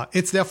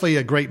it's definitely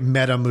a great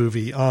meta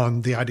movie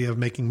on the idea of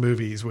making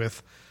movies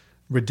with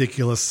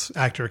ridiculous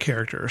actor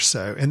characters.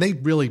 So, and they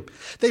really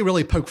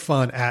poke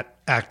fun at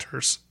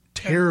actors.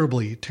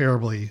 Terribly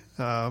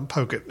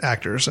poke at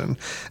actors. And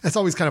it's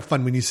always kind of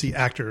fun when you see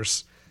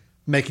actors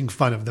making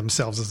fun of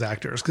themselves as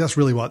actors, because that's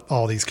really what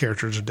all these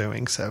characters are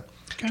doing. So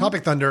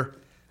Tropic Thunder,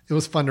 it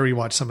was fun to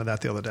rewatch some of that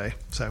the other day.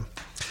 So,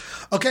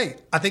 okay,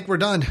 I think we're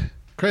done.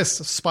 Chris,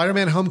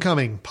 Spider-Man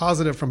Homecoming,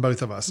 positive from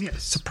both of us.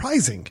 Yes.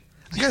 Surprising.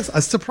 I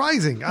guess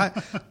surprising.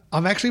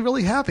 I'm actually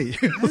really happy.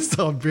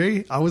 So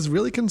I was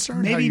really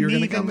concerned how you were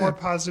going to come more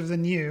positive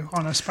than you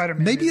on a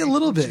Spider-Man maybe movie, a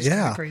little bit,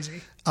 yeah.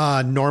 Crazy.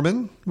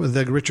 Norman, with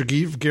the Richard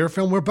Gere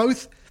film, we're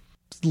both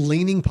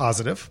leaning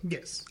positive.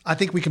 Yes. I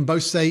think we can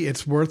both say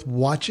it's worth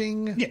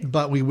watching,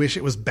 but we wish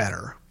it was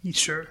better.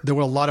 Sure. There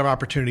were a lot of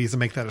opportunities to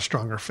make that a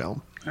stronger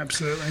film.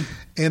 Absolutely.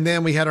 And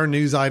then we had our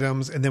news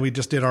items, and then we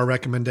just did our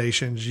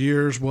recommendations.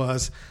 Yours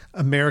was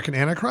American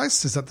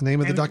Antichrist. Is that the name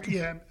of the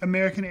documentary? Yeah,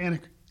 American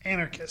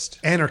Anarchist.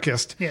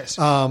 Anarchist. Yes.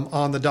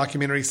 On the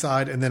documentary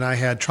side. And then I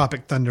had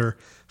Tropic Thunder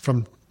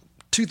from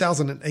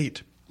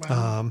 2008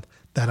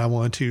 that I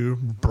wanted to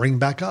bring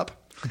back up.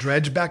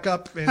 Dredge back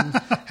up and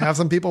have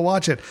some people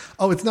watch it.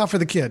 Oh, it's not for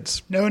the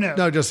kids. No.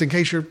 Just in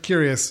case you're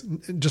curious,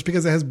 just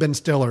because it has Ben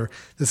Stiller,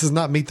 this is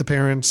not Meet the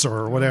Parents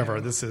or whatever.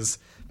 No. This is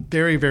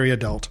very, very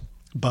adult,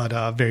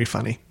 but very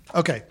funny.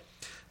 Okay,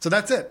 so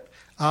that's it.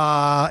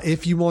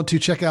 If you want to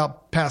check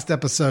out past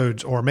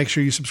episodes or make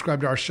sure you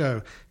subscribe to our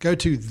show, go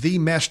to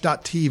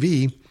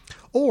themesh.tv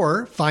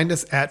or find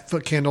us at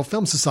Foot Candle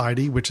Film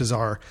Society, which is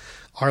our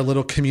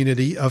little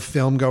community of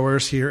film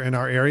goers here in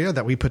our area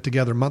that we put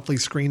together monthly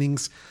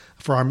screenings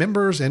for our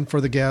members and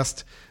for the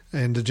guests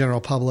and the general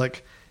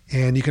public.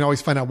 And you can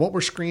always find out what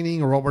we're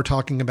screening or what we're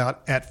talking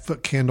about at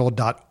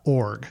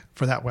footcandle.org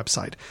for that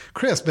website.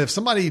 Chris, but if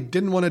somebody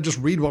didn't want to just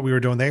read what we were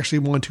doing, they actually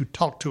want to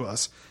talk to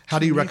us, how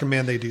do you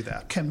recommend they do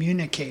that?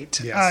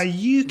 Communicate. Yes.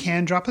 You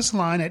can drop us a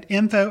line at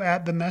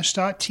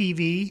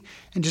info@themesh.tv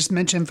and just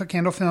mention Foot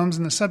Candle Films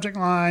in the subject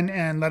line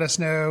and let us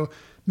know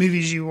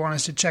movies you want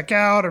us to check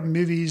out or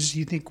movies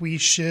you think we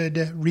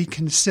should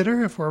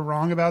reconsider if we're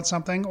wrong about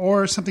something,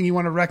 or something you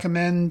want to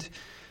recommend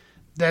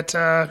that,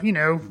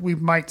 we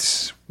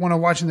might want to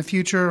watch in the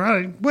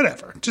future,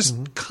 whatever.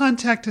 Just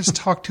contact us,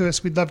 talk to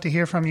us. We'd love to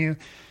hear from you.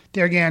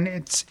 There again,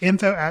 it's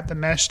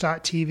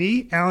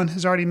info@themesh.tv. Alan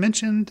has already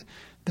mentioned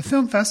the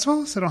film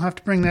festival, so I don't have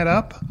to bring that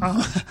up.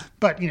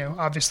 But,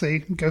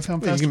 obviously, go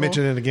film festival. You can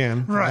mention it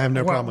again. Right. I have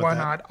no problem with why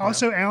that. Why not?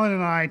 Also, Alan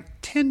and I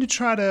tend to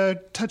try to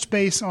touch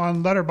base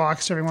on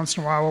Letterboxd every once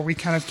in a while, where we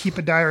kind of keep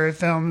a diary of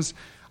films.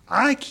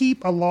 I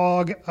keep a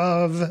log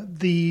of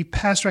the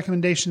past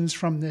recommendations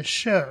from this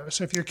show.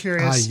 So if you're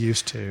curious... I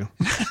used to.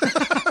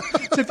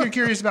 So if you're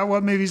curious about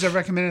what movies I've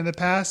recommended in the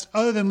past,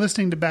 other than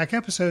listening to back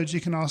episodes,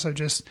 you can also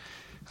just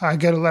go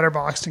to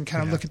Letterboxd and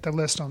kind of look at the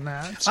list on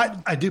that. So.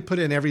 I do put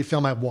in every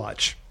film I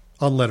watch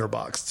on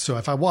Letterboxd. So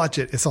if I watch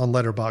it, it's on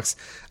Letterboxd.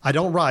 I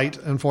don't write,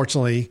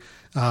 unfortunately.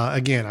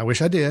 Again, I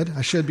wish I did.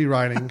 I should be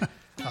writing.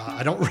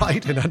 I don't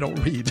write and I don't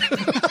read.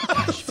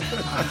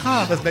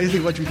 That's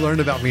basically what you've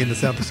learned about me in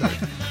this episode.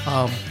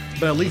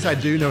 But at least I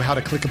do know how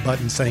to click a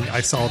button saying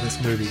I saw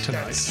this movie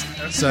tonight.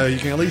 So you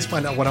can at least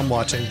find out what I'm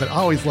watching. But I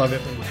always love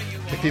it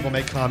if people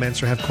make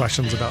comments or have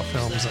questions about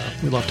films.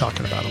 We love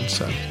talking about them.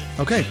 So,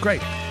 okay,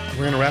 great.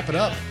 We're going to wrap it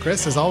up.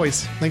 Chris, as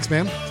always, thanks,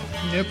 man.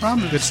 No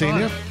problem. Good seeing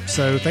you.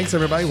 So thanks,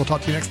 everybody. We'll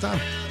talk to you next time.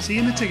 See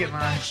you in the ticket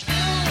line.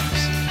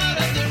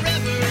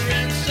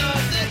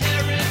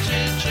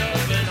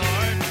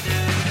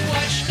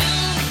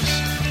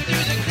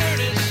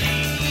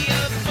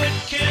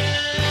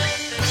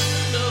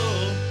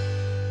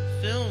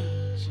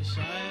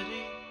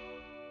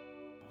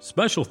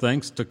 Special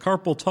thanks to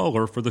Carpal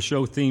Tuller for the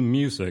show theme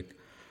music.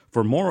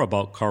 For more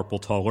about Carpal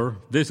Tuller,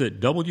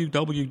 visit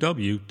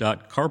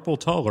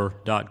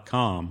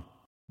www.carpaltuller.com.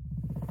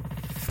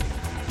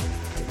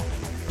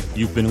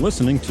 You've been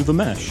listening to The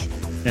Mesh,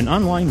 an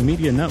online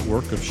media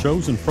network of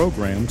shows and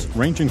programs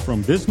ranging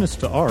from business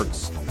to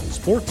arts,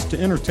 sports to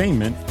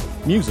entertainment,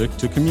 music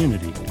to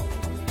community.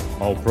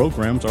 All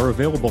programs are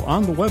available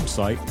on the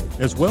website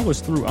as well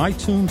as through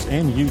iTunes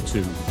and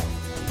YouTube.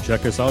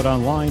 Check us out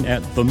online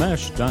at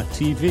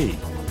themesh.tv.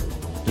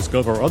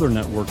 Discover other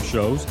network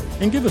shows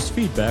and give us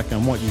feedback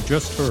on what you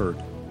just heard.